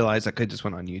I realized I could just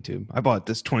went on YouTube. I bought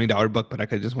this $20 book, but I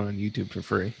could just went on YouTube for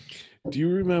free. Do you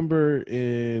remember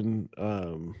in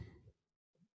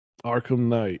Arkham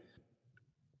Knight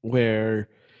where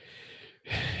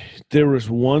there was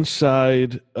one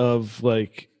side of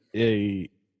like a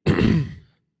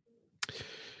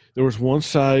there was one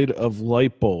side of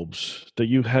light bulbs that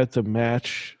you had to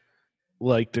match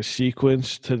like the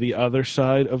sequence to the other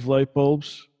side of light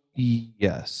bulbs?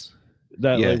 Yes.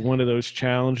 That Yeah. like one of those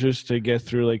challenges to get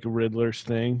through like Riddler's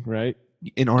thing, right?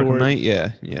 In Arkham Door- Knight,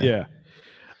 yeah. Yeah.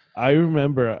 I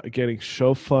remember getting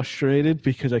so frustrated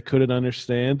because I couldn't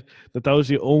understand that was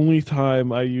the only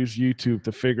time I used YouTube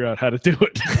to figure out how to do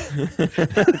it.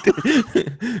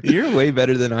 You're way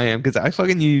better than I am because I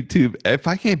fucking YouTube. If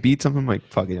I can't beat something, I'm like,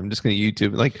 fuck it, I'm just gonna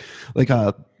YouTube like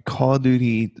Call of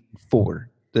Duty 4,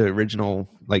 the original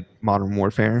like Modern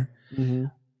Warfare. Mm-hmm.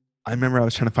 I remember I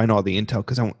was trying to find all the intel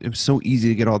because it was so easy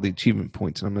to get all the achievement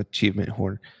points, and I'm an achievement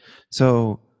whore.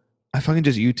 So I fucking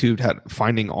just YouTubed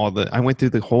finding all the. I went through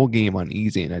the whole game on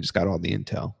easy, and I just got all the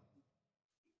intel.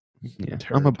 Yeah,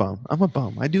 I'm a Turd.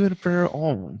 bum. I do it for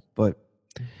all of them, but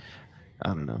I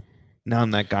don't know. Now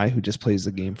I'm that guy who just plays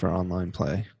the game for online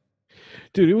play.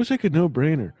 Dude, it was like a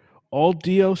no-brainer. All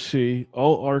DLC,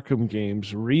 all Arkham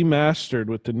games remastered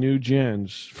with the new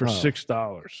gens for Oh.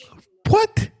 $6.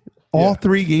 What? All Yeah.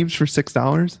 3 games for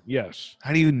 $6? Yes.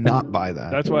 How do you not buy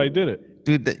that? That's why I did it.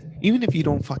 Dude, even if you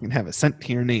don't fucking have a cent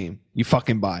to your name, you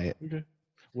fucking buy it. Okay.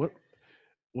 What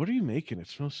are you making? It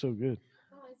smells so good.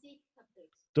 Oh, I see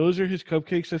cupcakes. Those are his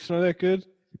cupcakes that smell that good?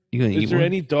 You gonna eat Is there one?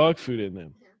 any dog food in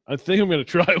them? I think I'm going to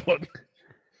try one.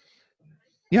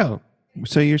 Yo,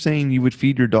 so you're saying you would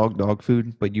feed your dog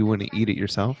food, but you wouldn't eat it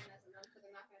yourself?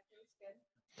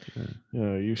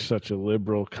 Oh, you're such a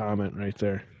liberal comment right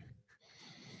there.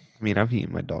 I mean, I've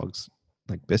eaten my dog's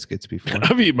like biscuits before.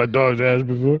 I've eaten my dog's ass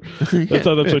before. I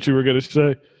thought that's what you were going to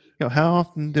say. Yo, how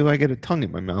often do I get a tongue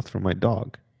in my mouth from my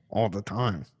dog? All the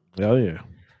time. Hell yeah.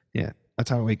 Yeah, that's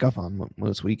how I wake up on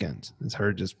most weekends. It's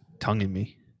her just tonguing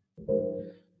me.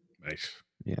 Nice.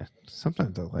 Yeah,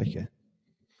 sometimes I like it. Is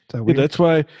that Yeah, weird? that's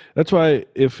why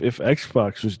if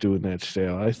Xbox was doing that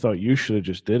sale, I thought you should have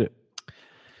just did it.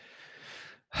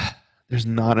 There's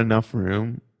not enough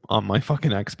room on my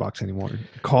fucking Xbox anymore.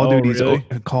 Call Oh, of Duty's really?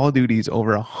 Call of Duty's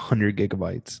over 100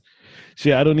 gigabytes.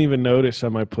 See, I don't even notice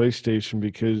on my PlayStation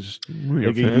because You're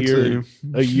like a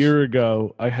fancy. year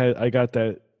ago, I got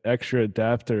that extra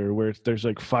adapter where there's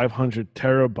like 500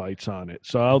 terabytes on it,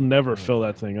 so I'll never fill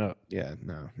that thing up. Yeah,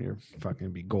 no, you're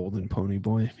fucking be golden pony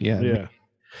boy. Yeah, Yeah.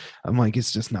 I'm like,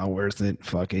 it's just not worth it.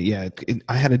 Fuck it. Yeah,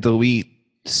 I had to delete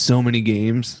so many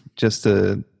games just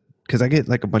to, because I get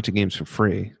like a bunch of games for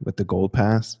free with the gold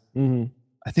pass. Mm-hmm.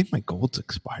 I think my gold's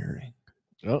expiring.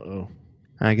 Uh-oh.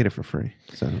 I get it for free.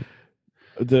 So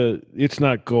It's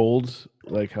not gold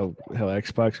like how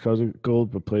Xbox calls it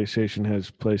gold, but PlayStation has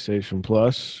PlayStation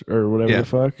Plus or whatever Yeah. the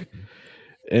fuck.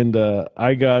 And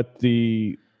I got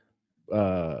the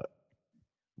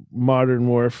Modern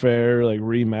Warfare like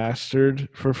remastered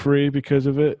for free because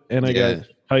of it, and I got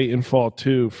Titanfall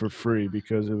 2 for free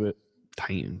because of it.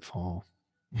 Titanfall.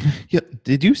 Yeah,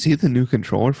 did you see the new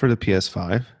controller for the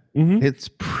PS5? Mm-hmm. It's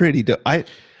pretty dope.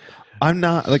 I'm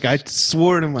not like, I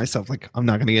swore to myself like I'm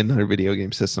not gonna get another video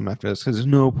game system after this because there's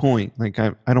no point. Like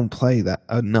I don't play that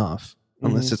enough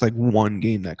unless it's like one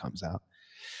game that comes out.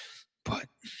 But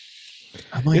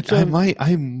I might,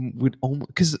 I would almost,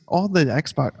 because all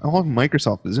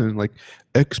Microsoft is in like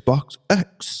Xbox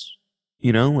X.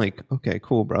 You know, like, okay,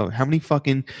 cool, bro. How many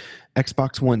fucking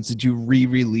Xbox Ones did you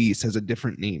re-release as a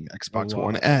different name? Xbox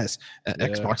One S,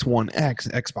 Xbox One X,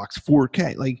 Xbox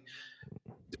 4K. Like,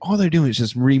 all they're doing is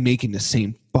just remaking the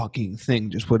same fucking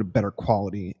thing, just with a better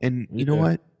quality. And you know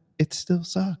what? It still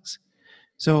sucks.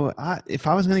 So if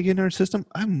I was going to get another system,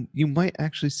 you might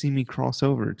actually see me cross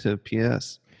over to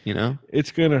PS. You know,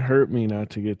 it's gonna hurt me not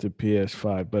to get the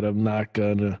PS5, but I'm not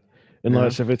gonna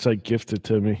unless if it's like gifted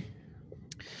to me.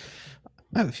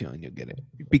 I have a feeling you'll get it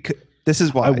because this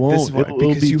is why. I won't. This is why,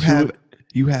 because you have.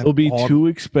 It'll be too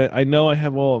expensive. I know I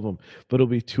have all of them, but it'll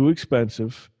be too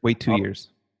expensive. Wait 2 years.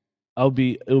 It'll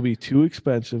be too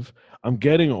expensive. I'm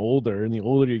getting older, and the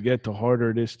older you get, the harder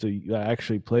it is to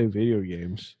actually play video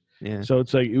games. Yeah. So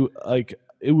it's like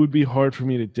it would be hard for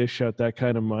me to dish out that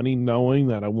kind of money, knowing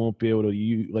that I won't be able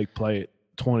to play it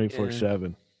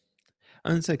 24/7.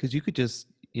 I would say because you could just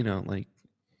like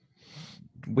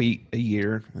wait a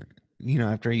year.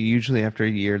 After a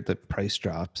year the price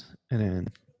drops, and then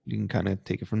you can kind of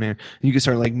take it from there. You can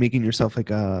start like making yourself like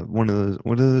one of those.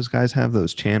 What do those guys have?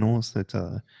 Those channels that's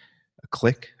a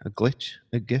click, a glitch,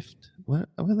 a gift. What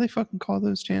do they fucking call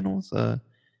those channels?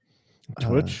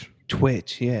 Twitch.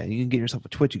 Twitch, yeah. You can get yourself a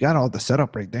Twitch. You got all the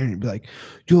setup right there, and you'd be like,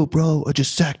 "Yo, bro, I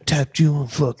just sack tapped you on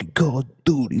fucking Call of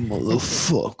Duty,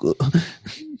 motherfucker."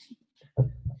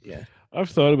 Yeah. I've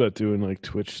thought about doing like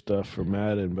Twitch stuff for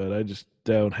Madden, but I just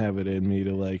don't have it in me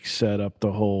to like set up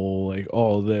the whole like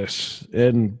all this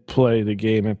and play the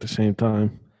game at the same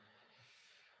time.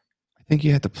 I think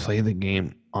you have to play the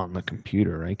game on the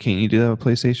computer, right? Can't you do that with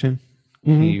PlayStation?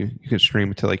 Mhm. You could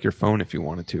stream it to like your phone if you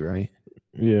wanted to, right?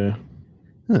 Yeah.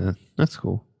 Huh, that's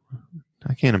cool.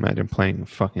 I can't imagine playing a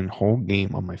fucking whole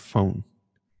game on my phone.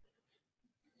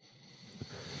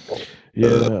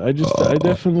 Yeah, I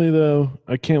definitely though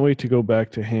I can't wait to go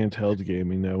back to handheld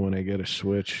gaming though when I get a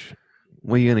Switch.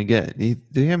 What are you gonna get? Do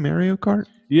you have Mario Kart?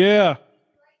 Yeah.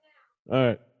 All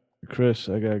right, Chris,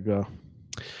 I gotta go.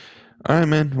 All right,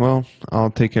 man. Well, I'll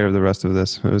take care of the rest of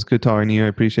this. It was good talking to you. I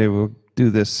appreciate it. We'll do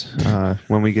this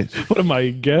when we get. What am I,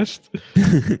 a guest?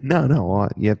 No. Well,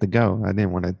 you have to go. I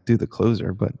didn't want to do the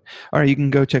closer, but all right. You can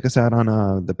go check us out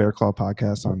on the Bear Claw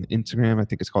Podcast on Instagram. I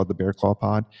think it's called the Bear Claw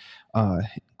Pod.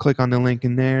 Click on the link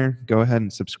in there. Go ahead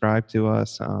and subscribe to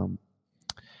us.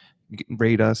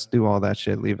 Rate us. Do all that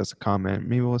shit. Leave us a comment.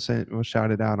 Maybe we'll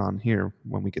shout it out on here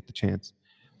when we get the chance.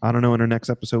 I don't know when our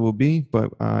next episode will be, but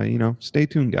stay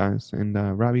tuned, guys. And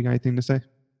Robbie, you got anything to say?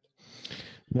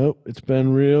 Nope, it's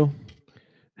been real.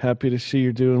 Happy to see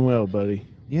you're doing well, buddy.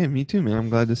 Yeah, me too, man. I'm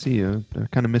glad to see you. I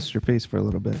kind of missed your face for a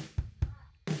little bit.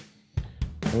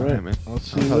 All right, man. I'll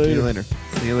Talk to you later.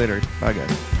 See you later. Bye,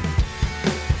 guys.